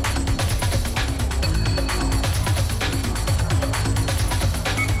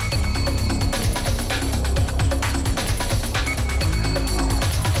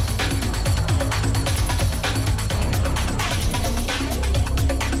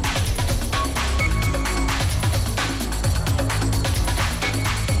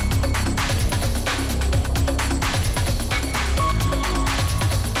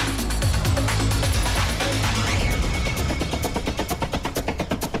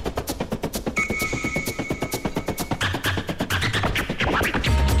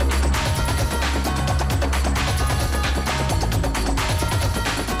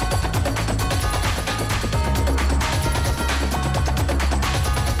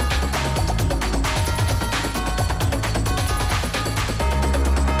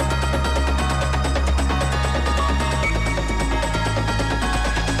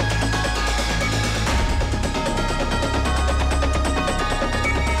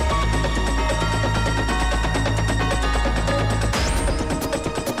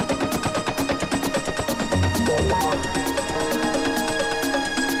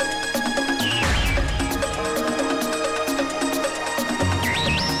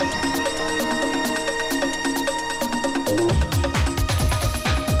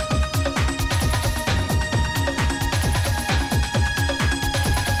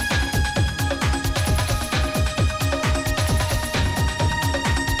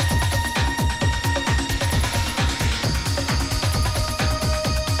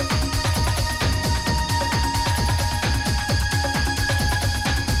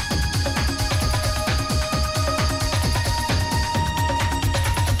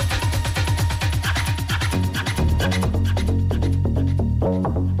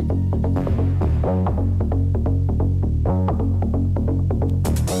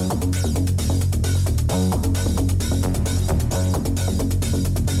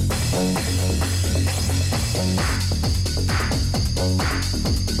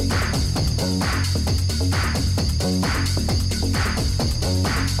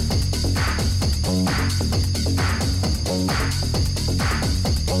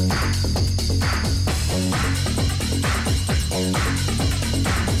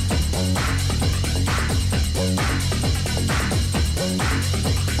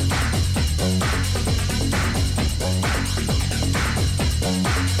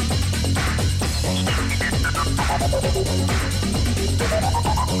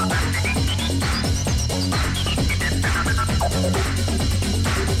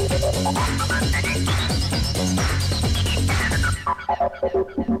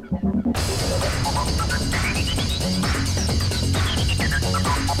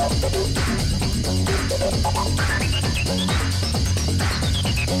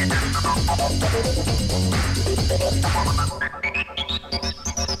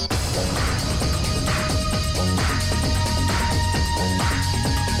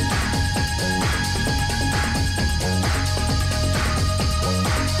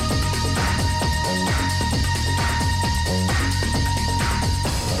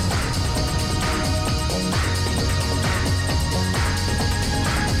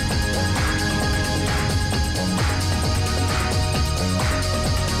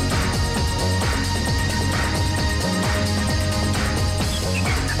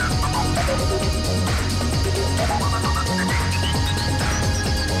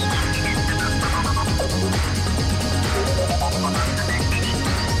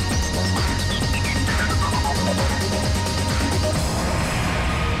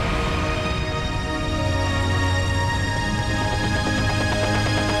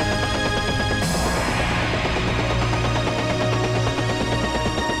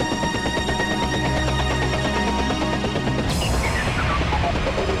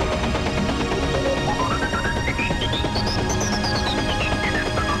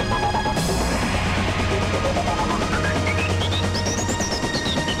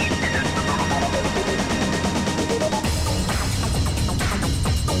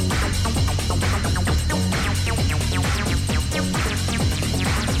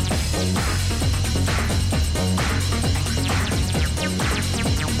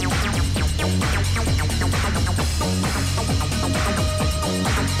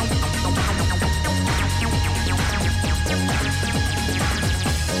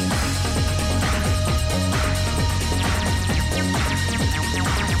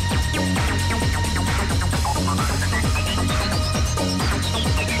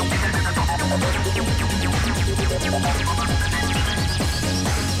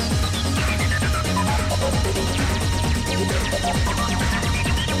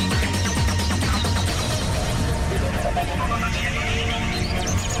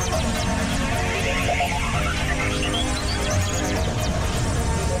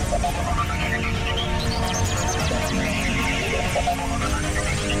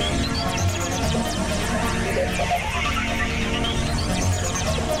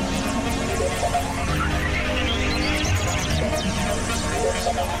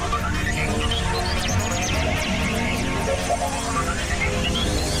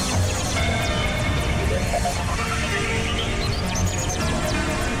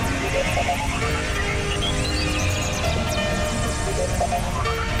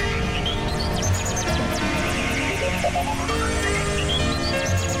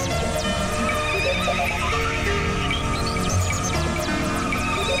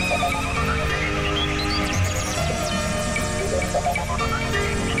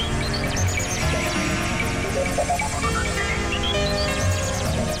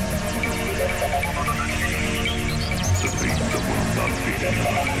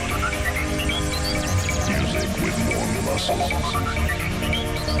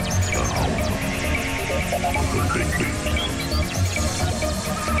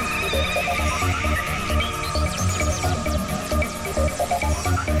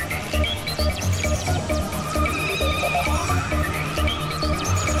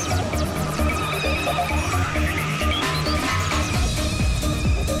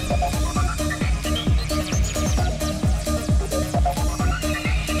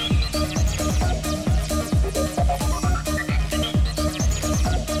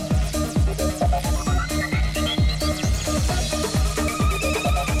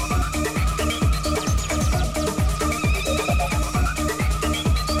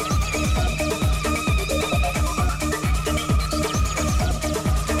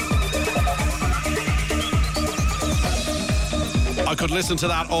 could listen to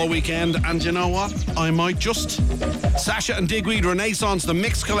that all weekend. And you know what? I might just. Sasha and Digweed Renaissance, the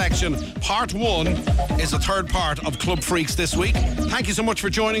Mix Collection, Part 1 is the third part of Club Freaks this week. Thank you so much for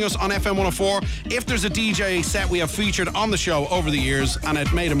joining us on FM 104. If there's a DJ set we have featured on the show over the years and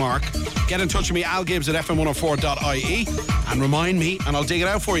it made a mark, get in touch with me, Al Gibbs at fm104.ie, and remind me and I'll dig it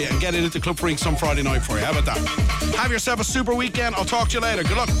out for you and get it into Club Freaks on Friday night for you. How about that? Have yourself a super weekend. I'll talk to you later.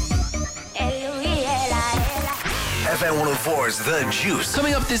 Good luck. FM 104's The Juice.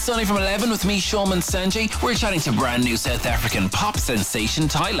 Coming up this Sunday from 11 with me, Shawman Sanjay, we're chatting to brand new South African pop sensation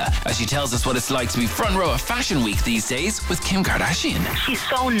Tyla as she tells us what it's like to be front row of Fashion Week these days with Kim Kardashian. She's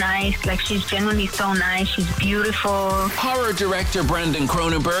so nice, like she's genuinely so nice, she's beautiful. Horror director Brandon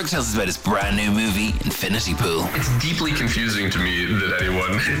Cronenberg tells us about his brand new movie, Infinity Pool. It's deeply confusing to me that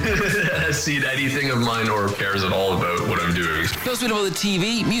anyone has seen anything of mine or cares at all about what I'm doing. Plus with all the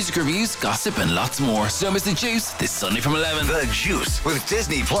TV, music reviews, gossip and lots more. So don't miss The Juice this Sunday from 11. The Juice with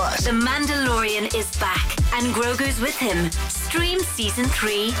Disney Plus. The Mandalorian is back and Grogu's with him. Stream season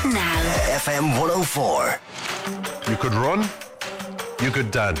 3 now. FM 104. You could run, you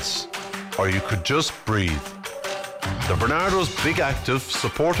could dance, or you could just breathe. The Bernardo's Big Active,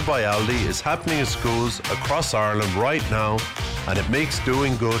 supported by Aldi, is happening in schools across Ireland right now, and it makes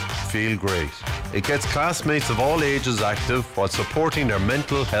doing good feel great. It gets classmates of all ages active while supporting their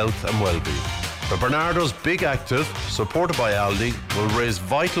mental health and well-being. The Bernardo's Big Active, supported by Aldi, will raise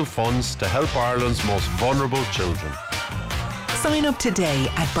vital funds to help Ireland's most vulnerable children. Sign up today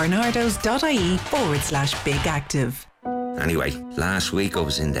at bernardos.ie/Big Active. Anyway, last week I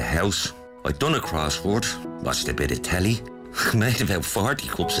was in the house. I'd done a crossword, watched a bit of telly, made about 40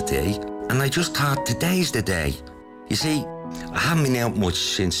 cups of tea, and I just thought today's the day. You see, I haven't been out much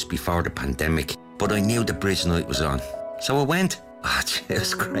since before the pandemic, but I knew the bridge night was on. So I went. It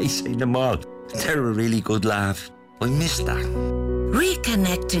was great seeing them all. They're a really good laugh. I missed that.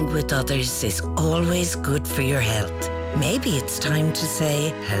 Reconnecting with others is always good for your health. Maybe it's time to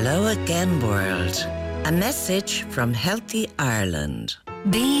say hello again, world. A message from Healthy Ireland.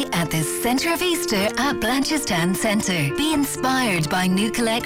 Be at the centre of Easter at Blanchardstown Centre. Be inspired by new collections